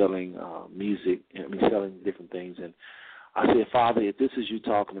autographs, selling music, selling different things. And I said, Father, if this is you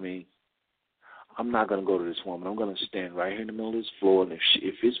talking to me, I'm not going to go to this woman. I'm going to stand right here in the middle of this floor, and if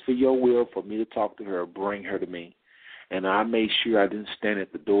it's for your will for me to talk to her, bring her to me. And I made sure I didn't stand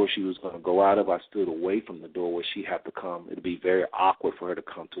at the door she was going to go out of. I stood away from the door where she had to come. It would be very awkward for her to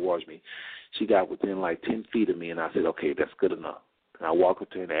come towards me. She got within like 10 feet of me, and I said, okay, that's good enough. And I walked up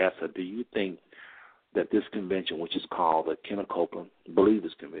to her and asked her, do you think that this convention, which is called the Kenneth Copeland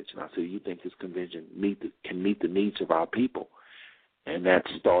Believers Convention, I said, do you think this convention can meet the needs of our people? And that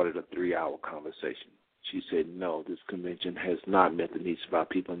started a 3-hour conversation. She said, no, this convention has not met the needs of our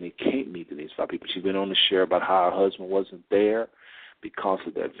people, and it can't meet the needs of our people. She went on to share about how her husband wasn't there because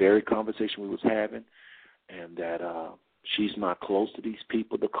of that very conversation we was having, and that she's not close to these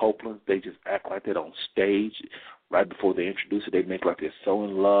people, the Copelands. They just act like they're on stage. Right before they introduce her, they make like they're so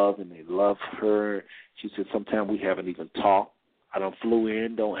in love, and they love her. She said, sometimes we haven't even talked. I done flew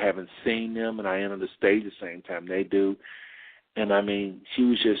in, haven't seen them, and I enter the stage the same time they do. And, I mean, she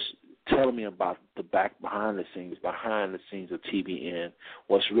was just telling me about the behind the scenes of TBN,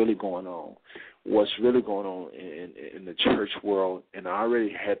 what's really going on in the church world. And I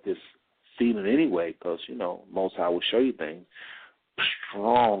already had this feeling anyway because, Most High will show you things,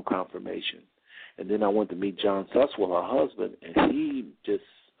 strong confirmation. And then I went to meet John Suswell, her husband, and he just,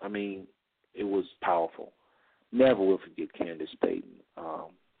 it was powerful. Never will forget Candace Dayton.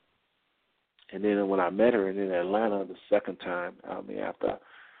 And then when I met her in Atlanta the second time, after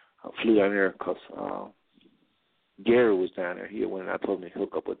I flew down there because Gary was down there. He had went and I told him to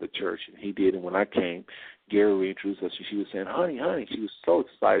hook up with the church, and he did. And when I came, Gary reintroduced us, and she was saying, honey. She was so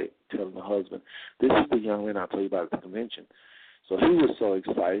excited, telling her husband, this is the young man I told you about at the convention. So he was so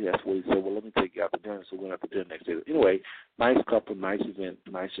excited. That's what he said, well, let me take you out to dinner. So we went out to dinner next day. Anyway, nice couple, nice event,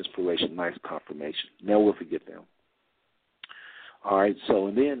 nice inspiration, nice confirmation. Never will forget them. All right, so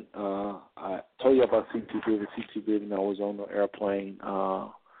and then I told you about C2 Vivian. I was on the airplane. I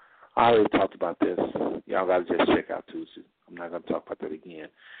already talked about this. Y'all got to just check out Tuesday. I'm not going to talk about that again.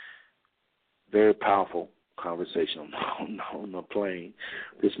 Very powerful conversation on the plane.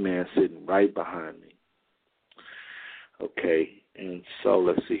 This man sitting right behind me. Okay, and so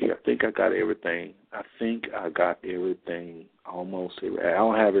let's see here. I think I got everything. Almost everything. I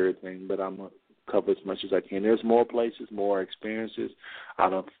don't have everything, but I'm going to cover as much as I can. There's more places, more experiences. I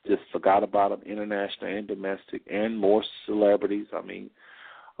don't just forgot about them, international and domestic, and more celebrities.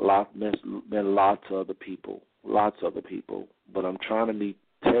 Met lots of other people. But I'm trying to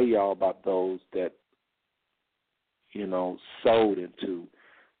tell y'all about those that, sold into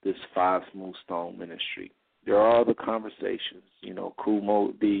this Five Smooth Stone ministry. There are other conversations,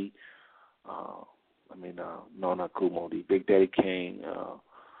 Kumo D, not Kumo D, Big Daddy Kane,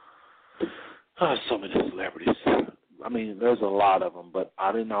 so many celebrities. There's a lot of them, but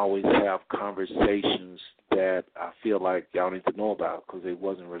I didn't always have conversations that I feel like y'all need to know about because they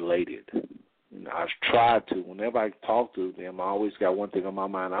wasn't related. I've tried to. Whenever I talk to them, I always got one thing on my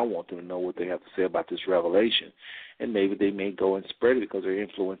mind. I want them to know what they have to say about this revelation. And maybe they may go and spread it because they're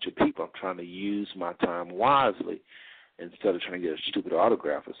influential people. I'm trying to use my time wisely instead of trying to get a stupid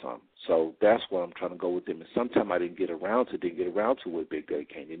autograph or something. So that's why I'm trying to go with them. And sometimes I didn't get around to it with Big Daddy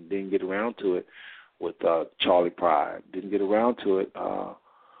Kane. Didn't get around to it with Charlie Pride. Didn't get around to it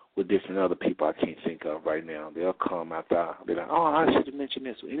with different other people I can't think of right now. They'll come after they're like, I should have mentioned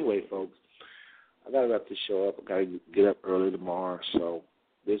this. So anyway, folks, I got to wrap this show up. I got to get up early tomorrow. So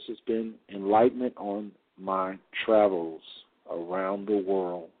this has been Enlightenment on my travels around the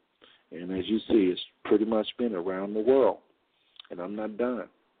world. And as you see, it's pretty much been around the world. And I'm not done.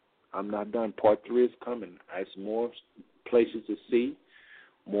 Part 3 is coming. I have more places to see,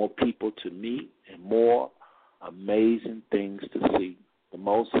 more people to meet, and more amazing things to see. The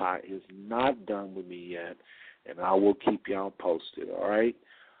Most High is not done with me yet, and I will keep y'all posted, all right?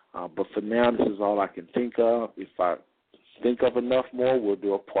 But for now, this is all I can think of. If I think of enough more, we'll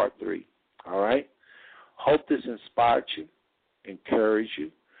do a part 3, all right? Hope this inspired you, encouraged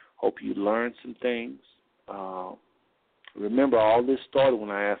you. Hope you learned some things. Remember, all this started when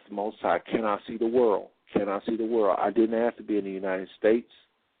I asked the Most High, can I see the world? Can I see the world? I didn't ask to be in the United States.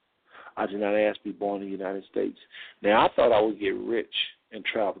 I did not ask to be born in the United States. Now, I thought I would get rich and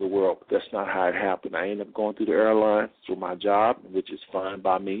travel the world, but that's not how it happened. I ended up going through the airlines through my job, which is fine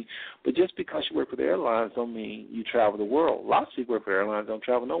by me. But just because you work for the airlines don't mean you travel the world. Lots of people work for airlines don't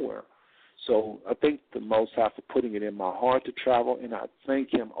travel nowhere. So I thank the Most High for putting it in my heart to travel, and I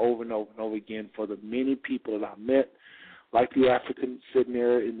thank him over and over and over again for the many people that I met, like the African sitting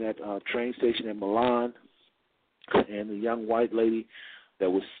there in that train station in Milan, and the young white lady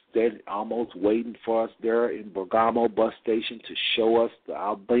that was almost waiting for us there in Bergamo bus station to show us the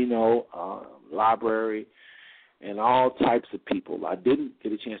albino library, and all types of people. I didn't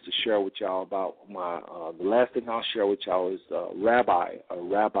get a chance to share with y'all about the last thing I'll share with y'all is a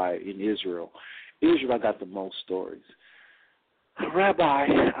rabbi in Israel. Israel, I got the most stories. A rabbi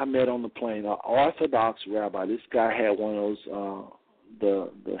I met on the plane, an Orthodox rabbi. This guy had one of those,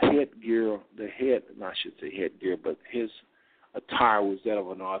 the headgear, I should say headgear, but his attire was that of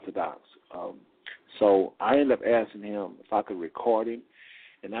an Orthodox. So I ended up asking him if I could record him,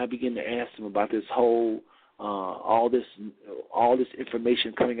 and I began to ask him about this whole all this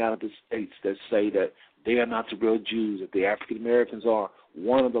information coming out of the states that say that they are not the real Jews, that the African Americans are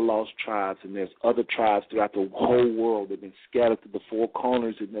one of the lost tribes, and there's other tribes throughout the whole world that have been scattered to the four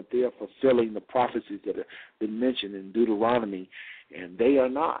corners, and that they are fulfilling the prophecies that have been mentioned in Deuteronomy, and they are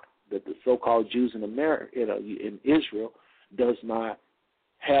not. That the so-called Jews in America, in Israel,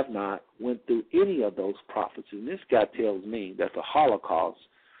 have not went through any of those prophecies. And this guy tells me that the Holocaust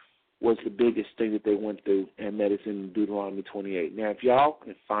was the biggest thing that they went through, and that is in Deuteronomy 28. Now, if y'all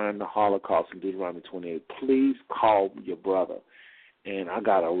can find the Holocaust in Deuteronomy 28, please call your brother, and I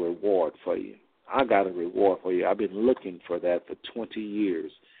got a reward for you. I've been looking for that for 20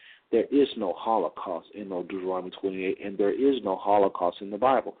 years. There is no Holocaust in no Deuteronomy 28, and there is no Holocaust in the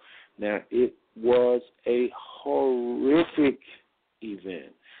Bible. Now, it was a horrific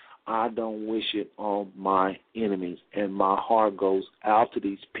event. I don't wish it on my enemies, and my heart goes out to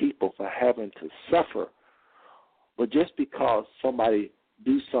these people for having to suffer. But just because somebody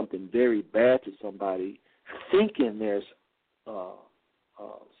do something very bad to somebody, thinking there's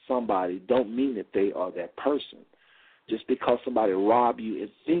somebody, don't mean that they are that person. Just because somebody rob you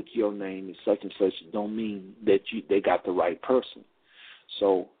and think your name is such and such, don't mean that they got the right person.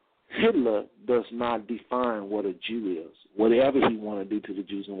 So Hitler does not define what a Jew is. Whatever he wanted to do to the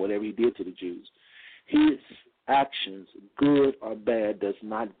Jews and whatever he did to the Jews, his actions, good or bad, does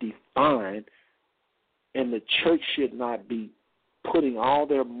not define, and the church should not be putting all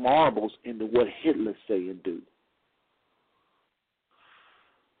their marbles into what Hitler say and do.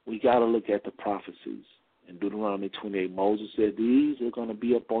 We got to look at the prophecies. In Deuteronomy 28, Moses said, these are going to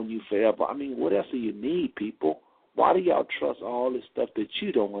be upon you forever. I mean, what else do you need, people? Why do y'all trust all this stuff that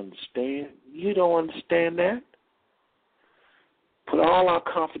you don't understand? You don't understand that? Put all our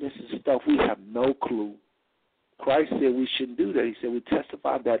confidence in stuff we have no clue. Christ said we shouldn't do that. He said we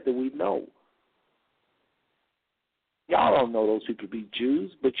testify that we know. Y'all don't know those people to be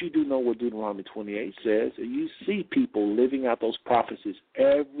Jews, but you do know what Deuteronomy 28 says. And you see people living out those prophecies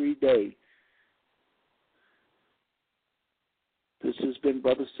every day. This has been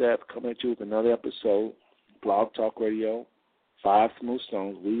Brother Seth coming at you with another episode, Blog Talk Radio, 5 Smooth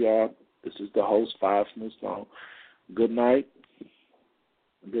Stones. This is the host, 5 Smooth Stones. Good night,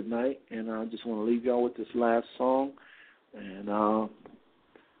 and I just want to leave y'all with this last song, and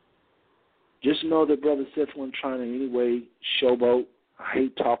just know that Brother Seth wasn't trying to in any way showboat. I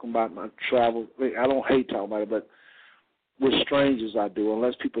hate talking about my travel. I don't hate talking about it, but with strangers I do.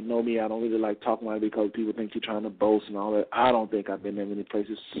 Unless people know me, I don't really like talking about it because people think you're trying to boast and all that. I don't think I've been that many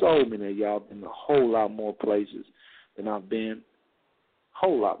places. So many of y'all have been a whole lot more places than I've been.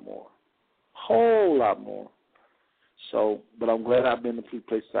 Whole lot more. So, but I'm glad I've been to 3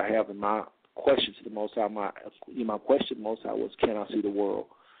 places I have. And my question to the Most High, my question to the Most High was, can I see the world?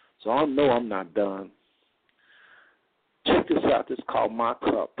 So I know I'm not done. Check this out. This is called My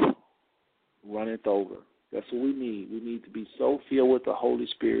Cup Runneth Over. That's what we need. We need to be so filled with the Holy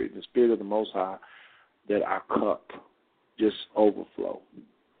Spirit, the Spirit of the Most High, that our cup just overflow.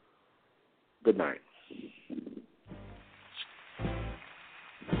 Good night.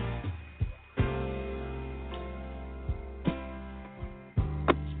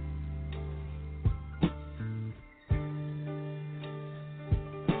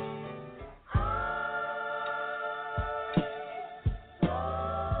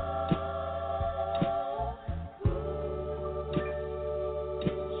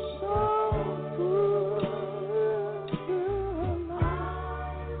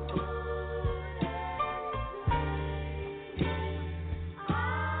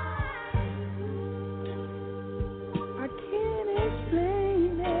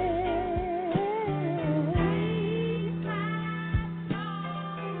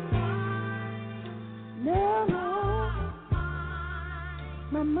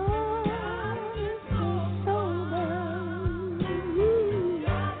 My mind is